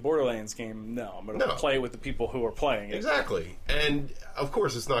is with the Borderlands game, no, I'm going to No. play with the people who are playing it. exactly. And of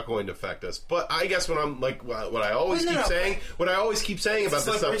course, it's not going to affect us. But I guess when I'm like, what I always No, keep no. saying, what I always keep saying It's about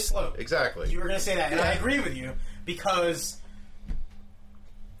a this slippery stuff, slope. exactly. You were going to say that, and I Yeah. agree with you because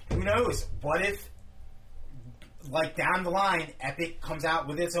who knows? What if, like down the line, Epic comes out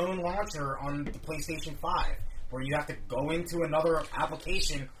with its own launcher on the PlayStation 5, where you have to go into another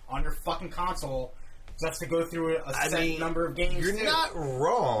application on your fucking console just to go through a set number of games. You're too. not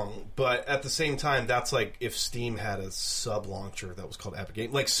wrong, but at the same time, that's like if Steam had a sub-launcher that was called Epic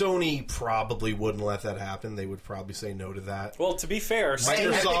Game. Like, Sony probably wouldn't let that happen. They would probably say no to that. Well, to be fair, Epic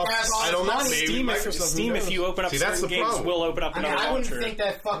has all I don't know. its money. Maybe Steam, if you open up See, that's certain the games, problem. will open up I mean, another I wouldn't launcher think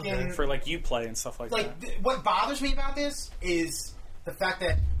that fucking for like Uplay and stuff like that. what bothers me about this is the fact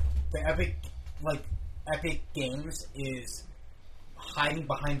that the Epic Games is hiding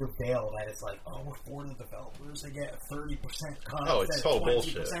behind the veil that it's like, oh, we're for the developers, they get a 30% cut. Oh, it's instead total of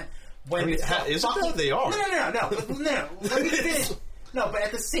 20%. bullshit. when I mean, isn't that they are? No. Let me finish. No, but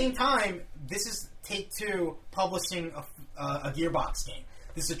at the same time, this is Take-Two publishing a Gearbox game.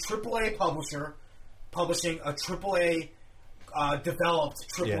 This is a AAA publisher publishing a AAA developed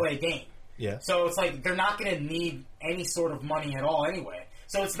AAA game. Yeah. So it's like they're not going to need any sort of money at all anyway.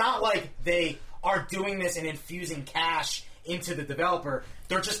 So it's not like they are doing this and infusing cash into the developer.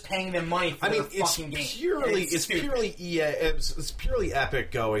 They're just paying them money for their fucking game. It's purely EA. It's purely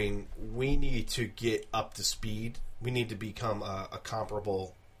Epic going, we need to get up to speed. We need to become a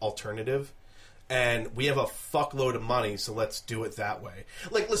comparable alternative. And we have a fuckload of money, so let's do it that way.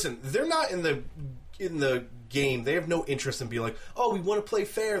 Like, listen, they're not in the game. They have no interest in being like, oh, we want to play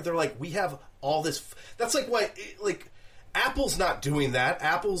fair. They're like, we have all this. That's like what, like, Apple's not doing that.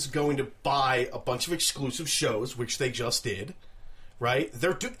 Apple's going to buy a bunch of exclusive shows, which they just did, right?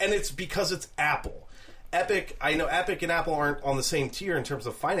 And it's because it's Apple. Epic, I know Epic and Apple aren't on the same tier in terms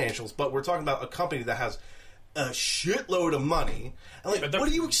of financials, but we're talking about a company that has a shitload of money. And like, what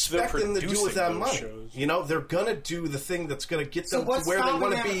do you expect them to do with that money? Shows. You know, they're gonna do the thing that's gonna get them to what's where they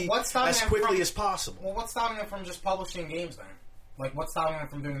want to stopping be them- what's stopping as them quickly from- as possible. Well, what's stopping them from just publishing games then? Like, what's stopping them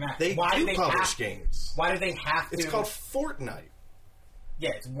from doing that? They Why do they publish have, games. Why do they have to? It's called Fortnite.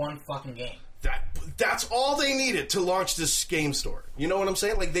 Yeah, it's one fucking game. That's all they needed to launch this game store. You know what I'm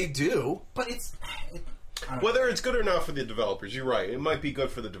saying? Like, they do. But it's... Whether it's good or not for the developers, you're right. It might be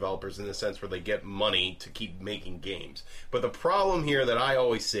good for the developers in the sense where they get money to keep making games. But the problem here that I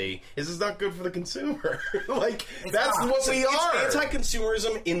always see is it's not good for the consumer. Like, that's not. what we are. It's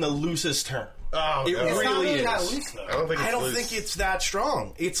anti-consumerism in the loosest term. Oh, It no. It's not really really is. that loose, though. I don't think it's I don't loose. think it's that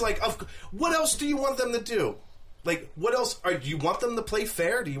strong. It's like, what else do you want them to do? Like, what else? Do you want them to play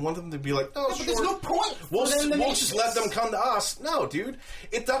fair? Do you want them to be like, oh, But sure. there's no point for We'll them to make just this. let them come to us. No, dude.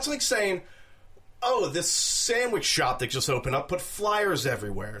 That's like saying, oh, this sandwich shop that just opened up put flyers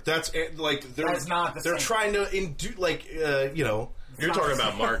everywhere. That's like That's not the they're same. trying to you know. You're talking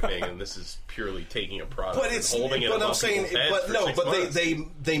about marketing, and this is purely taking a product But it's and holding it but above I'm saying people's heads but for no 6 but months.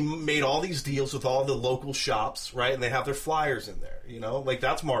 they made all these deals with all the local shops, right? And they have their flyers in there, you know? Like,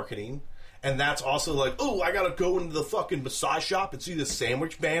 that's marketing. And that's also like, oh, I gotta go into the fucking massage shop and see this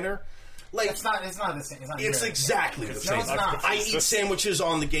sandwich banner. Like, It's not the same. It's not it's nearly exactly the No, same. it's not. I eat sandwiches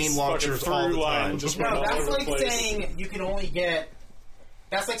on the game launchers all the time. Just No, went all that's over the like place. saying you can only get...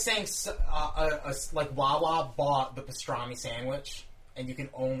 That's like saying like Wawa bought the pastrami sandwich, and you can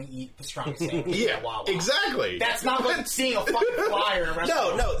only eat pastrami sandwich Yeah, at Wawa. exactly. That's not like seeing a fucking flyer in a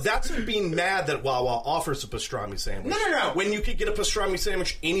restaurant. No, that's being mad that Wawa offers a pastrami sandwich. No. When you could get a pastrami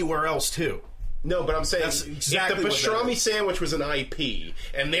sandwich anywhere else, too. No, but I'm saying That's exactly if the what that pastrami is. sandwich was an IP,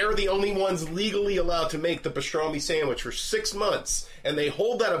 and they're the only ones legally allowed to make the pastrami sandwich for 6 months, and they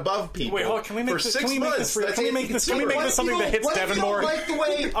hold that above people Wait, hold on. Can we make for this? 6 Can we make months, this? Real? that's Can we make this? Can we make anti-consumer. this something that hits What if you Devin don't more? like the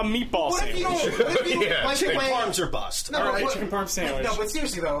way... A meatball What if you sandwich. don't, what if you don't Yeah, like the Chicken way... parms are bust. No, all right? what- Chicken parm sandwich. No, but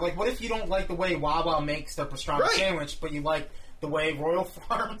seriously though, like, what if you don't like the way Wawa makes their pastrami Right. sandwich, but you like the way Royal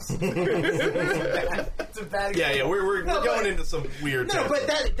Farms? It's a bad Yeah, we're No, going but- into some weird No, but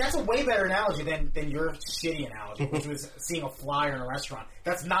territory. that's a way better analogy than your shitty analogy, which was seeing a flyer in a restaurant.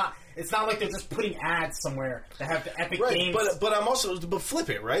 That's not. It's not like they're just putting ads somewhere that have the Epic Right, Games. but I'm also flip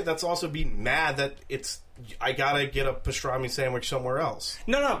it, right? That's also being mad that I gotta get a pastrami sandwich somewhere else.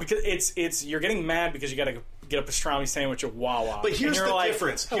 No, because it's you're getting mad because you got to get a pastrami sandwich at Wawa. But here's and you're the like,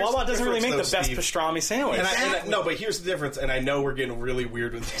 difference. "Oh, Here's Wawa the doesn't really make difference, the best though, Steve. pastrami sandwich. No, but here's the difference, and I know we're getting really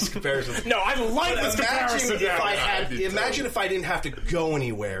weird with these comparisons. No, I like this comparison. Imagine if now. I had. I do too. Imagine if I didn't have to go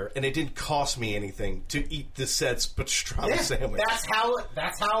anywhere, and it didn't cost me anything to eat the said pastrami yeah, sandwich.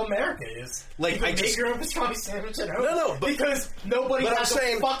 that's how America is. Like, you can I make just- your own pastrami sandwich at home. No, but- because nobody but I'm has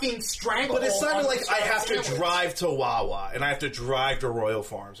saying- a fucking strangle. But it's not like I have to sandwich. drive to Wawa and I have to drive to Royal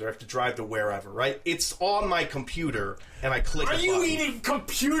Farms or I have to drive to wherever, right? It's on my computer and I click Are a you button. eating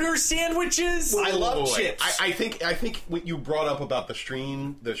computer sandwiches? I love Boy, chips. I think what you brought up about the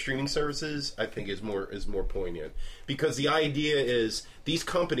streaming services, I think is more poignant because the idea is these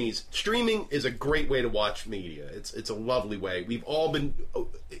companies streaming is a great way to watch media. It's a lovely way. We've all been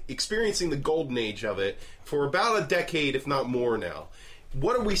experiencing the golden age of it for about a decade, if not more now.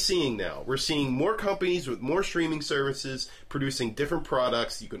 What are we seeing now? We're seeing more companies with more streaming services producing different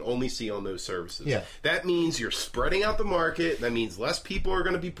products you can only see on those services. Yeah. That means you're spreading out the market. That means less people are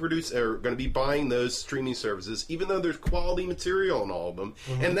going to be buying those streaming services, even though there's quality material in all of them.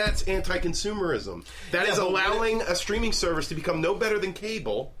 And that's anti-consumerism. That is but allowing a streaming service to become no better than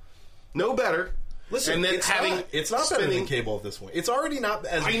cable, no better. Listen, and then it's having not better than spinning- cable at this point. It's already not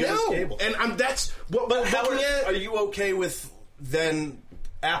as I good as know, cable. and that's what. But how looking at. are you okay with then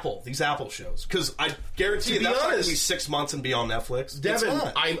these Apple shows, because I guarantee you To be that's not going to honest, be 6 months and be on Netflix. Devin,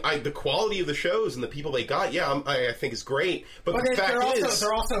 It's not. the quality of the shows and the people they got, I think is great. But the fact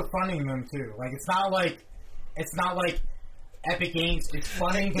they're also funding them too. Like it's not like Epic Games is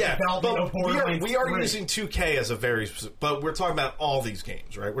funding the development of Borderlands. we are 3. using 2K as a very specific, but we're talking about all these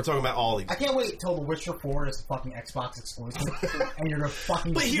games, right? We're talking about all these. I can't wait until The Witcher 4 is fucking Xbox exclusive, and you're gonna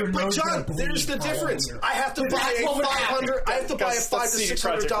fucking. But here, your but nose is John, gonna bleed there's the for a whole difference. year. I have to But buy that's a what would happen. $500. I have to buy a Guys, $500 let's to see $600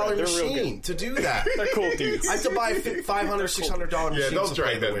 Project Red. They're real machine good. to do that. They're cool dudes. I have to buy a $500, $600 machine. don't to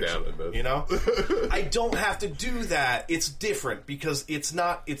drag play them The down, Witcher, man. you know, I don't have to do that. It's different because it's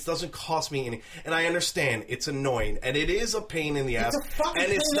not. It doesn't cost me any. And I understand it's annoying and it is a pain in the ass. It's a fucking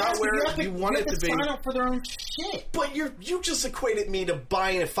And it's pain in the not ass, where but you want it to be. Sign up for their own shit. But you just equated me to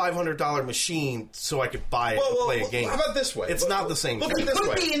buying a $500 machine so I could buy it and play a game. How about this way? It's not the same Look thing. at it this Could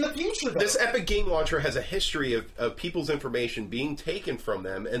way. be in the future, though. This Epic Game Launcher has a history of people's information being taken from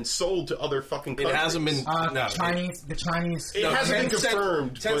them and sold to other fucking It countries. hasn't been. No. the Chinese. It hasn't been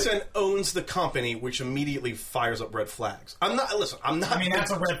confirmed. Tencent owns the company, which immediately fires up red flags. I'm not. Listen, I'm not. I mean,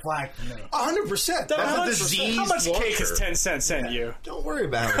 that's a red flag for me. 100%. How a much, diseased how much cake launcher. has 10 cents sent you? Don't worry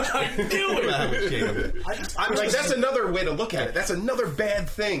about it. Don't worry about it. I'm like, that's another way to look at it. That's another bad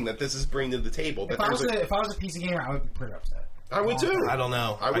thing that this is bringing to the table. That If I was there's a- if I was a PC gamer, I would be pretty upset. I would too. I don't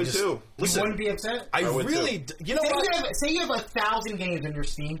know. I would just- too. You Listen, wouldn't be upset. I would really. too. You know what? Say you have 1,000 games in your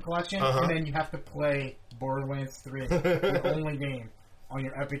Steam collection, and then you have to play Borderlands 3, the only game on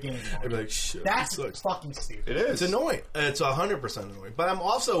your Epic Games. I'd be like, shit. That's that sucks. fucking stupid. It is. It's annoying. It's 100% annoying. But I'm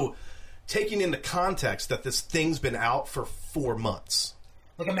also taking into context that this thing's been out for 4 months.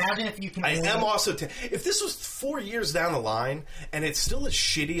 Like, imagine if you can. I am also. If this was 4 years down the line and it's still as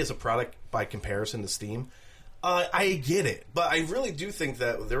shitty as a product by comparison to Steam, I get it. But I really do think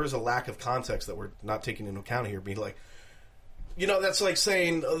that there is a lack of context that we're not taking into account here. Being like, you know, that's like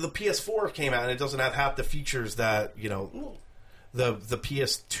saying the PS4 came out and it doesn't have half the features that, you know, the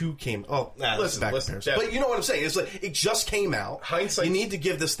PS2 came. Oh, nah, Listen, back listen, comparison. Jeff. But you know what I'm saying? It's like it just came out. Hindsight- You need to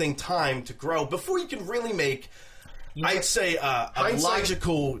give this thing time to grow before you can really make. I'd say a Hindsight-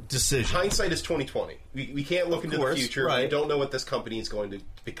 logical decision. Hindsight is 2020. We can't look into course, the future. right. We don't know what this company is going to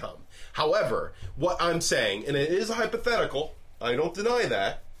become. However, what I'm saying, and it is a hypothetical, I don't deny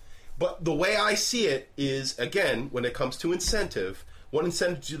that, but the way I see it is, again, when it comes to incentive, what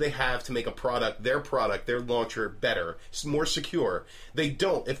incentive do they have to make a product, their launcher, better, more secure? They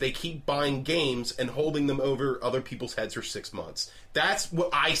don't if they keep buying games and holding them over other people's heads for 6 months. That's what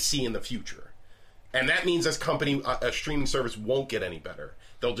I see in the future. And that means this company, a streaming service, won't get any better.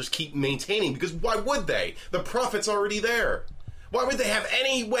 They'll just keep maintaining, because why would they? The profit's already there. Why would they have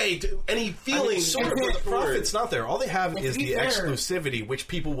any way to, any feeling? The profit's not there. All they have to is be the fair- exclusivity, which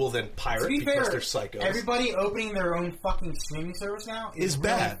people will then To pirate be because fair, they're psychos. everybody opening their own fucking streaming service now is Is really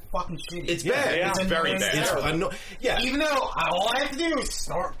bad. fucking shitty. It's bad. Yeah. It's very bad. It's yeah. Even though all I have to do is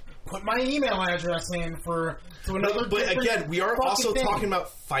put my email address in to another. But different again, we are fucking also thing. talking about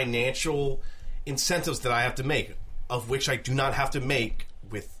financial incentives that I have to make, of which I do not have to make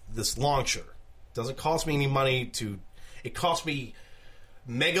with this launcher. It doesn't cost me any money to. It costs me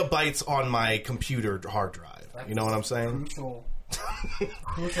megabytes on my computer hard drive. You know what I'm saying?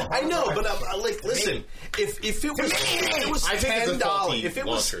 Crucial I know, hard but drive. like, listen. If it was I think it's a $10, faulty if it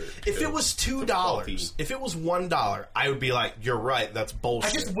was launcher, if too. it was It's a $2, faulty- if it was $1, I would be like, you're right, that's I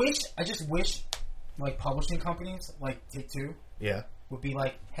bullshit. just wish, like publishing companies like Take-Two Yeah. would be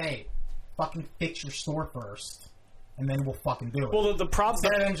like, hey, fucking fix your store first, and then we'll fucking do it. Well, the problem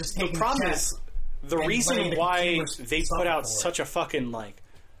Instead of them just taking problem the is the and reason letting the why consumers they put out suffer for such a fucking like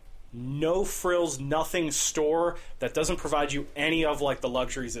no frills, nothing store that doesn't provide you any of like the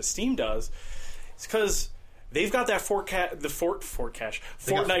luxuries that Steam does. It's because they've got that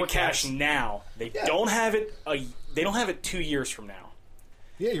Fortnite cash now. They don't have it. They don't have it 2 years from now.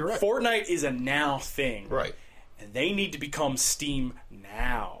 Yeah, you're right. Fortnite is a now thing, Right. and they need to become Steam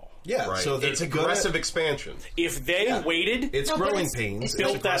now. Yeah, Right. so it's that's aggressive expansion. If they waited, It's No, but growing it's- pains. it's It's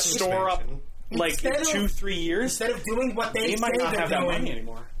built that aggressive store up expansion. like Instead of- 2-3 years, instead of doing what they they might say not they're have that doing money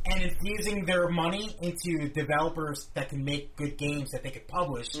anymore. and infusing their money into developers that can make good games that they could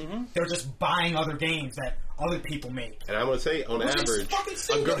publish, they're just buying other games that other people make. And I'm going to say, on Which is average, fucking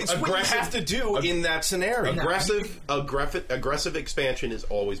stupid. It's what you have to do in that scenario. aggressive expansion is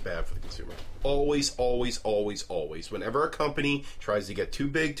always bad for the consumer. Always, always, always, always. Whenever a company tries to get too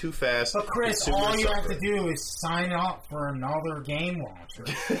big, too fast, But Chris, consumers all you have suffer. to do is sign up for another game launcher.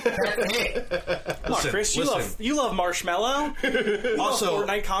 That's it. Come on, Chris, you love Marshmallow. Also,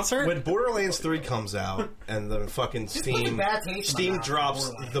 Fortnite concert. when Borderlands 3 comes out and the fucking puts a Steam bad taste in my mouth, drops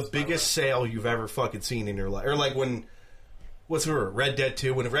Borderlands, the by the biggest sale you've ever fucking seen in your life, or like when what's the word? Red Dead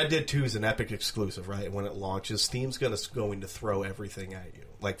 2. When Red Dead 2 is an Epic exclusive, right? When it launches, Steam's going to throw everything at you.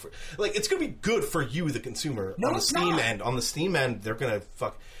 Like it's going to be good for you, the consumer. No, on the it's Steam not. end, on the Steam end, they're going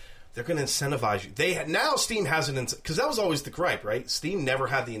to incentivize you. Now Steam has because that was always the gripe, right? Steam never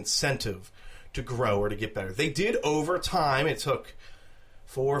had the incentive to grow or to get better. They did over time. It took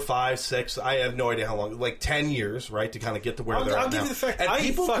 4, 5, 6. I have no idea how long. Like 10 years, right, to kind of get to where they're I'll at give now. you the fact. And I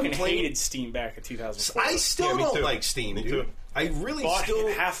people fucking complain- hated Steam back in 2004. I still Yeah, me don't too. like Steam, Me dude. too. I really bought still.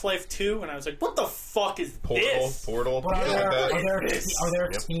 Half-Life 2, and I was like, "What the fuck is this?" Portal. But are yeah, there, that- are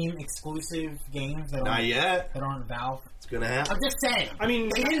there Steam exclusive games that Not aren't, yet. that aren't Valve? It's gonna happen. I'm just saying. I mean,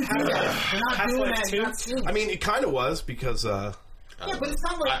 They didn't do that. They're not doing Half-Life that. 2? You're not Steam. I mean, it kind of was because yeah, but it's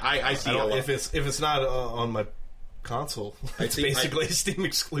not like I see I a don't, lot. if it's not on my console, it's see- basically a Steam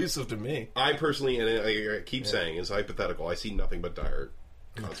exclusive to me. I personally, and I keep saying, is hypothetical. I see nothing but dire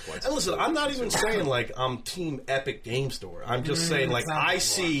consequences. And listen, I'm not even saying like I'm Team Epic Game Store. I'm just saying like I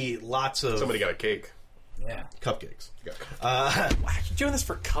see lots of Somebody got a cake. yeah. cupcakes. Yeah. you doing this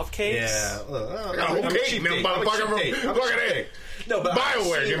for cupcakes? Yeah, I'm a cheap cake, date. man, I'm a motherfucker, cheap date. from I'm a fucking cheap A. date. No, but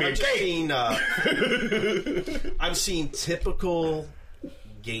BioWare, give me a cake. I'm seeing typical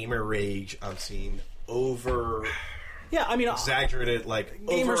gamer rage. I'm seeing over Yeah, I mean, exaggerated, like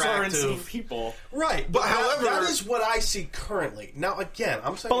gamers are insane overactive. people. Right, but however- that is what I see currently. Now, again,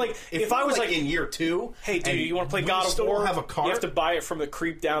 I'm saying, But, like, if I we're, was, like, in year 2, Hey, dude, and you want to play we God of still War? don't have a cart. You have to buy it from the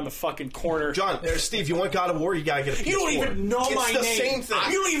creep down the fucking corner. John, Steve, you want God of War? You gotta get a PS4. You don't even know it's my the name. same thing.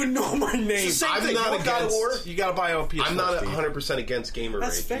 You don't even know my name. It's the same I'm thing. not You want God of against- War? You gotta buy it on PS4. I'm not Steve. 100% against gamer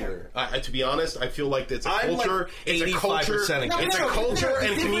That's rage fair. either. To be honest, I feel like it's a I'm, like, culture. It's a culture. 85% against It's a it. culture No, and the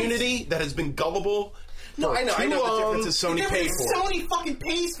difference- community that has been gullible. No, I know. I know the difference is Sony The paid difference is for it. Sony fucking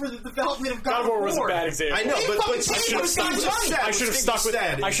pays for the development of God of War was a bad example. I know, They but fucking I paid should for have it, stuck with Johnny. I should have stuck with.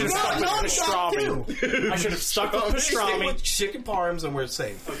 I should have stuck with pastrami. I should have stuck with Stick pastrami. with chicken parms and we're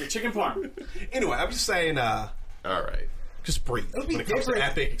safe. Okay, chicken parm. Anyway, I'm just saying, All right. just breathe. It would be When it comes to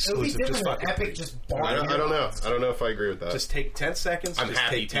different. Epic It would be exclusive, different just if fucking Epic breathe. just bought I don't know. I don't know if I agree with that. Just take 10 seconds. I'm just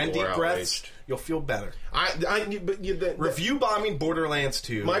happy take 10 people deep are breaths. outraged. You'll feel better. But Review bombing Borderlands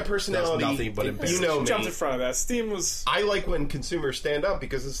 2. My personality, does nothing but you embarrass. know me. Jumped in front of that. Steam was. I like when consumers stand up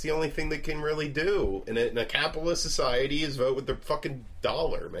because it's the only thing they can really do in a capitalist society is vote with their fucking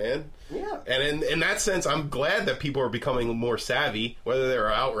dollar, man. Yeah. And in that sense, I'm glad that people are becoming more savvy, whether they're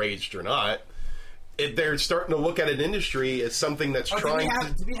outraged or not. They're starting to look at an industry as something that's trying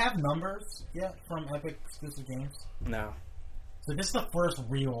to. Do we have numbers yet from Epic exclusive games? No. So this is the first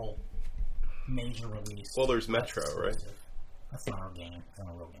real major release. Well, there's Metro, right? That's not our game. That's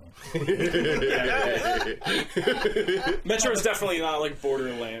not a real game. Metro is definitely not like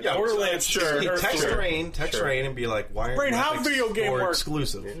Borderlands. Yeah, Borderlands, sure. Earth Text Tour. Rain and be like, why aren't Rain, you how Epic video game Store work?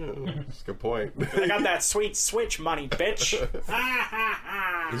 exclusive? That's a good point. I got that sweet Switch money, bitch.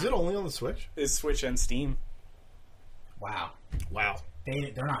 Is it only on the Switch? Is Switch and Steam? Wow. Wow.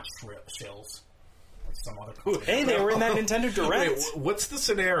 They're not shills. Like some other company. Hey, they were in that Nintendo Direct. Wait, what's the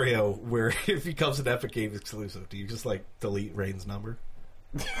scenario where if he becomes an Epic Game exclusive, do you just like delete Rain's number?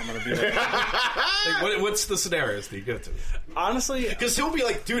 I'm gonna be like, What's the scenario, Steve? Give it to me. honestly, Because he'll be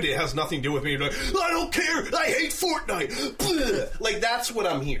like, dude, it has nothing to do with me. You're like, I don't care. I hate Fortnite. Blah. Like, that's what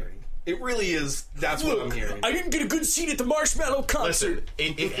I'm hearing. It really is. That's what I'm hearing. I didn't get a good seat at the Marshmallow concert.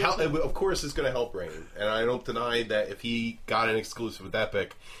 Listen, of course it's going to help Rain, and I don't deny that if he got an exclusive with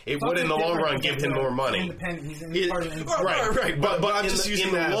Epic, it would in the long run give him more money. Independent. He's It- part of the right. But I'm in just the, using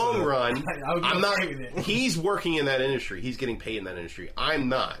in the that as long a- run, I would be I'm not. okay with it. He's working in that industry. He's getting paid in that industry. I'm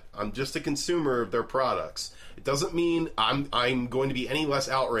not. I'm just a consumer of their products. It doesn't mean I'm going to be any less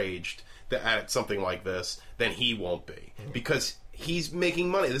outraged at something like this than he won't be because he's making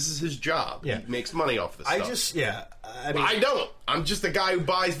money. This is his job. Yeah. He makes money off this stuff. I mean, I don't. I'm just a guy who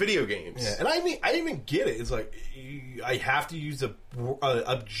buys video games. yeah, and I didn't even get it. It's like I have to use a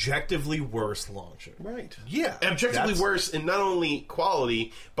objectively worse launcher. Right. Yeah, Objectively that's- worse in not only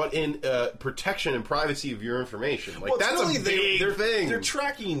quality, but in protection and privacy of your information. Like, Well, it's that's really, a big thing. They're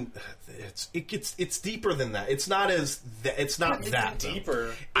tracking. It's deeper than that. It's not it's not that though.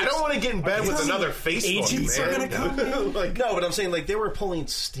 Deeper. I don't want to get in bed with another Facebook, agents are man. gonna come like, No, but I'm saying like they were pulling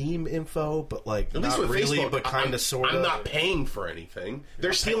Steam info, but like at least not with really, Facebook, but kind of sort of. I'm not paying for anything.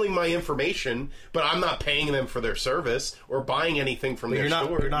 They're stealing my information, but I'm not paying them for their service or buying anything from their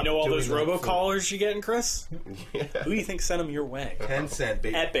store. You're not You know all doing those that for robocallers you getting, Chris? Who do you think sent them your way? 10 cent,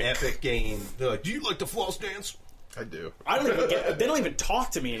 baby. Epic. Epic game. They're like, do you like the floss dance? I do. I don't even get. They don't even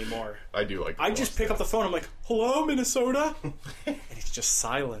talk to me anymore. I do like. I just pick up the phone. I'm like, "Hello, Minnesota," and it's just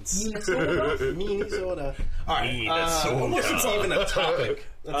silence. Minnesota. All right. Unless it's even a topic.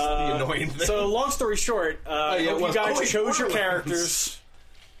 That's the annoying thing. So, long story short, yeah, hope you well, guys Cody chose your Borderlands. characters.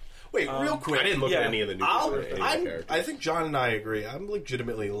 Wait, real quick. I didn't look Yeah. at any of the news. or any of the characters. I think John and I agree. I'm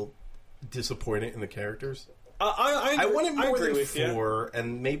legitimately a little disappointed in the characters. I I wanted more agree than with you. 4,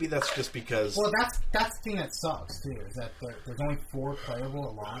 and maybe that's just because. Well, that's the thing that sucks too. Is that there's only 4 playable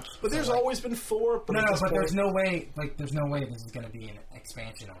at launch. But there's So, like, always been 4. But no, at no, this but point- there's no way. Like, there's no way this is going to be an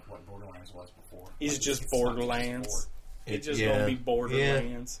expansion of what Borderlands was before. He's Like, just it's not just Borderlands. 4. It's just Yeah. gonna be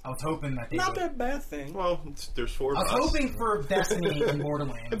Borderlands. I was hoping that they Not would, that bad thing. Well, there's 4 I of was us. hoping for Destiny and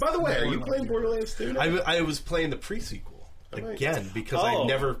Borderlands. And by the way, are you playing Borderlands? Borderlands 2 now? I was playing the pre-sequel again because I Oh.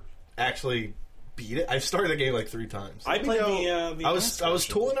 never actually beat it. I've started the game like 3 times. I played the I was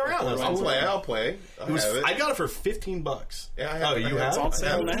tooling around. I'll play. I got it for $15. Yeah, I have oh, it. you I have It's on it?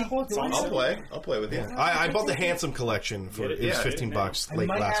 sale Yeah. now. It's on I'll sale. play. I'll play with you. Yeah. I bought the Handsome collection for Get it- it was yeah, $15 get it late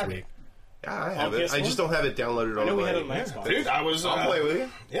now. I might last have week. it. Yeah, I have On it. I PS1? just don't have it downloaded on I know we my... had it on Xbox. Dude, I was I'll play with you.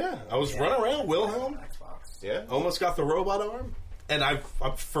 Yeah, I was running around Wilhelm. Xbox. Yeah. Almost got the robot arm, and I'm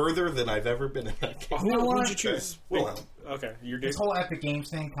further than I've ever been in that game. Who You know would what? you choose? Wilhelm. Okay, you're dude. This whole Epic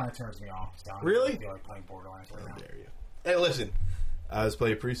Games thing kind of turns me off. So I don't Really? feel like playing Borderlands right now. Dare you? Hey, listen. I was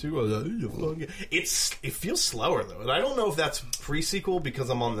playing pre-sequel. I was like, "You fucking-" it feels slower though, and I don't know if that's pre-sequel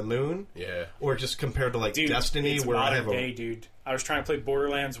because I'm on the moon, Yeah. or just compared to like Dude, Destiny, it's where I modern have day, dude. I was trying to play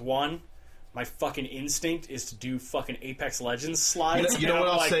Borderlands 1. My fucking instinct is to do fucking Apex Legends slides. You know and what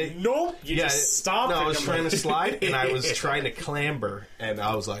I'm I'll like, say? Nope. You just stop. No, I and was I'm trying like- to slide, and I was trying to clamber, and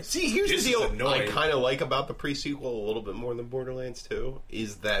I was like, See, here's This the is deal annoying. I kind of like about the pre-sequel a little bit more than Borderlands 2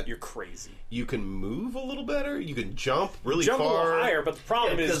 is that You're crazy. you can move a little better, you can jump really Jump a far. little higher, but the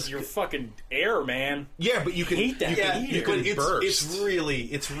problem Yeah, is 'cause- you're fucking air, man. Yeah, but you can Hate that you can, meter. you can it's burst.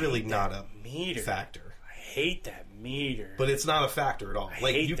 it's really not a Meter. factor. I hate that meter. But it's not a factor at all.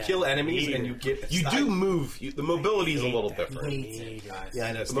 Like hate you that kill enemies meter. and you get You do move. The mobility is a hate little that. different. Hates it, guys. Yeah,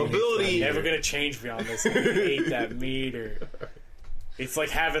 I know. The mobility- Never gonna change beyond this. I hate that meter. It's like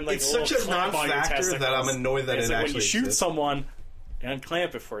having like It's a little such a clamp on your non-factor that testicles. I'm annoyed that it's it like when actually you shoot exists. someone, you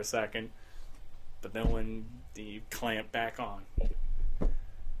unclamp it for a second, but then when you clamp back on.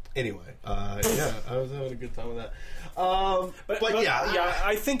 Anyway, yeah, I was having a good time with that. But yeah,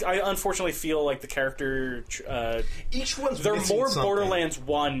 I think I unfortunately feel like the character. each one's They're missing more something. Borderlands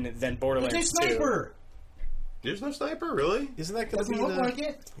 1 than There's Borderlands a 2. sniper. There's no sniper, really? Isn't that going to Doesn't be look the... like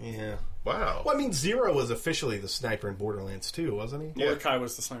it. Yeah. Wow. Well, I mean, Zero was officially the sniper in Borderlands 2, wasn't he? Yeah. Mordecai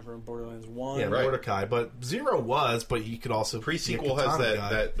was the sniper in Borderlands 1. Yeah, Right. Mordecai. But Zero was, but you could also Pre-sequel be a has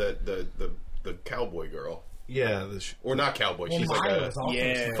katana guy. the cowboy girl, Yeah, or not cowboy. Well, She's like Maya a was also yeah.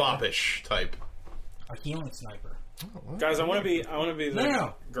 a sniper. foppish type. A healing sniper. Guys, I want to be the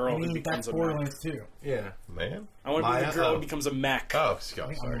No. girl I mean, who becomes that's a mech. Borderlands too. yeah. Man. I want to be Maya, the girl oh. who becomes a mech. Oh,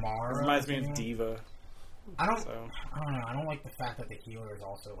 Scott, sorry. Amara. It reminds me of you know? Diva. I don't So. know. I don't like the fact that the healer is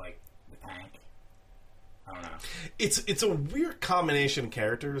also like the tank. I don't know. It's a weird combination of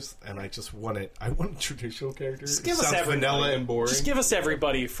characters, and I just want it. I want traditional characters. Just give It us sounds everybody. vanilla and boring. Just give us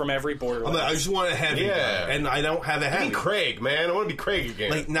everybody from every I'm Borderlands. like, I just want a heavy, Yeah. guy, and I don't have a I heavy. mean, Craig, man. I want to be Craig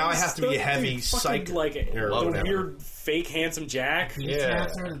again. Like now, I have to be a heavy Dude, psych. fucking, like or the whatever. weird fake handsome Jack. Yeah.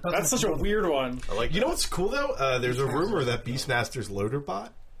 Beastmaster, That's such a weird one. I like You know what's cool though? There's a rumor that Beastmaster's loader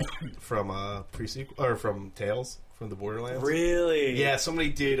bot from pre-sequel or from Tales from the Borderlands. Really? Yeah, somebody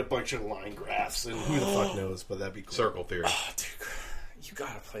did a bunch of line graphs, and who the fuck knows? But that'd be cool. Circle Theory. Oh, dude, you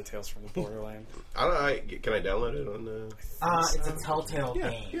gotta play Tales from the Borderland. I don't know. Can I download it on the... It's a Telltale Yeah,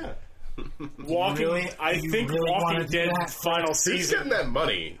 game. yeah. Walking, really- I you think really Walking wanna do Dead that? final Who's season. getting that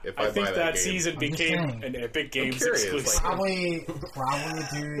money if I, I think buy that game? season I'm just became saying. an Epic Games curious, exclusive. like- Probably a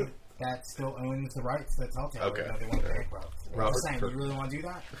dude that still owns the rights to Telltale. Okay. Even though they went bankrupt. I'm Robert just saying, Kirk. you really want to do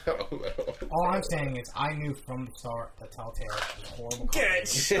that? I don't know. All I'm saying is, I knew from the start that Telltale was a horrible company. Get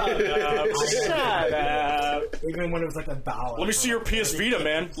shut up! Shut up! Even when it was like $1. Let me see your PS Vita,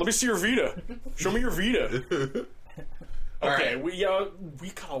 man. Let me see your Vita. Show me your Vita. Okay, right. we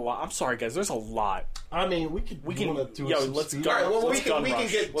got a lot. I'm sorry, guys. There's a lot. I mean, we can Let's some speed? gun. All right, well, let's we can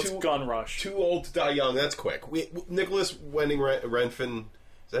rush. get let's two- gun rush. Too Old to Die Young. That's quick. Nicholas Winding Refn.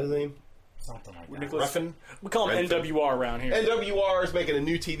 Is that his name? Something like that. Nicholas, Refn? we call him Renfin. NWR around here. NWR is making a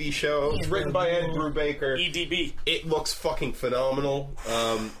new TV show. It's written by Ed Brubaker. EDB. It looks fucking phenomenal.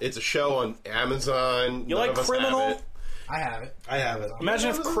 It's a show on Amazon. You None like of us Criminal? have it. I have it. I have it.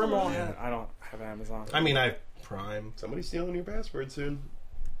 Imagine if Criminal had. I don't have Amazon. I mean, I have Prime. Somebody's stealing your password soon.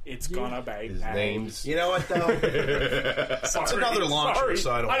 It's gonna be. His bad. name's. You know what though? Sorry. another launcher, Sorry.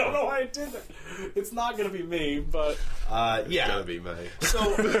 so I don't know. know why I did that. It's not gonna be me, but Yeah. Gonna be me. So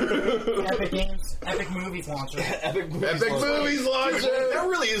Epic Games, Epic Movies launcher. Epic Movies. Epic Movies launcher. That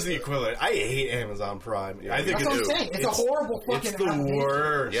really is the equivalent. I hate Amazon Prime. I think That's what I'm saying. It's a horrible fucking It's the application.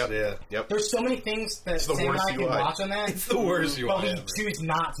 worst. Yep. Yep. There's so many things that the Sam and worst I can UI. watch on that. It's the worst UI But we ever. choose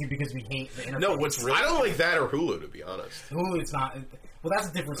not to because we hate the interface. No, what's really I don't like that or Hulu, to be honest. Hulu is not. Well, that's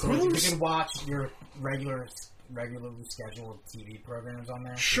a different story. Hulu's- You can watch your regularly scheduled TV programs on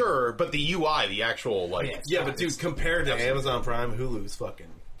there. Sure, but the UI, the actual, like... Yeah, but dude, compared to Amazon Prime, Hulu's fucking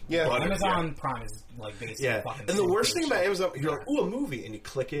Yeah. butter. Amazon Prime is like basically Yeah, fucking. and the worst thing shit. about Amazon, you're like, "Ooh, a movie," and you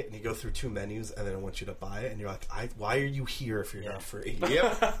click it, and you go through 2 menus, and then it wants you to buy it, and you're like, "Why are you here if you're not free?"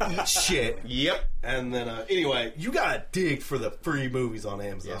 Yep. Eat shit. Yep. And then anyway, you gotta dig for the free movies on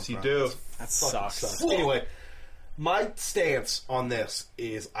Amazon. Yes, you Prime. do. It's That fucking sucks. Anyway, my stance on this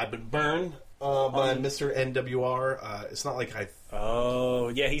is I've been burned by Mr. NWR. It's not like Oh,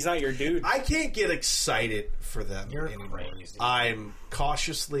 yeah, he's not your dude. I can't get excited for them You're anymore. crazy. I'm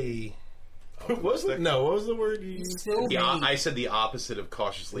cautiously. What was the word you used? Still Yeah, made- I said the opposite of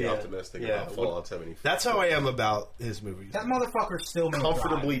cautiously Yeah. optimistic Yeah. about Fallout 74. That's how I am about his movies. that motherfucker still made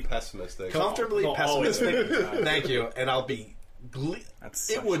Comfortably pessimistic. Comfortably He'll always pessimistic. make it. Thank you, and I'll be. That's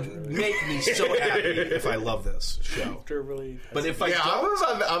It such would a really- make me so happy if I love this show. Really, But if I Yeah,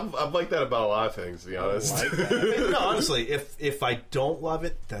 don't, I'm like that about a lot of things, to be honest. like that. no, honestly, if I don't love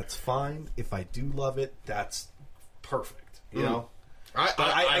it, that's fine. If I do love it, that's perfect. You know, I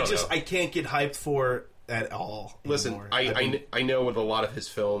I don't just know. I can't get hyped for it at all. Listen, anymore. I know with a lot of his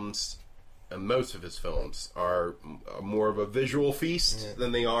films, and most of his films are more of a visual feast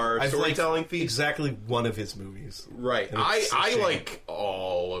than they are I've storytelling liked feast. exactly one of his movies. Right. And it's a I shame. like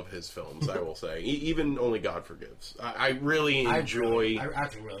all of his films, I will say. Even Only God Forgives. I really enjoy... I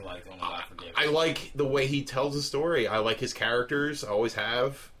actually really like Only God Forgives. I like the way he tells a story. I like his characters. I always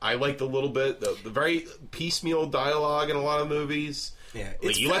have. I like the little bit, the very piecemeal dialogue in a lot of movies. Yeah, Like,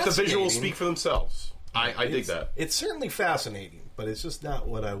 it's you let the visuals fascinating. speak for themselves. I dig that. It's certainly fascinating, but it's just not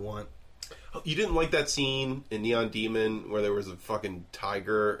what I want. You didn't like that scene in Neon Demon where there was a fucking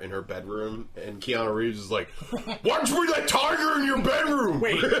tiger in her bedroom, and Keanu Reeves is like, "Why'd you bring that tiger in your bedroom?"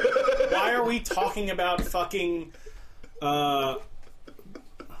 Wait, why are we talking about fucking?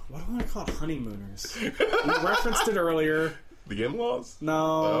 What do I call it? Honeymooners? We referenced it earlier. The in-laws?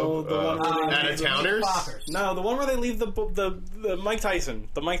 No, the one where they Out-of-towners? Fuckers. no, the one where they leave the Mike Tyson,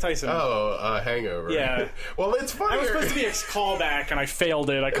 the Mike Tyson. Oh, Hangover. Yeah. Well, it's funny. I was supposed to be a callback and I failed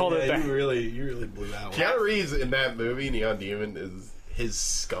it. I called it Yeah, that. you really blew that one. Keanu Reeves in that movie, Neon Demon, is his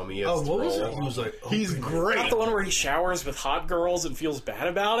scummiest Oh, what was role. it? He was like, He's great. Not the one where he showers with hot girls and feels bad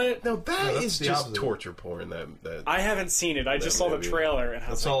about it. No, that that's is the just opposite. torture porn. That I haven't seen it. I just saw the movie. trailer and I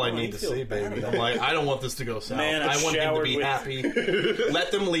was That's like, all I oh, need he to feels see, bad baby. about I'm like, I don't want this to go south. Man, I I want him to showered be with- happy.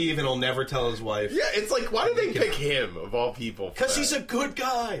 Let them leave, and he'll never tell his wife. yeah, it's like, why did they pick him of all people? for Because that? he's a good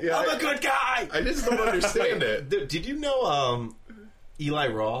guy. Yeah, I'm a good guy. I just don't understand it. Did you know Eli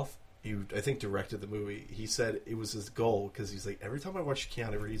Roth, who I think directed the movie, he said it was his goal because he's like, every time I watch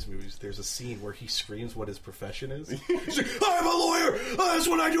Keanu Reeves movies, there's a scene where he screams what his profession is. He's like, I'm a lawyer! That's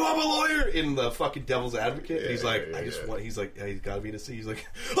what I do, I'm a lawyer! In the fucking Devil's Advocate. And he's like, Yeah, I just yeah. want, he's like, he's got to be in a scene. He's like,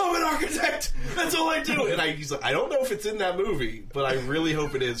 I'm an architect! That's all I do! And he's like, I don't know if it's in that movie, but I really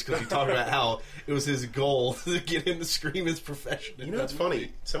hope it is because he talked about how it was his goal to get him to scream his profession. You know, it's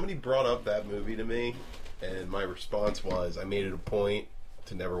funny. Somebody brought up that movie to me, and my response was, I made it a point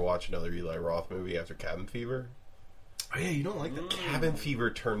to never watch another Eli Roth movie after Cabin Fever. Oh, yeah, you don't like that? Cabin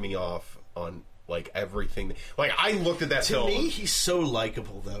Fever turned me off on like everything. Like, I looked at that To film. me, he's so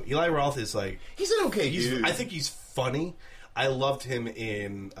likable, though. Eli Roth is like, He's an okay dude. I think he's funny. I loved him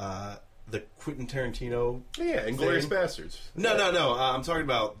in the Quentin Tarantino. yeah, Inglourious thing. Bastards. No. I'm talking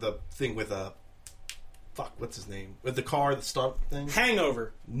about the thing with fuck, what's his name? With the car, the stunt thing.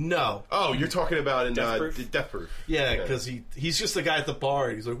 Hangover. No. Oh, you're talking about in Death Proof? Death Proof. Yeah, because he's just the guy at the bar,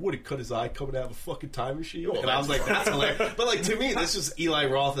 and he's like, "What? He cut his eye coming out of a fucking time machine?" Oh, and I was like, "That's hilarious." But like to me, this is Eli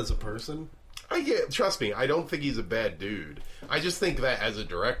Roth as a person. Trust me, I don't think he's a bad dude. I just think that as a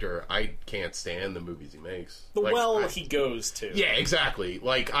director, I can't stand the movies he makes. The Like, well I- he goes to. Yeah, exactly.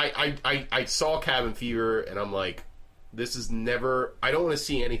 Like I saw Cabin Fever, and I'm like, this is never. I don't want to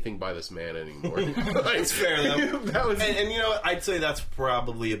see anything by this man anymore. It's fair though. That was and you know what? I'd say that's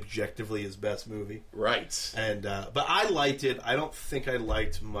probably objectively his best movie. right. And but I liked it. I don't think I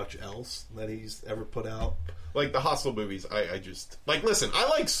liked much else that he's ever put out. Like the Hostel movies, I just like. Listen, I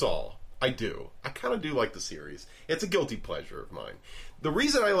like Saw. I do. I kind of do like the series. It's a guilty pleasure of mine. The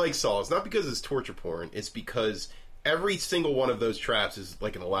reason I like Saw is not because it's torture porn. It's because every single one of those traps is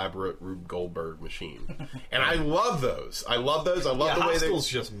like an elaborate Rube Goldberg machine, and I love those. I love the way Hostel's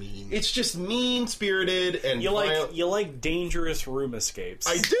just mean. It's just mean spirited and You like dangerous room escapes.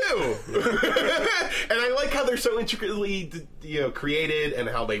 I do, and I like how they're so intricately created and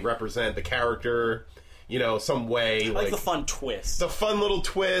how they represent the character. Some way I like the fun twist. the fun little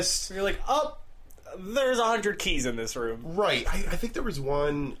twist. You're like, there's 100 keys in this room. Right. I think there was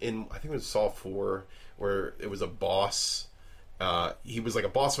one in, I think it was Saw 4, where it was a boss. He was like a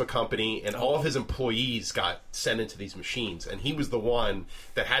boss of a company, and all of his employees got sent into these machines. And he was the one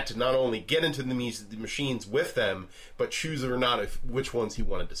that had to not only get into the machines with them, but choose or not which ones he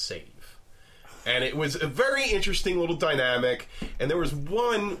wanted to save. And it was a very interesting little dynamic. And there was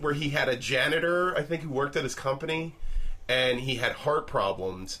one where he had a janitor, I think, who worked at his company, and he had heart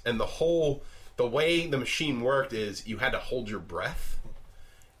problems. And the way the machine worked is you had to hold your breath.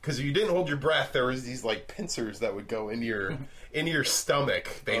 Because if you didn't hold your breath, there was these like pincers that would go into your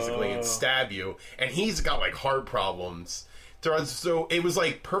stomach, basically, and stab you. And he's got like heart problems. So it was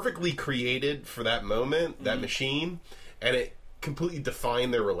like perfectly created for that moment, that machine, and it completely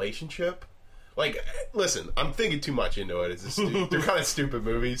defined their relationship. Like, listen, I'm thinking too much into it. They're kind of stupid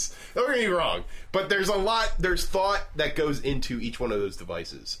movies. Don't get me wrong. But there's thought that goes into each one of those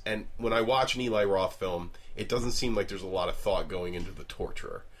devices. And when I watch an Eli Roth film, it doesn't seem like there's a lot of thought going into the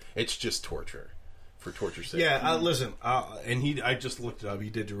torturer. It's just torture. For torture's sake. Yeah, listen, and I just looked it up. He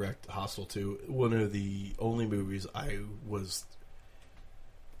did direct Hostel 2. One of the only movies I was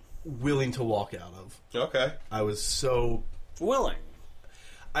willing to walk out of. Okay. I was so... Willing.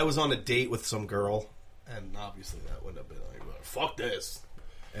 I was on a date with some girl, and obviously that would have been like, fuck this.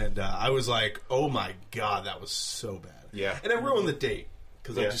 And I was like, oh my god, that was so bad. Yeah. And I ruined the date,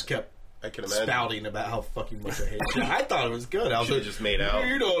 because I Yeah. just kept I can imagine. spouting about how fucking much I hate it. I thought it was good. I was Should've like, just made out.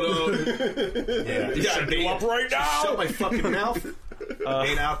 You don't know. Yeah, Go up right now. Shut my fucking mouth.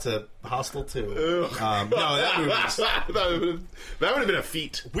 Made out to Hostel 2. No, that movie was... that would have been a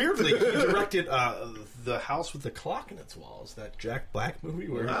feat. Weirdly, he directed The House with the Clock in Its Walls, that Jack Black movie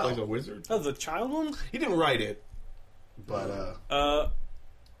where he plays a wizard. Oh, the child one? He didn't write it, but...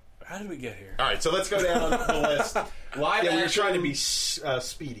 How did we get here? All right, so let's go down the list. Live yeah, we were action, trying to be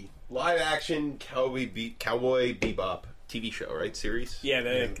speedy. live action Cowboy Bebop TV show, right? Series. Yeah,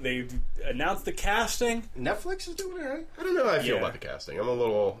 they announced the casting. Netflix is doing it, right? I don't know how I feel Yeah. about the casting. I'm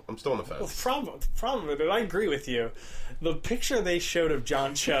still on the The fence. problem with it, I agree with you. The picture they showed of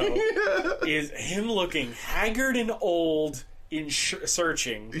John Cho is him looking haggard and old in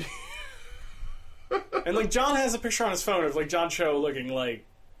searching. And like John has a picture on his phone of like John Cho looking like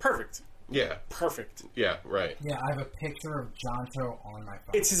perfect. Yeah, Perfect. yeah, right. Yeah, I have a picture of John Cho on my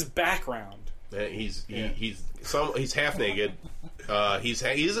phone. It's his background. He's half naked. He's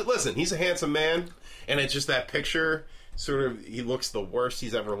a handsome man, and it's just that picture. Sort of, he looks the worst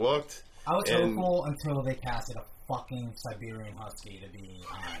he's ever looked. I was hopeful until they casted a fucking Siberian Husky to be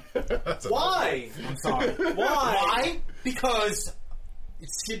Why? I'm sorry. Why? Because it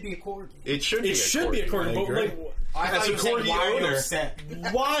should be a corgi. It should be. It should be a corgi, but agree. like, I As thought a you said corgi why are you owner. upset?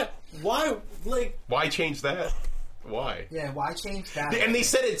 why, like, Why change that? Why? Yeah, why change that? And they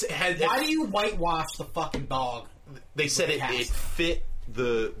said it had. Why do you whitewash the fucking dog? They said it Cast. fit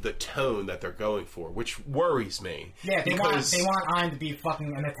the tone that they're going for, which worries me. Yeah, they because want Ein to be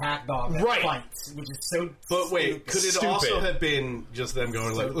fucking an attack dog that Right. fights, which is so. But wait, could it Stupid. also have been just them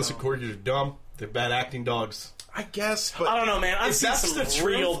going So like, listen, dumb. corgis are dumb, they're bad acting dogs. I guess, but I don't know, man. I've If seen that's the some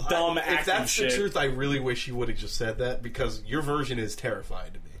real truth, dumb if acting that's shit. the truth, I really wish you would have just said that, because your version is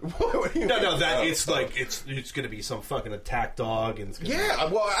terrifying to me. What do you mean? No, that Oh, it's like it's going to be some fucking attack dog, and it's gonna Yeah,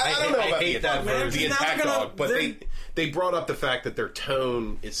 well, I don't know I about hate the that attack, version. the They're attack not gonna- dog, but they're- they brought up the fact that their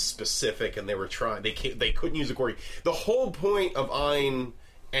tone is specific, and they were trying. They couldn't use a corgi. The whole point of Ein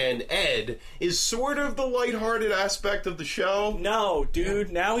and Ed is sort of the lighthearted aspect of the show. No,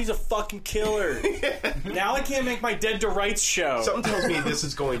 dude. Now he's a fucking killer. Now I can't make my Dead to Rights show. Something tells me this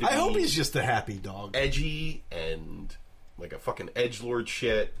is going to be I hope he's just a happy dog. edgy and like a fucking edgelord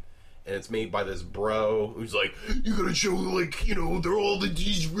shit. And it's made by this bro who's like, you gotta show, like, you know, they're all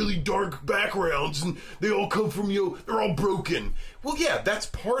these really dark backgrounds and they all come from they're all broken. Well, yeah, that's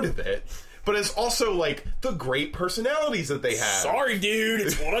part of it. But it's also, like, the great personalities that they have. Sorry, dude.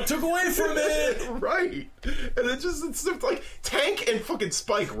 It's what I took away from it. Right. And it's just like, Tank and fucking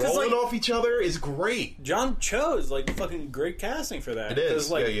Spike rolling like- off each other is great. John Cho is like fucking great casting for that. It is.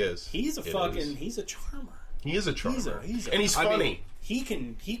 'Cause, like, Yeah, he is. He's a It fucking. is. He's a charmer. He is a charmer. He's a- and he's I funny. mean, he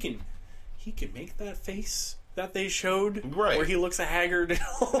can make that face that they showed, Right. where he looks a haggard and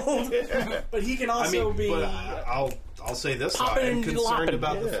old. But he can also be. but I'll say this: Poppin' I'm and concerned loppin',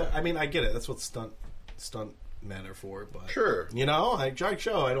 about yeah. I mean, I get it. That's what stunt metaphor, but Sure. you know, Jack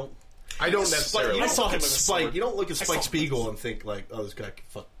Cho, I don't necessarily. you I don't saw look him at with a Spike. sword. You don't look at I saw Spike him with a Spiegel and think like, "Oh, this guy can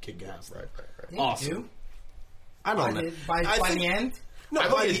fuck kick ass." Right. Yeah, Awesome. you do. I don't know. By I by think- the end, No, I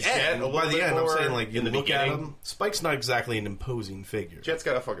by like the his Jet end. a By little the bit end, I'm more saying like you in the look at beginning. him. Spike's not exactly an imposing figure. Jet's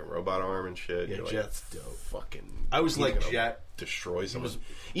got a fucking robot arm and shit. Yeah, You're like, Jet's dope. Fucking. I was he's like gonna Jet. destroy someone.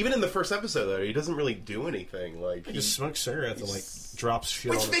 Even in the first episode, though, he doesn't really do anything. Like He just smokes cigarettes and like drops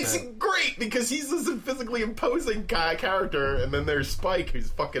shit which on his makes head. it great because he's this physically imposing character, and then there's Spike who's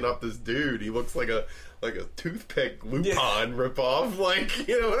fucking up this dude. He looks like a toothpick Lupin ripoff. Like,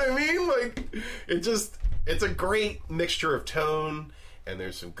 you know what I mean? Like, it's a great mixture of tone, and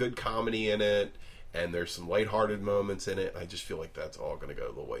there's some good comedy in it, and there's some lighthearted moments in it. I just feel like that's all going to go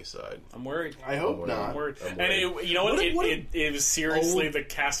to the wayside. I'm worried. I hope I'm not. I'm worried. I'm And you know what? What It was seriously the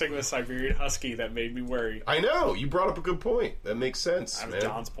casting of the Siberian Husky that made me worry. I know you brought up a good point. That makes sense, That was man.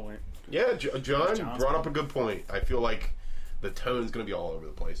 John's point. Yeah, John John's brought up a good point. I feel like the tone's going to be all over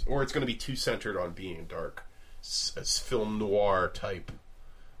the place, or it's going to be too centered on being dark, a film noir type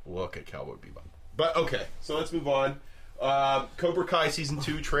look at Cowboy Bebop. But okay, so let's move on. Cobra Kai season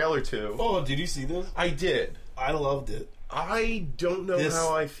 2, trailer 2. Oh, did you see this? I did. I loved it. I don't know This-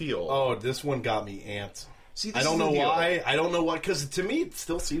 how I feel. Oh, this one got me amped. See, I this don't is know the deal. why. I don't know why. Because to me, it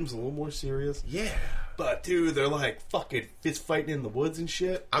still seems a little more serious. Yeah. But dude, they're like fucking fist fighting in the woods and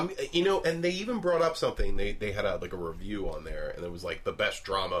shit. And they even brought up something. They had a review on there, and it was like the best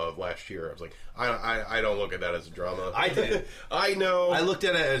drama of last year. I was like, I don't look at that as a drama. I did. I know. I looked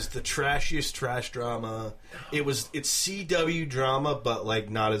at it as the trashiest trash drama. It's CW drama, but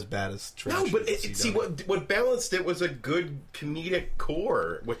like not as bad as trash. No, but CW. see what balanced it was a good comedic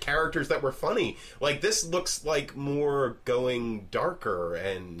core with characters that were funny. Like this looks like more going darker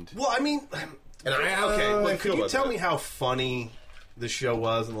and Well, I mean, And I okay. feel Could you about tell that. me how funny the show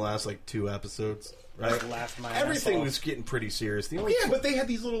was in the last like 2 episodes? Right. Laughed my ass Everything off. was getting pretty serious. The only yeah, but they had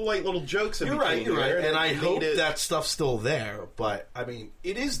these little jokes. In You're right. between You're right. there And I made hope it- that stuff's still there. But I mean,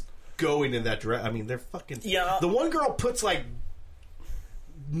 it is going in that direction. I mean, they're fucking. Yeah. The one girl puts like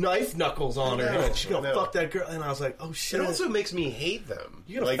knife knuckles on her, know, and she I gonna know. fuck that girl. And I was like, oh shit. It also makes me hate them.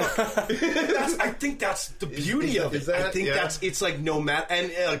 You gotta I think that's the beauty of it. is that- I think yeah. it's like no matter.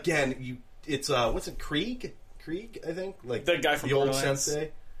 And again, it's what's it? Krieg, I think, like The guy from the old Borderlands.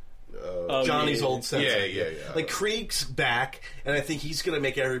 sensei. Oh, Johnny's yeah. old sensei. Yeah. Like Krieg's back, and I think he's going to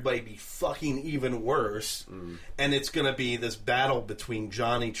make everybody be fucking even worse. And it's going to be this battle between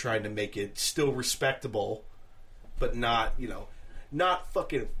Johnny trying to make it still respectable, but not, not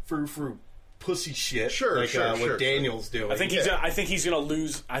fucking frou pussy shit. Sure, like sure, what Daniel's doing. I think he's gonna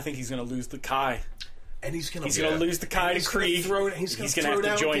lose. I think he's gonna lose the Kai. and he's going He's gonna lose the Kai to he's gonna Krieg. throw it- he's gonna gonna throw have to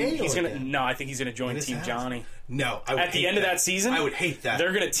down join. Daniel He's gonna again. no. I think he's gonna join his Team house. Johnny. No, I would At the hate end of that season, I would hate that.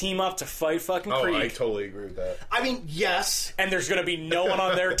 They're gonna team up to fight fucking Oh, Krieg. I totally agree with that. I mean, yes. And there's going to be no one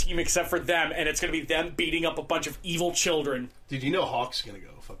on their team except for them, and it's going to be them beating up a bunch of evil children. Dude, you know Hawk's going to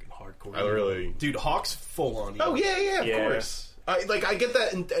go fucking hardcore. I really- Dude, Hawk's full on. Oh yeah, of Yeah. course. I get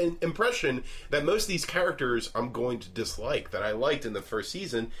that impression that most of these characters I'm going to dislike that I liked in the first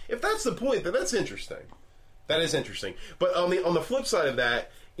season. If that's the point, then that's interesting. That is interesting. But on the flip side of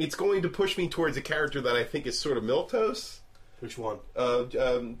that, it's going to push me towards a character that I think is sort of milquetoast. Which one?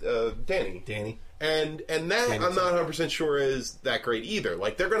 Danny. Danny. And that Danny I'm not 100% sure is that great either.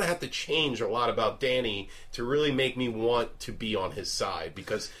 Like, they're going to have to change a lot about Danny to really make me want to be on his side,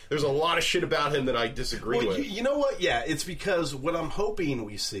 because there's a lot of shit about him that I disagree Well, with. you know what? Yeah, it's because what I'm hoping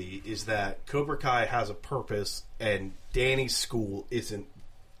we see is that Cobra Kai has a purpose, and Danny's school isn't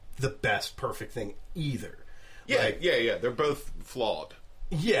the best perfect thing either. Like, yeah. They're both flawed.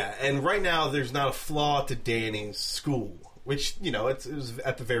 yeah, and right now there's not a flaw to Danny's school, which, it was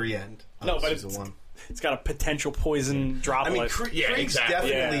at the very end of No, but season 1. It's got a potential poison I droplet. mean, Yeah, Krieg's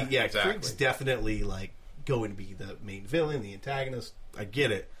exactly. definitely, Yeah, exactly. Krieg's definitely like going to be the main villain, the antagonist. I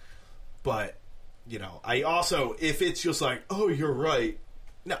get it, but I also, if it's just like, oh, you're right.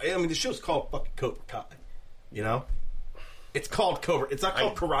 No, I mean the show's called fucking Cobra Kai. It's called Cobra. It's not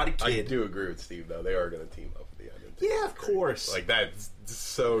called Karate I Kid. do agree with Steve, though. They are going to team up at the end. Yeah, of course. Like, that's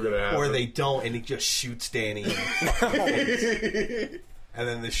so going to happen. Or they don't, and he just shoots Danny. And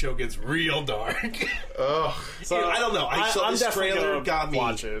then the show gets real dark. Ugh. So, I don't know. I saw I'm this definitely trailer gonna got me.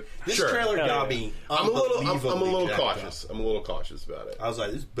 watch it. This Sure. trailer Hell got yeah. me. I'm a little unbelievably jacked up. cautious. I'm a little cautious about it. I was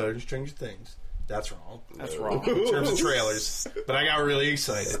like, this is better than Stranger Things. That's wrong. That's wrong. In terms of trailers. But I got really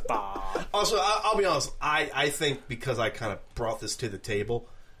excited. Bah. Also, I'll be honest. I think because I kind of brought this to the table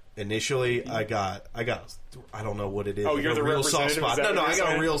initially, I got. I don't know what it is. Oh, I you're got a the real soft representative? spot. Is that No, what I you're got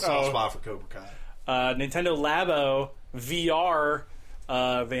a saying? real soft Oh. spot for Cobra Kai. Nintendo Labo VR.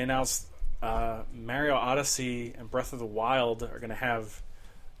 They announced Mario Odyssey and Breath of the Wild are going to have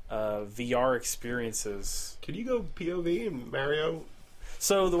VR experiences. Can you go POV in Mario?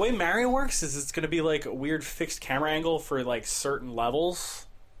 So the way Mario works is it's going to be like a weird fixed camera angle for like certain levels.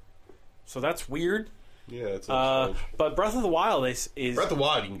 So that's weird. Yeah, it's strange. But Breath of the Wild is Breath of the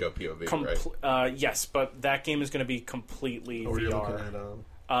Wild, you can go POV, right? yes, but that game is going to be completely Or you're VR. looking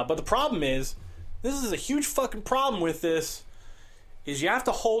at, But the problem is, this is a huge fucking problem with this, is you have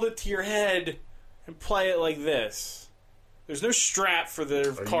to hold it to your head and play it like this. There's no strap for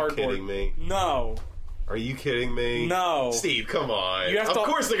the cardboard. Are you kidding me? No. Are you kidding me? No. Steve, come on. You have of to-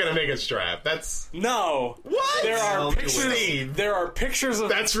 course they're gonna make a strap. That's No. what? There are No, pictures. Steve. There are pictures of.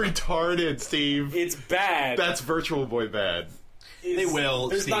 That's retarded, Steve. It's bad. That's Virtual Boy bad. It's- They will,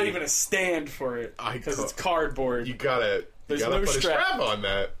 There's not Steve. even a stand for it I because co- it's cardboard. You gotta There's put no a strap. strap on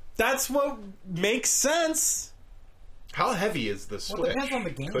that. That's what makes sense. How heavy is the Switch? Well, it depends on the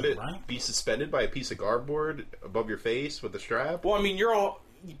game, Could it right? be suspended by a piece of cardboard above your face with a strap? Well, I mean, you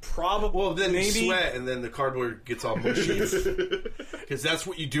probably well, then maybe you sweat, and then the cardboard gets all mushy. Because that's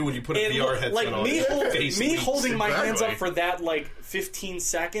what you do when you put a It VR look- headset like on. me, Your face me leaks. holding my hands Exactly. up for that like 15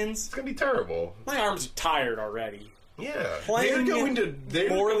 seconds. It's gonna be terrible. My arms are tired already. Yeah. Playing They're going to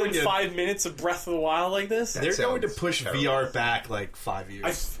more than to, 5 minutes of Breath of the Wild like this. They're going to sounds push terrible. VR back like 5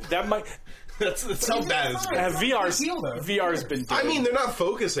 years. That might That's how bad it's been. VR's been doing. I mean, they're not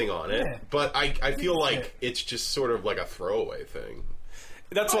focusing on it, Yeah. but I feel like it's just sort of like a throwaway thing.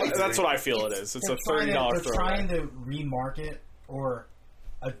 that's what I feel it is. It's a $30 They're throw. trying to remarket or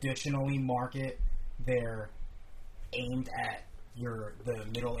additionally market their aimed at the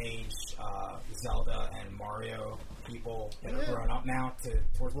middle-aged Zelda and Mario people that are grown up now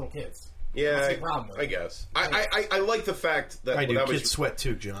towards little kids. Yeah, That's the problem with I it. guess. I like the fact that I do. when Kids sweat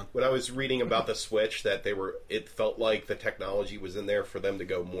too, John. when I was reading about the Switch, that it felt like the technology was in there for them to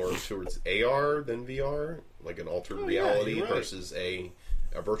go more towards AR than VR, like an altered reality you're right. versus a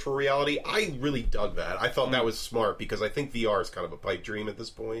virtual reality. I really dug that. I thought that was smart because I think VR is kind of a pipe dream at this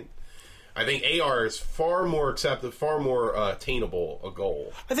point. I think AR is far more accepted, far more attainable a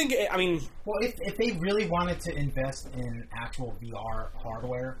goal. I think. I mean, Well, if they really wanted to invest in actual VR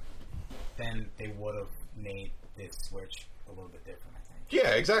hardware, then they would have made this Switch a little bit different, I think. Yeah,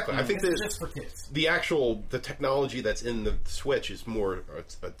 exactly. I think It's that just for kids. the technology that's in the Switch is more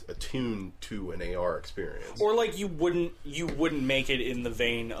attuned to an AR experience. or like you wouldn't make it in the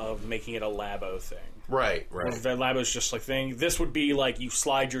vein of making it a Labo thing. Right. That Labo's just like thing. This would be like you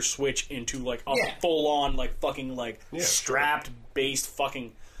slide your Switch into like a Yeah. full on like fucking like Yeah, strapped based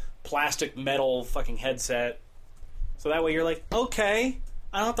fucking plastic metal fucking headset. So that way you're like, okay,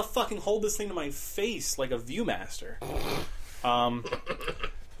 I don't have to fucking hold this thing to my face like a Viewmaster.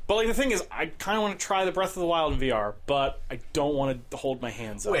 But like the thing is, I kind of want to try the Breath of the Wild in VR, but I don't want to hold my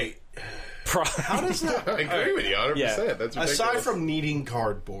hands up. Wait, how does that? I agree with you 100%. Yeah. That's ridiculous. Aside from needing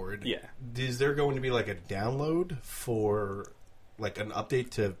cardboard, Yeah. is there going to be like a download for like an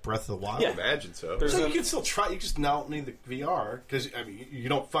update to Breath of the Wild? Yeah. I imagine so. There's So a- you can still try. You just not need the VR because I mean you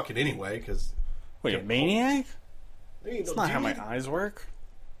don't fuck it anyway. Because Wait, a maniac? That's not how my eyes work.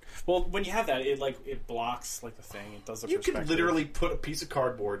 Well, when you have that, it blocks like the thing. It does the you can perspective. literally put a piece of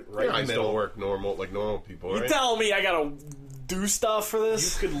cardboard right Your in eyes the don't middle. work like normal people, You right? tell me I gotta do stuff for You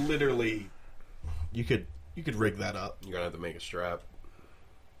this? could literally, you could rig that up. You're gonna have to make a strap.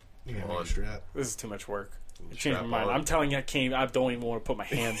 You can Come make on. a strap. This is too much work. I changed Strap my mind. on. I'm telling you, I don't even want to put my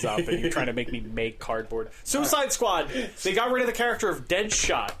hands up, and you're trying to make me make cardboard. Suicide Squad. They got rid of the character of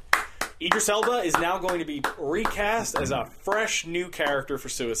Deadshot. Idris Elba is now going to be recast as a fresh new character for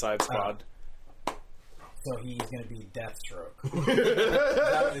Suicide Squad. So he's going to be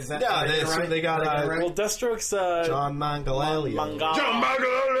Deathstroke. Is that Yeah, right? so they got, Did I get it right? Well, Deathstroke's John Manganiello.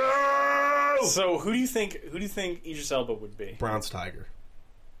 So who do you think Idris Elba would be? Brown's Tiger.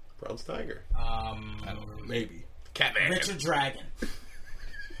 Brown's Tiger. I don't know. Maybe. Catman. Richard Dragon.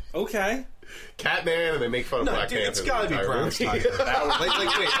 Okay. Catman, and they make fun of No, Black dude, Panther. it's got to be the entire Brown's movie. Tiger.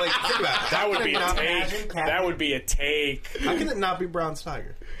 Think about it. That would be a Not take. imagine Captain- That would be a take. How can it not be Brown's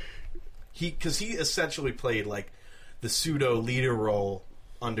Tiger? Because he essentially played like the pseudo leader role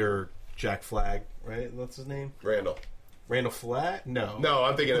under Jack Flag, right? That's his name. Randall. Randall Flagg? No, No,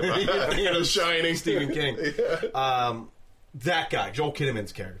 I'm thinking about The Shining. Stephen King. That guy, Joel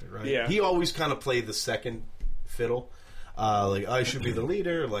Kinnaman's character, right? Yeah. He always kind of played the second fiddle. Like I should be the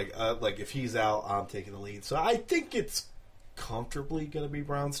leader. Like if he's out, I'm taking the lead. So I think it's comfortably going to be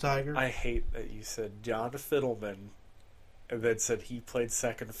Brown's Tiger. I hate that you said John Fiddleman and then said he played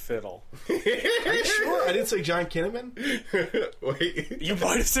second fiddle. Are you sure? I didn't say John Kinnaman. Wait. You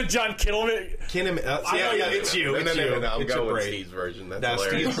might have said John Kittleman. Kinnaman. It's you. It's you. No. I'm It's going your with brain. Steve's version. That's That's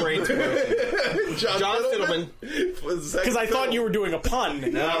hilarious. Steve's brain's version. John Fiddleman. Because I thought you were doing a pun.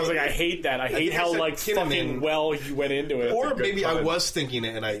 And I was like, I hate that. I hate think I how said like Kinnaman. fucking well you went into it. Or good maybe I pun. was thinking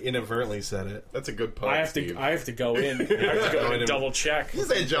it and I inadvertently said it. That's a good pun. I have Steve. to go in. I have to go in and double check. You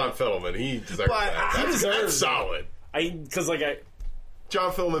say John Fiddleman. He deserves But that. he That's deserves it. solid. Because like I.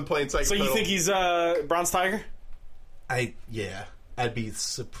 John Fiddleman playing second So you fiddle. think he's Bronze Tiger? Yeah. I'd be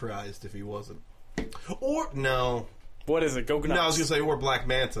surprised if he wasn't. Or, no. What is it? Go nuts. No, I was going to say, or Black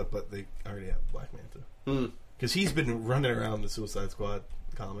Manta, but they already have Black Manta. Because he's been running around the Suicide Squad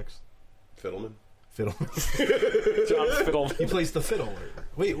comics. Fiddleman? Fiddleman. John Fiddle. He plays the fiddle.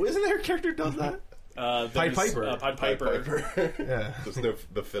 Wait, isn't there a character who does that? Pied Piper. Pied Piper. Yeah. There's no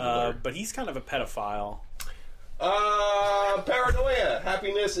the fiddler. But he's kind of a pedophile. Paranoia.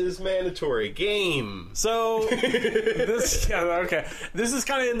 Happiness is mandatory. Game. So this is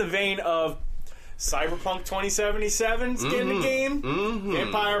kind of in the vein of Cyberpunk 2077's getting a game.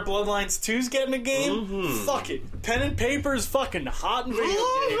 Vampire Bloodlines 2's getting a game. Fuck it. Pen and Paper's fucking hot in video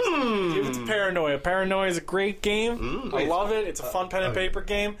games. Give it to Paranoia. Paranoia is a great game. I love it. It's a fun pen and paper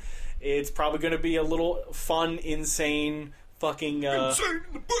game. It's probably going to be a little fun, insane, fucking.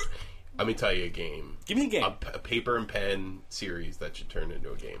 Let me tell you a game. Give me a game. A paper and pen series that should turn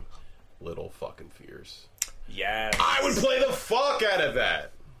into a game. Little fucking Fears. Yes. I would play the fuck out of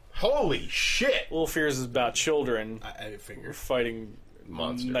that. Holy shit. Little Fears is about children I figured. fighting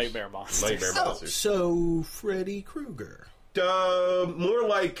Monsters. nightmare monsters. Nightmare monsters. So, Freddy Krueger. More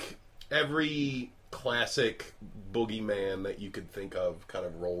like every classic boogeyman that you could think of kind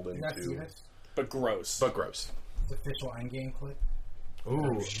of rolled You guys see into. this? But gross. But gross. The official Endgame clip.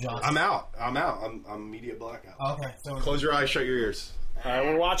 Ooh. I'm out. I'm immediate blackout. Okay, so Close your eyes, shut your ears. Alright,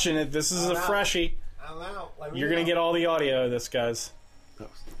 we're watching it. This is a freshie. I'm out. You're gonna get all the audio of this, guys. Use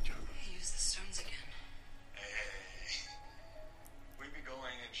the stones again. We be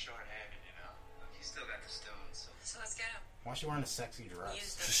going in short-handed, you know. You still got the stones, so let's get him. why is she wearing a sexy dress?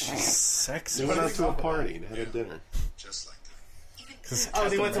 Use the She's sexy. They went out to a party and had a dinner. Just like that. Oh,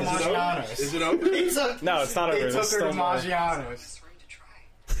 they went to Maggiano's. Is it open? No, it's not over. They It's took her to still Maggiano's. It's room to try.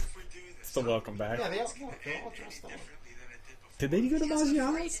 If we do this, still welcome back. Yeah, they're all dressed up. differently than it did before. Did they go to He didn't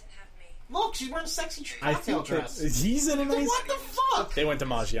Maggiano's? have me. Look, she's wearing a sexy I cocktail think dress. he's in a nice. What the fuck? They went to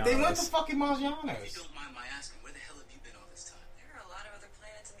Maggiano's. They went to fucking If Maggiano's. you don't mind my asking, where the hell have you been all this time? There are a lot of other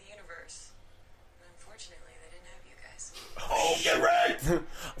planets in the universe. And unfortunately, they didn't have you guys. Oh, get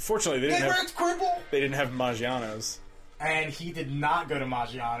wrecked! Fortunately, they They didn't were have. cripple. They didn't have Maggiano's. And he did not go to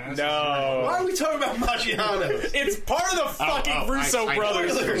Maggiano's. No. Why are we talking about Maggiano's? It's part of the fucking Russo I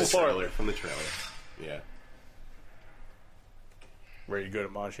brothers. From the trailer. Yeah. Where you go to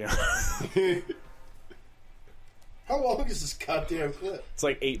Maggiano's? How long is this goddamn clip? It's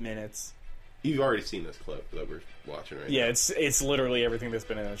like 8 minutes. You've already seen this clip that we're watching right Yeah, now. it's literally everything that's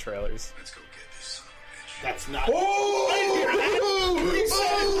been in the trailers. Let's go get this son of a bitch. That's not.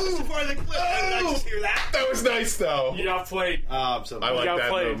 Before the clip, I just hear that. That was nice, though. You got played. So I like gotta that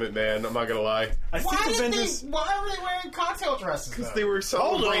play. moment, man. I'm not gonna lie. I think Why, Avengers. why were they wearing cocktail dresses? Because though? they were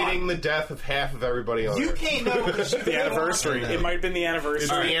celebrating the death of half of everybody on You Earth. can't know because The anniversary. It might have been the It's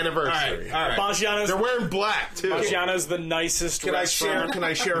anniversary. the anniversary. All right. Maggiano's. They're wearing black too. Maggiano's the nicest Can I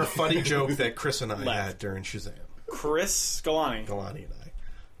restaurant. share a funny joke that Chris and I Left. had during Shazam? Chris Galani. Galani and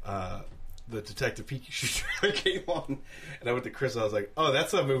I. The Detective Pikachu trailer came on, and I went to Chris and I was like, "Oh,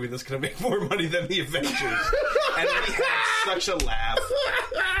 that's a movie that's going to make more money than the Avengers." And we had such a laugh.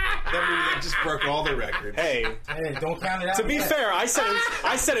 That movie that just broke all the records. Hey, Hey, don't count it out. to be yet. fair, I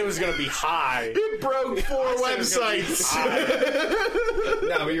said it was going to be high. It broke 4 websites.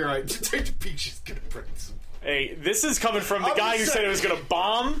 No, but you're right. Detective Pikachu's going to break some. Hey, this is coming from the I'm guy who just said it was going to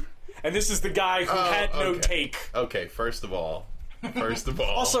bomb, and this is the guy who had no okay. take. Okay, first of all.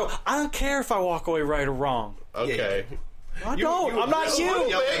 Also, I don't care if I walk away right or wrong. Okay. I don't. I'm not you.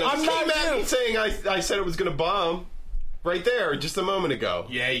 I'm not came at me you. saying I said it was going to bomb right there just a moment ago.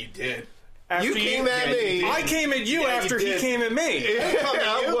 Yeah, you did. After You came at me. I came at you Yeah, you after he did. came at me.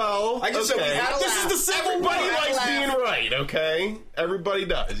 Yeah, well, I just said we okay. had a This is the Civil War. Everybody likes being right, okay? Everybody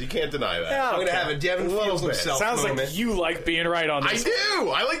does. You can't deny that. Yeah, I'm going to okay. have a Devin Little Fields bit. himself Sounds moment. like you like being right on I this. do.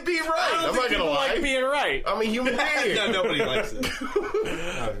 I like being right. I I'm don't not think going to people lie. like being right. I'm a human being. No, nobody likes it.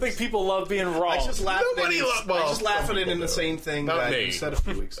 I think people love being wrong. I just laugh Nobody at it. lo- well, I just laugh some at it in people the do. same thing Not that me. you said a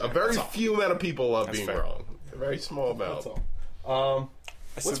few weeks ago. A very That's all. few amount of people love being fair. wrong. A very small amount. That's all.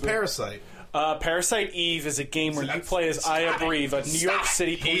 What's Parasite? Parasite Eve is a game where you play as Aya Breve, a New York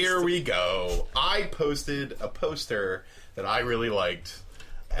City police. Here we go. I posted a poster that I really liked.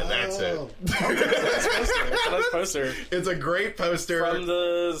 And that's it. It's a nice poster It's a great poster. from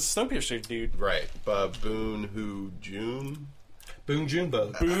the Snowpiercer dude. Right. Boon Hoo Jun. Boon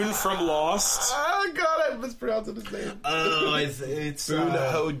Junbo. Boone from Lost. Oh, God, I'm mispronouncing his name. Oh, it's Boon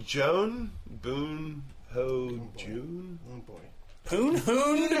Ho Joan? Boon Ho Jun? Oh boy. Poon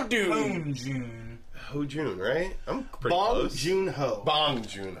Hoon Doon. Boom June. Ho Jun, right? I'm pretty Bong close. Joon Ho. Bong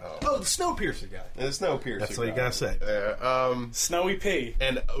Joon Ho. Oh, the Snowpiercer guy. And the Snowpiercer. That's what you guy. gotta say. Snowy P.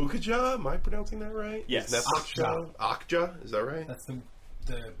 And Okja, am I pronouncing that right? Yes. His Netflix show? Okja, is that right? That's the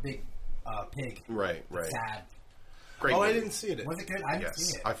big pig. Right. Sad. Great. Oh, I movie. didn't see it. Was it good? I didn't Yes,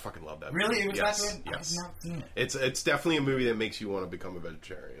 see it. I fucking love that. Really? movie. It was yes, that good? Yes, I have not seen it. it's definitely a movie that makes you want to become a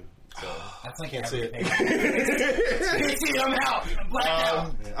vegetarian. So. That's like Can't see it. Can't see it. I'm out. I'm blacked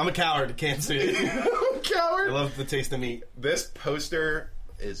out. I'm a coward. Can't see it. I Coward. love the taste of meat. This poster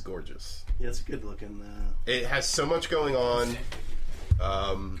is gorgeous. Yeah, it's a good looking. It has so much going on.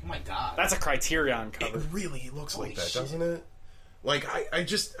 Oh my god. That's a Criterion It cover. really looks Holy like that, shit. doesn't it? Like I'm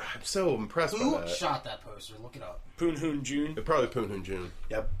so impressed Who by that. shot that poster? Look it up. Poon Hoon June. Probably Poon Hoon Jun.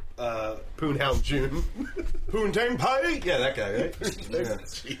 Yep. Poon Hound Jun. Poontang Pie. Yeah, that guy, right?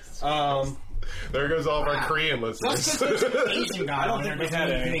 Jeez. There goes all of our Korean listeners. Just because there's an Asian guy I don't on there think we doesn't had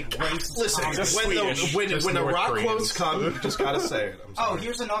mean any. you make racist Listen, comments. Just Swedish. when Just the North rock Koreans. quotes come, you just gotta say it. I'm Oh, sorry.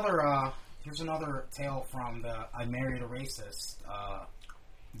 here's another tale from the "I Married a Racist"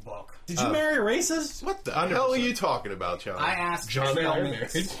 book. Did you marry a racist? What the hell are you talking about, John? I asked John for trail Mayer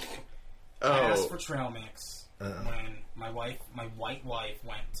mix. married. I asked Oh, for trail mix when my white wife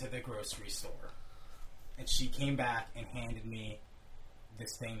went to the grocery store, and she came back and handed me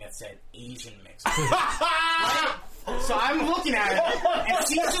this thing that said Asian mix. Right? So I'm looking at it, and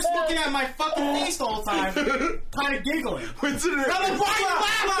she's just looking at my fucking face the whole time, kind of giggling. what's it? I'm like, why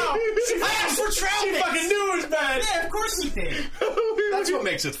are you laughing? I asked for trail mix. Fucking knew it was bad. Yeah, of course he did. That's what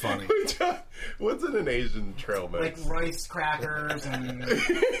makes it funny. What's in an Asian trail Like mix? rice crackers and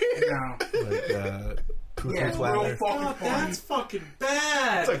you know, Like, poo yeah, it's real platter. fucking funny. fucking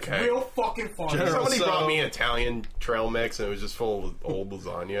bad. It's okay. Real fucking funny. General- Somebody So- brought me Italian trail mix and it was just full of old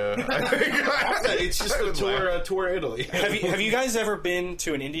lasagna. I think It's just a tour Italy. Have you guys ever been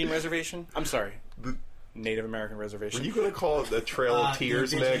to an Indian reservation? I'm sorry, The- Native American reservation. Are you going to call it the Trail of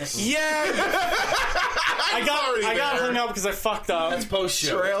Tears indigenous- mix? Yeah, I got hung up because I fucked up. That's post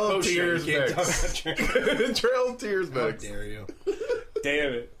show. Trail of Tears mix. Trail of Tears How mix. dare you?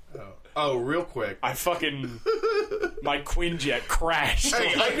 Damn it! Oh, real quick. I fucking my Quinjet crashed.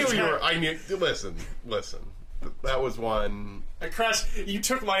 Hey, I knew you were. I knew. Listen. That was one. I crashed. You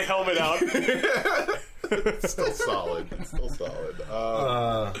took my helmet out. Still solid. Still solid.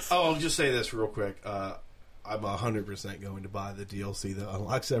 I'll just say this real quick. I'm 100% going to buy the DLC that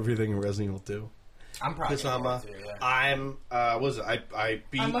unlocks everything in Resident Evil 2. I'm probably Because I'm, gonna do it, yeah. I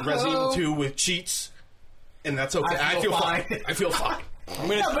beat I'm a Resident hoe. Evil 2 with cheats, and that's okay. I I feel feel fine. fine. I feel fine.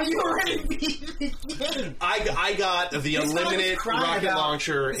 Yeah, but you already beat the game. I got the This guy was unlimited crying rocket about-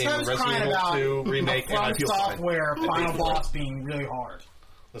 launcher this in guy was Resident crying Evil about 2 remake, and I From feel fine. Software final boss being really hard.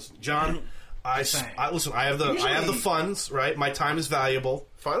 Listen, John, saying. listen. I have the funds, right? My time is valuable.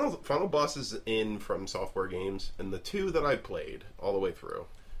 Final bosses in From Software games, and the two that I played all the way through,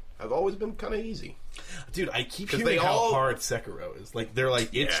 have always been kind of easy. Dude, I keep 'Cause hearing they how all- hard Sekiro is. Like, they're like,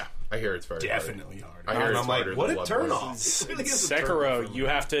 it's I hear it's very definitely hard. I hear and it's I'm like, harder what than a turn Bloodborne. off. It really is a turn off for Sekiro, me.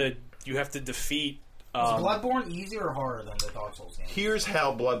 you have to defeat. Is Bloodborne easier or harder than the Dark Souls game? Here's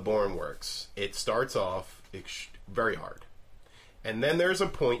how Bloodborne works. It starts off very hard. And then there's a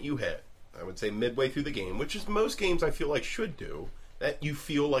point you hit, I would say midway through the game, which is most games I feel like should do, that you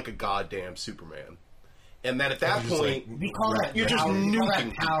feel like a goddamn Superman. And then at that just point, We call that You're just power, we call that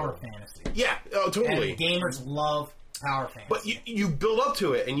nuking power people. fantasy. yeah, oh, totally. And gamers love power fantasy. But you build up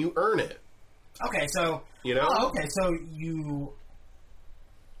to it and you earn it. okay, so You know? Oh, okay, so you.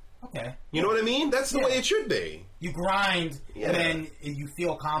 Okay. You know what I mean? That's the Yeah. way it should be. You grind, Yeah. and then you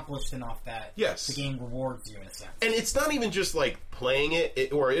feel accomplished enough that Yes. the game rewards you in a sense. And it's not even just like playing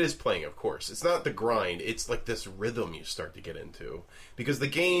or it is playing, of course. It's not the grind. It's like this rhythm you start to get into. Because the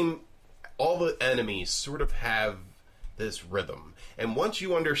game, all the enemies sort of have this rhythm. And once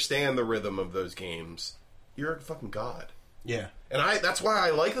you understand the rhythm of those games, you're a fucking god. Yeah. And that's why I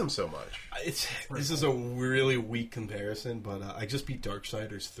like them so much. This is a really weak comparison, but I just beat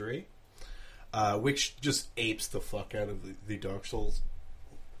Darksiders 3, which just apes the fuck out of the Dark Souls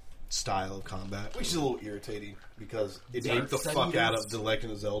style of combat, which is a little irritating because it aped the fuck out of The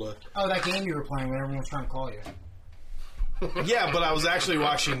Legend of Zelda. Oh, that game you were playing when everyone was trying to call you. Yeah, but I was actually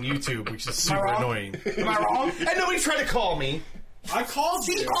watching YouTube, which is super wrong? annoying. Am I wrong? And nobody tried to call me. I called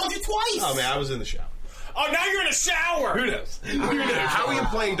He called you twice! Oh man, I was in the shower. Oh, now you're in a shower. Who knows? How are you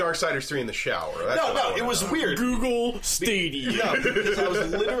playing Darksiders 3 in the shower? That's No, what I no, wanna it was know. weird. Google Stadia. No,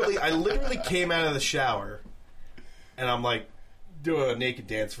 because I literally came out of the shower, and I'm like, doing a naked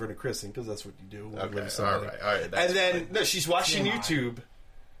dance for the christening, because that's what you do. When you live Okay, with somebody. all right. That's And then no, she's watching TMI. YouTube,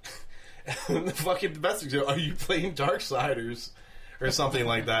 and the fucking message goes, "Are you playing Darksiders or something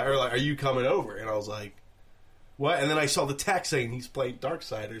like that? Or like, are you coming over?" And I was like, "What?" And then I saw the text saying he's playing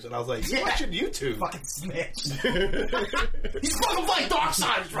Darksiders, and I was like, "He's watching YouTube." Fucking snitch. He's fucking playing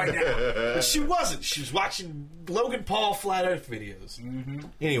Darksiders right now. But she wasn't. She was watching Logan Paul Flat Earth videos.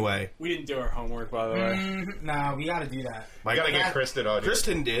 Anyway, We didn't do our homework, by the way. No, we gotta do that. I gotta get Kristen on here.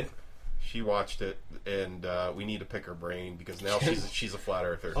 Kristen did. She watched it, and we need to pick her brain because now she's a flat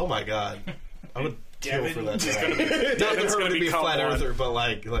earther. Oh my god, I would kill Devin for that. is Guy. gonna be- Not Devin's her gonna to be a become flat one. earther, but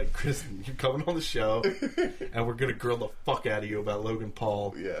like Kristen, you're coming on the show, and we're gonna grill the fuck out of you about Logan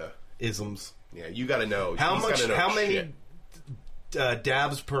Paul Yeah, isms. yeah. You gotta know How He's much? gotta know How many shit.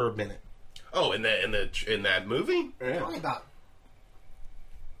 dabs per minute? Oh, in that movie? Probably about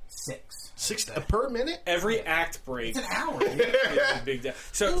 6. 6 per minute? Every act break It's an hour. is a big deal.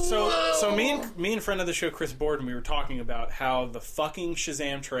 So me and friend of the show Chris Borden, we were talking about how the fucking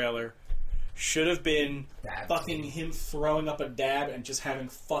Shazam trailer should have been Dab fucking scene. him throwing up a dab and just having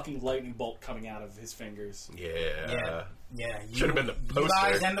fucking lightning bolt coming out of his fingers. Yeah. Yeah. Should've been the You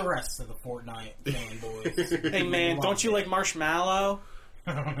guys poster. and the rest of the Fortnite fanboys. Hey man, don't you like marshmallow?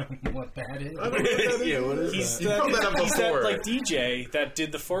 I don't know what that is. Yeah, what is He's that? You told that up he's that before. like DJ that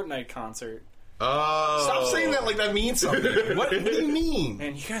did the Fortnite concert. Oh, Stop saying that like that means something. What do you mean?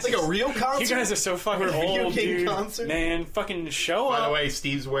 Man, you guys Like are, a real concert? You guys are so fucking Or a video old, game dude. concert? Man, fucking show By up. the way,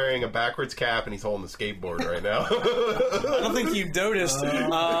 Steve's wearing a backwards cap and he's holding the skateboard right now. I don't think you've noticed.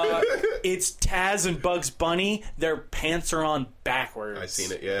 It's Taz and Bugs Bunny. Their pants are on backwards. I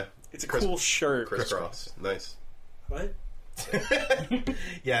seen it. Yeah, It's a cool shirt. crisscross. Nice. What?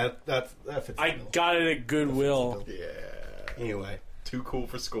 Yeah, that fits. I got it at Goodwill. Yeah. Anyway, Too cool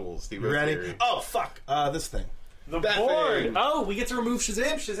for school. Steve. you ready? Oh fuck! This thing. The That board. thing. Oh, we get to remove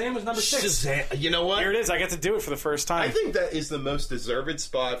Shazam. Shazam was number 6. Shazam! You know what? Here it is. I get to do it for the first time. I think that is the most deserved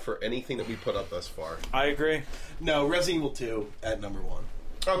spot for anything that we put up thus far. I agree. No, Resident Evil 2 at number 1.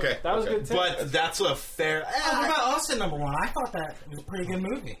 Okay, That was okay. good too. But that's a fair. What about us at number 1? I thought that was a pretty good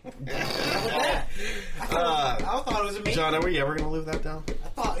movie. How about that? I thought it was amazing. John, we're gonna leave that down. I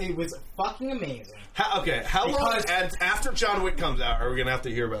thought it was fucking amazing. How long Because- after John Wick comes out are we gonna have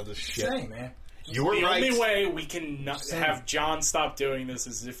to hear about this shit? Same, man. You were The right. only way we can not Same. have John stop doing this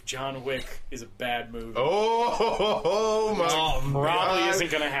is if John Wick is a bad movie. Oh my! Probably God.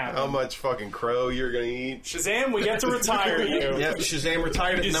 isn't going to happen. How much fucking crow you're gonna eat? Shazam, we get to retire you. Yeah, Shazam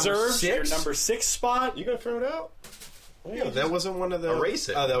retired You at number deserve your 6. number 6 spot. You gonna throw it out? Yeah, that wasn't one of the Erase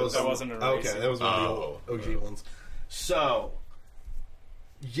it. Oh, that was That wasn't Erase okay. It. That was one Oh. of the OG ones. So,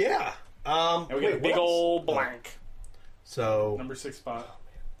 yeah. And we get a big what else? old blank. So Number 6 spot.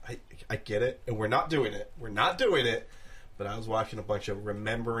 I get it, and we're not doing it. We're not doing it. But I was watching a bunch of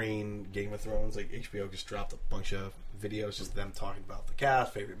remembering Game of Thrones. Like HBO just dropped a bunch of videos, just them talking about the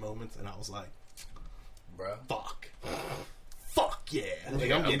cast, favorite moments, and I was like, Bro. "Fuck, fuck yeah!" Like,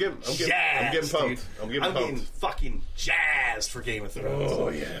 Yeah, I'm getting pumped. dude. I'm getting I'm pumped. getting fucking jazzed for Game of Thrones. Oh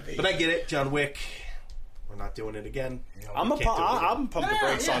yeah, baby. But I get it, John Wick. We're not doing it again. I'm Can't do it again. I'm pump the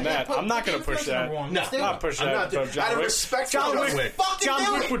brakes on that. I'm not going to push that. No, I'm not pushing I'm that. not doing- above John out of Wick. respect for John John Wick. Wick. Fucking John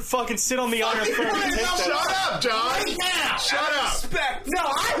do Wick it. would fucking sit on the Iron Throne and take Shut that. up, John! Shut up! Respect. No,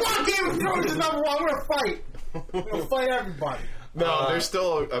 I want Game of Thrones as number 1. We're gonna fight. We're gonna fight everybody. No, there's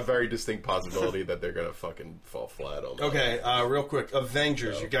still a very distinct possibility that they're gonna fucking fall flat on that. Okay, real quick,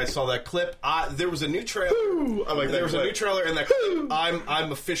 Avengers. You guys saw that clip? There was a new trailer. Ooh, I like that There was a clip. new trailer in that clip.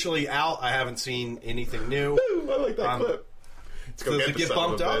 I'm officially out. I haven't seen anything new. Ooh, I like that clip. Let's go Does get it the get son of a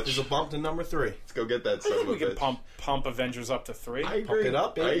bumped up? bitch. Is it bumped to number 3? Let's go get that I son think of a we can bitch. pump Avengers up to 3. I agree. it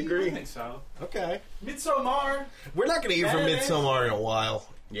up, I baby. I agree. think so. Okay. Midsommar. We're not going to hear from Hey. Midsommar in a while.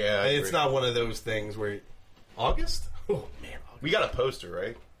 Yeah, I It's agree. not one of those things where August. Oh man, We got a poster,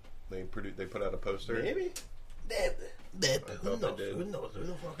 right? They put out a poster. maybe. thought they did.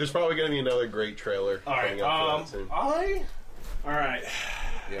 There's probably going to be another great trailer All right. coming up for that soon. I All right.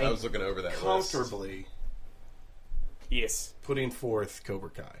 Yeah, I was looking over that list. comfortably Yes. putting forth Cobra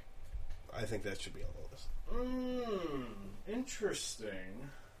Kai. I think that should be on the list. Interesting.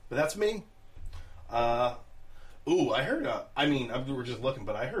 But that's me. Ooh, I heard. we were just looking,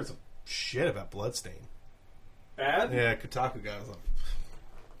 but I heard some shit about Bloodstain. Bad? Yeah, Kotaku guy was like,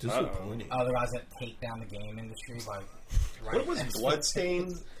 disappointing. Oh, the guys that take down the game industry by What was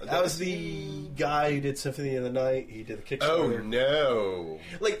Bloodstained? That was the guy who did Symphony of the Night. He did the Oh Kickstarter. no!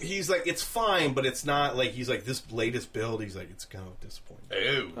 Like, he's like, it's fine, but it's not like, he's like, this latest build, he's like, it's kind of disappointing.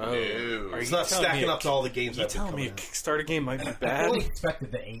 Oh, no! Are It's you not telling me stacking a- up to all the games You that have been telling me a coming Kickstarter game might be I bad? fully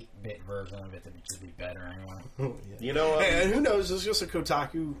expected the 8-bit version of it to just be better anyway. out. You know what? Hey, and who knows? It's just a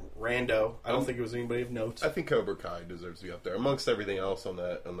Kotaku rando. I don't think it was anybody of note. I think Cobra Kai deserves to be up there amongst everything else on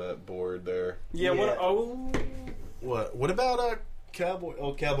that board there. Yeah, what? Yeah. Oh, What about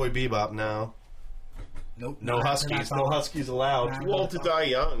Cowboy Bebop now? Nope. No Huskies. No Huskies allowed. Too old to die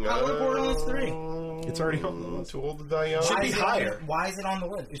young. How about Borderlands 3? It's already on. Too old to die young. Should Why be is it on- higher. Why is it on the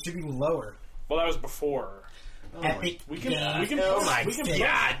list? It should be lower. well, that was before. Epic. We can. Game. We can. Oh my we can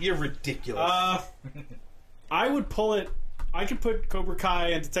god, you're ridiculous. I would pull it. I could put Cobra Kai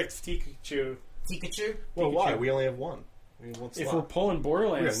and Detective Pikachu Pikachu? well, why? Pikachu. We only have one. We have one slot. if we're pulling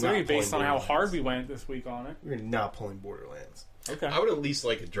Borderlands We are not 3 based on pulling how Borderlands. hard we went this week on it. We're not pulling Borderlands. Okay. I would at least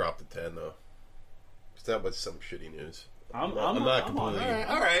like it drop to 10 though. Because that was some shitty news. I'm not on completely- it.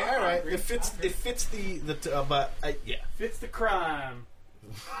 All right. It fits the but yeah. Fits the crime.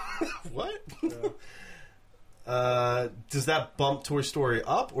 What? Does that bump Toy Story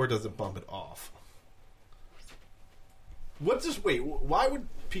up or does it bump it off? Why would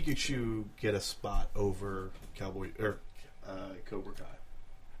Pikachu get a spot over Cowboy or Cobra Kai?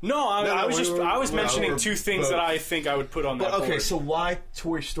 No, I was just I was we're mentioning two things both. that I think I would put on that But, okay, board. so why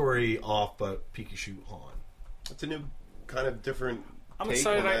Toy Story off but Pikachu on? It's a new kind of different. I'm take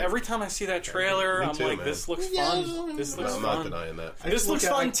excited. on that. Every time I see that trailer, Me I'm too, like, man. this looks Yeah, fun. This No, looks I'm not fun. denying that. This looks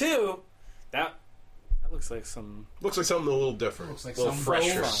fun like, too. That looks like some. Looks like something a little different. Looks like a little some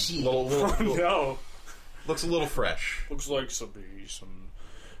fresher. bullshit. Little- No, looks a little fresh. looks like some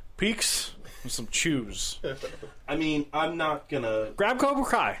peaks and some chews. I mean, I'm not gonna. Grab Cobra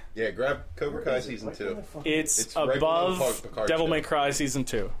Kai. Yeah, grab Cobra Kai season 2. It's right below above Picard Devil Show. May Cry season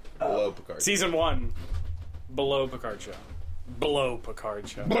 2. Below Picard. Season 1 below Picard Show. Below Picard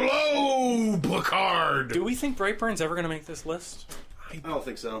Show. Below Picard. Do we think Brightburn's ever going to make this list? I don't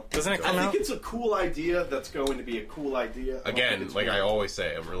think so. Doesn't it I come think out? it's a cool idea. That's going to be a cool idea. I don't Again, think it's like real. I always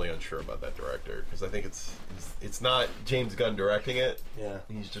say, I'm really unsure about that director because I think it's not James Gunn directing it. Yeah.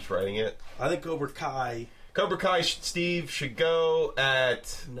 He's just writing it. I think Cobra Kai Cobra Kai, Steve, should go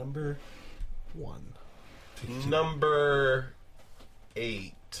at number 1. number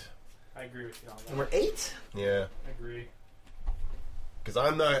 8. I agree with you on that. Number 8. Yeah, I agree. because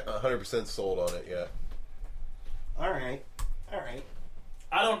I'm not 100% sold on it yet. All right.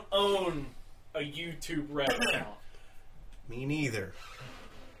 I don't own a YouTube Red account. Me neither.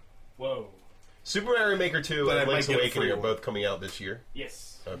 Whoa. Super Mario Maker 2 But I and might Link's get a Awakening free are one. both coming out this year.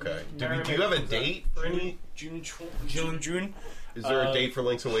 Yes. Okay. Mario Do you have a Maker date for any? June. June. Is there a date for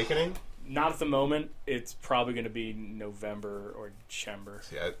Link's Awakening? Not at the moment. It's probably going to be November or December.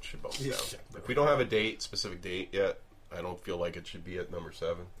 Yeah, it should bump Yeah. down. If we don't have a specific date yet, I don't feel like it should be at number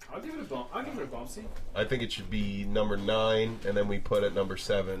 7. I'll give it a bump. I'll give it a bump. See. I think it should be number 9, and then we put at number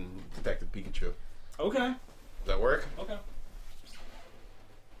 7 Detective Pikachu. Okay. Does that work? Okay.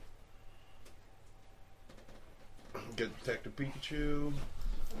 Get Detective Pikachu.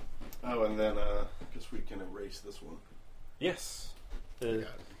 Oh, and then I guess we can erase this one. Yes. Got it.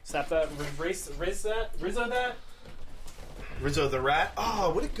 Snap that. Erase that. Rizzo that. Rizzo the Rat.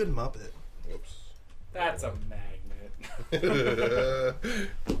 Oh, what a good Muppet. Whoops. That's a magnet.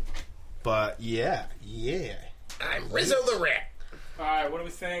 But yeah. I'm Rizzo the Rat. All right. What do we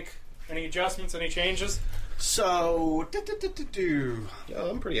think? Any adjustments? Any changes? So, Yeah,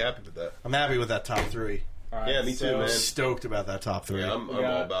 I'm pretty happy with that. I'm happy with that top 3. All right, Yeah, me too, man. Stoked about that top 3. Yeah, I'm We all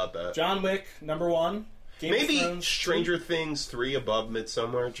got about that. John Wick, number 1. Game of Maybe Thrones, Stranger Things 3 above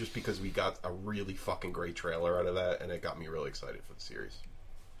Midsommar, just because we got a really fucking great trailer out of that, and it got me really excited for the series.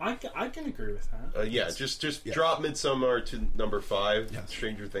 I can agree with that. Yeah, just Yeah. drop Midsommar to number 5, Yes.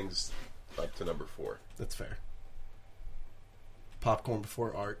 Stranger Things up to number 4. That's fair. Popcorn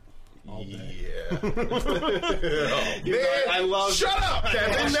before art. All day. Yeah. Oh, man, I love- Shut up,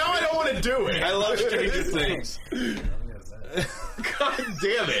 Kevin! Now I don't want to do it. I love Stranger Things. God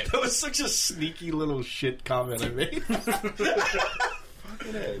damn it! That was such a sneaky little shit comment I made.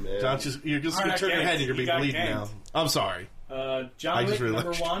 Hey, man. John, you're just All gonna right, turn your ganked. head and you're You gonna got be bleeding now. ganked. I'm sorry. John I just Wick, realized.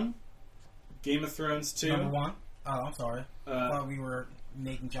 number 1. Game of Thrones 2. Number 1? Oh, I'm sorry. I thought we were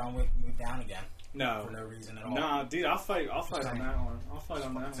making John Wick move down again No. for no reason at all. Nah, dude, I'll fight on that one. I'll fight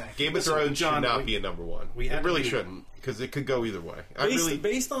on that one. Game of Listen, Thrones John, should not we- be a number 1. we had It really to do- shouldn't, because it could go either way. I really,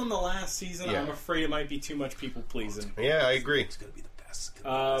 Based on the last season, Yeah. I'm afraid it might be too much people pleasing. yeah, I agree. It's gonna be the best.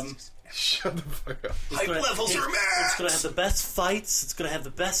 Shut the fuck up. It's gonna- levels it's- are matched. It's gonna have the best fights. It's gonna have the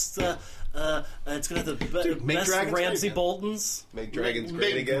best It's gonna have the make best dragons great Ramsay again. Boltons. Make dragons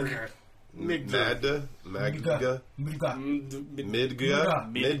great again. Magda, Midgar.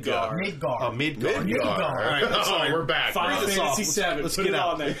 Oh, Midgard. All right, we're back. Final bro. Fantasy VII. Let's Put get it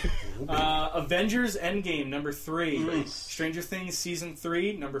out. on there. Avengers Endgame number 3. Stranger Things season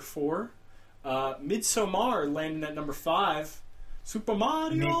 3 number 4. Midsommar landing at number 5. Super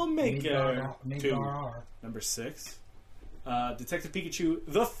Mario Maker 2 number 6. Detective Pikachu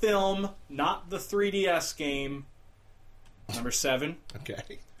the film, not the 3DS game, number 7.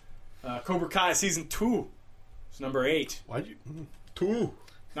 Okay. Cobra Kai season 2 is number 8. Why'd you? Two.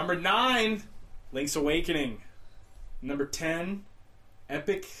 Number 9, Link's Awakening. Number 10,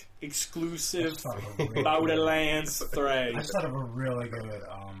 Epic exclusive Borderlands 3. I just thought of a really good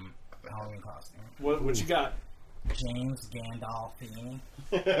Halloween costume. What you got? James Gandolfini.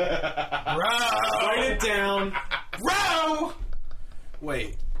 Write it down. Bro!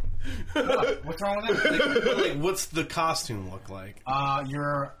 Wait. What's wrong with that? Like, what's the costume look like?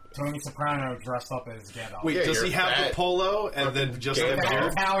 You're Tony Soprano dressed up as Gandalf. Wait, Yeah, does you're he have fat. the polo and then just Gandalf. the Like an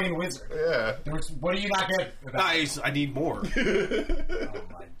beard? Italian wizard. Yeah. What do you not get? Nice. I need more. Oh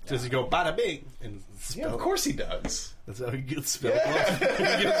my Does he go bada bing and Yeah, spell? of course he does. That's how he gets spelled. Yeah.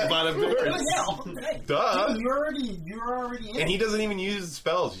 He gets bada bing. Yeah, Duh. Dude, you're already in. And he doesn't even use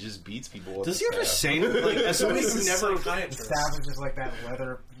spells. He just beats people with Does his he ever staff. say anything? Like, as soon as he never. Staff is just like that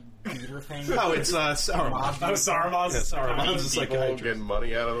leather beater thing. Oh, it's Saruman. Oh, Saruman's. Yeah, Saruman's just like People getting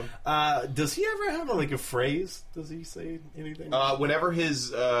money out of him. Does he ever have like a phrase? Does he say anything? Whenever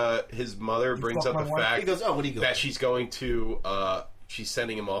his mother brings up the fact he goes, "Oh, what do you go?" that she's going to she's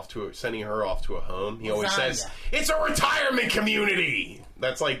sending her off to a home, he always says, "It's a retirement community."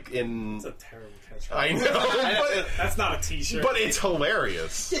 That's like in That's a terrible catchphrase. I know, That's not a T-shirt. but it's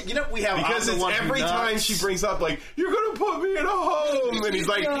hilarious. Yeah, you know, we have Because I'm the it's one who every time knocks. she brings up, like, "You're gonna put me in a home," and he's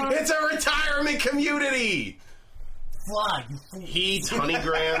like, "It's a retirement community." Fly, you fool. He eats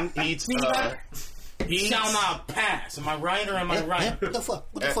honeygram. He eats. He eats Shall not pass. Am I right or am I right? What the fuck?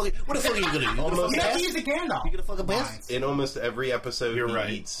 What the fuck? What the fuck are you gonna do? You gonna Almost- fucking Yeah, pass? he's a Gandalf. You gonna fucking pass? Lines. in almost every episode. You're he right.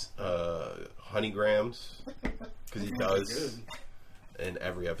 eats honeygrams because he does in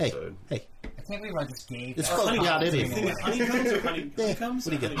every episode. Hey, I can't believe I just gave it's that. fucking out Think anyway. honeycombs or honeycombs? What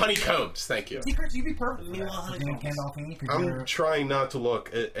do you get? Honeycombs, thank you. Secret, you'd be perfect for You that. want James honeycombs. Gandolfini, 'cause I'm you're- trying not to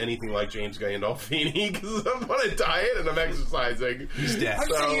look at anything like James Gandolfini because I'm on a diet and I'm exercising. He's dead. I'd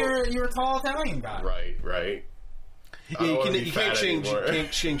So- say you're a tall Italian guy. Right. Yeah, I don't wanna be you can't fat change. You anymore.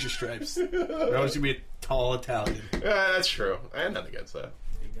 can't change your stripes. You're always gonna be a tall Italian. Yeah, that's true. I had nothing against that.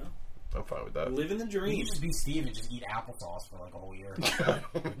 There you go. I'm fine with that. Living the You dream. just be Steve and just eat applesauce for like a whole year.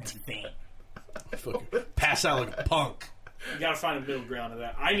 It's faint. Fucking pass out like a punk. You gotta find a middle ground of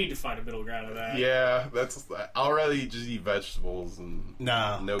that. I need to find a middle ground of that. Yeah, that's. I'll rather just eat vegetables and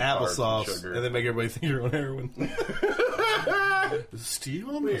Nah, no carbs applesauce, and sugar. and then make everybody think you're on heroin. Is Steve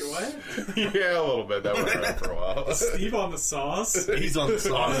on Wait, this? what? Yeah, a little bit. That went around for a while. Steve on the sauce? He's on the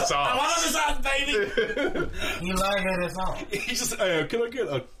sauce. On the sauce. I want the sauce, baby! You like it as well. He's just, can I get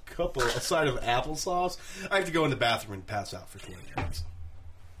a side of applesauce? I have to go in the bathroom and pass out for 20 minutes.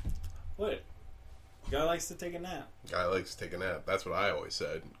 What? Guy likes to take a nap. Guy likes to take a nap. That's what I always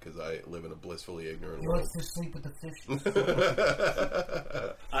said because I live in a blissfully ignorant He world. likes to sleep with the fish.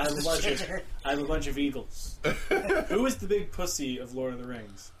 I have a bunch of eagles. Who is the big pussy of Lord of the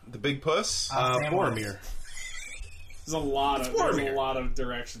Rings? The big puss. Sam Boromir. There's a lot of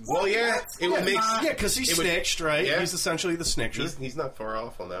directions. Well, yeah, it would make. Yeah, because he's It would- snitched, right? yeah. He's essentially the snitcher. He's not far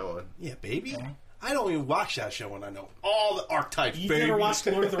off on that one. Yeah, baby. Yeah. I don't even watch that show when I know all the archetypes, You've baby. never watched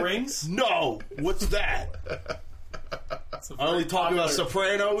Lord of the Rings? No! What's that? It's a I only very talk about popular-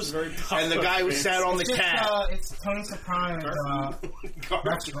 Sopranos very and the guy who popular sat on the It's just, cat. it's Tony Soprano's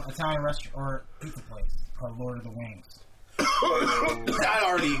restaurant, Italian restaurant or pizza place called Lord of the Wings. That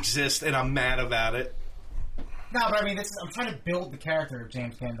already exists, and I'm mad about it. No, but I mean, I'm trying to build the character of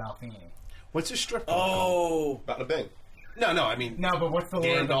James Gandolfini. What's his strip club called? Oh, About a bing. No, I mean... No, but what's the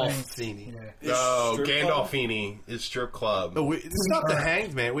Lord of the Rings? Gandolfini. Yeah. Oh, strip club? Gandolfini is strip club. Oh, wait, it's not the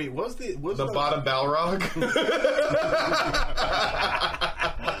Hanged Man. Wait, what's the... What's The bottom Balrog.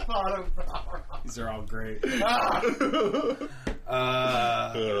 these are all great.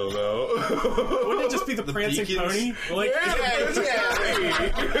 I don't know. Wouldn't it just be the prancing Beacons? pony? Like, I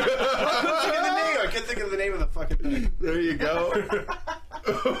can't think of the name of the fucking thing. There you go. It's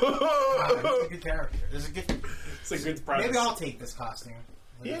a good character. There's a good. it's a good premise. Maybe I'll take this costume.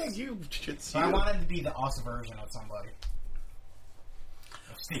 Yeah, you should see But I it. want him to be the us version of somebody.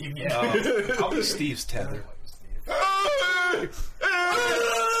 Of Steve, yeah. I'll be Steve's tether. Wait,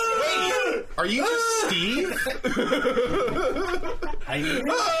 are you just Steve?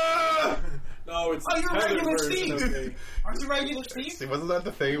 No, it's Oh, you're tethered regular version Steve. of me. Aren't you regular Steve? See, wasn't that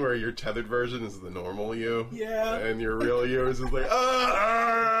the thing where your tethered version is the normal you? Yeah. And your real you is just like,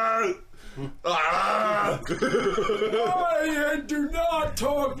 ah! Ah! Ryan, do not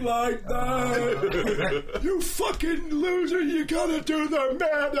talk like that. You fucking loser, you gotta do the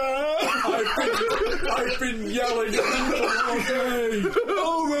meta! I've been yelling at you all day.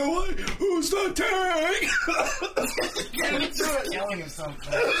 Oh, really? Who's the tank? Yelling himself.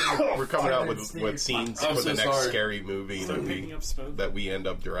 We're coming out with scenes I'm for so the next sorry. scary movie Start picking up smoke. that we end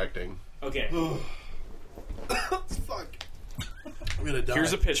up directing. Okay, Fuck. I'm gonna die.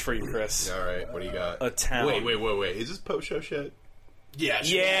 here's a pitch for you, Chris. All right, what do you got? A town. Wait. Is this post-show shit? Yeah.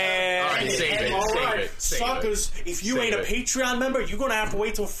 Yeah. All right, save it. All Save right, it. Save suckers. If you Save ain't a it. Patreon member, you're gonna have to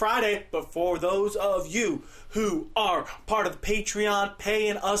wait till Friday. But for those of you who are part of the Patreon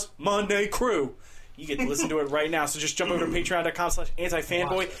paying us Monday crew, you get to listen to it right now. So just jump over to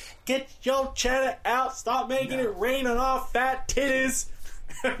patreon.com/antifanboy. Get your cheddar out. Stop making it rain on our fat titties.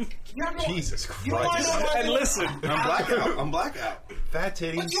 Jesus You wanna Christ. know And listen, I'm blackout. Fat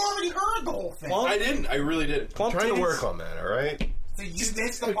titties. But you already heard the whole thing. Plump- I didn't. I really didn't. plump Trying to titties. work on that, all right? So you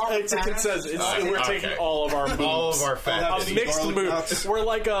missed the part with It says we're Okay. taking all of our boobs. All of our fat I'll have a titties. mixed garlic mood. nuts. We're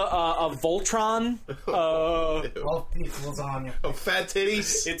like a Voltron. Both people's on you. Oh, fat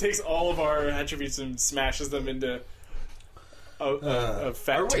titties. It takes all of our attributes and smashes them into a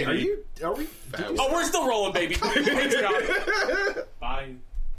fat Wait, titty. are we? Fat Oh, we're still rolling, baby. Thanks, God. Bye.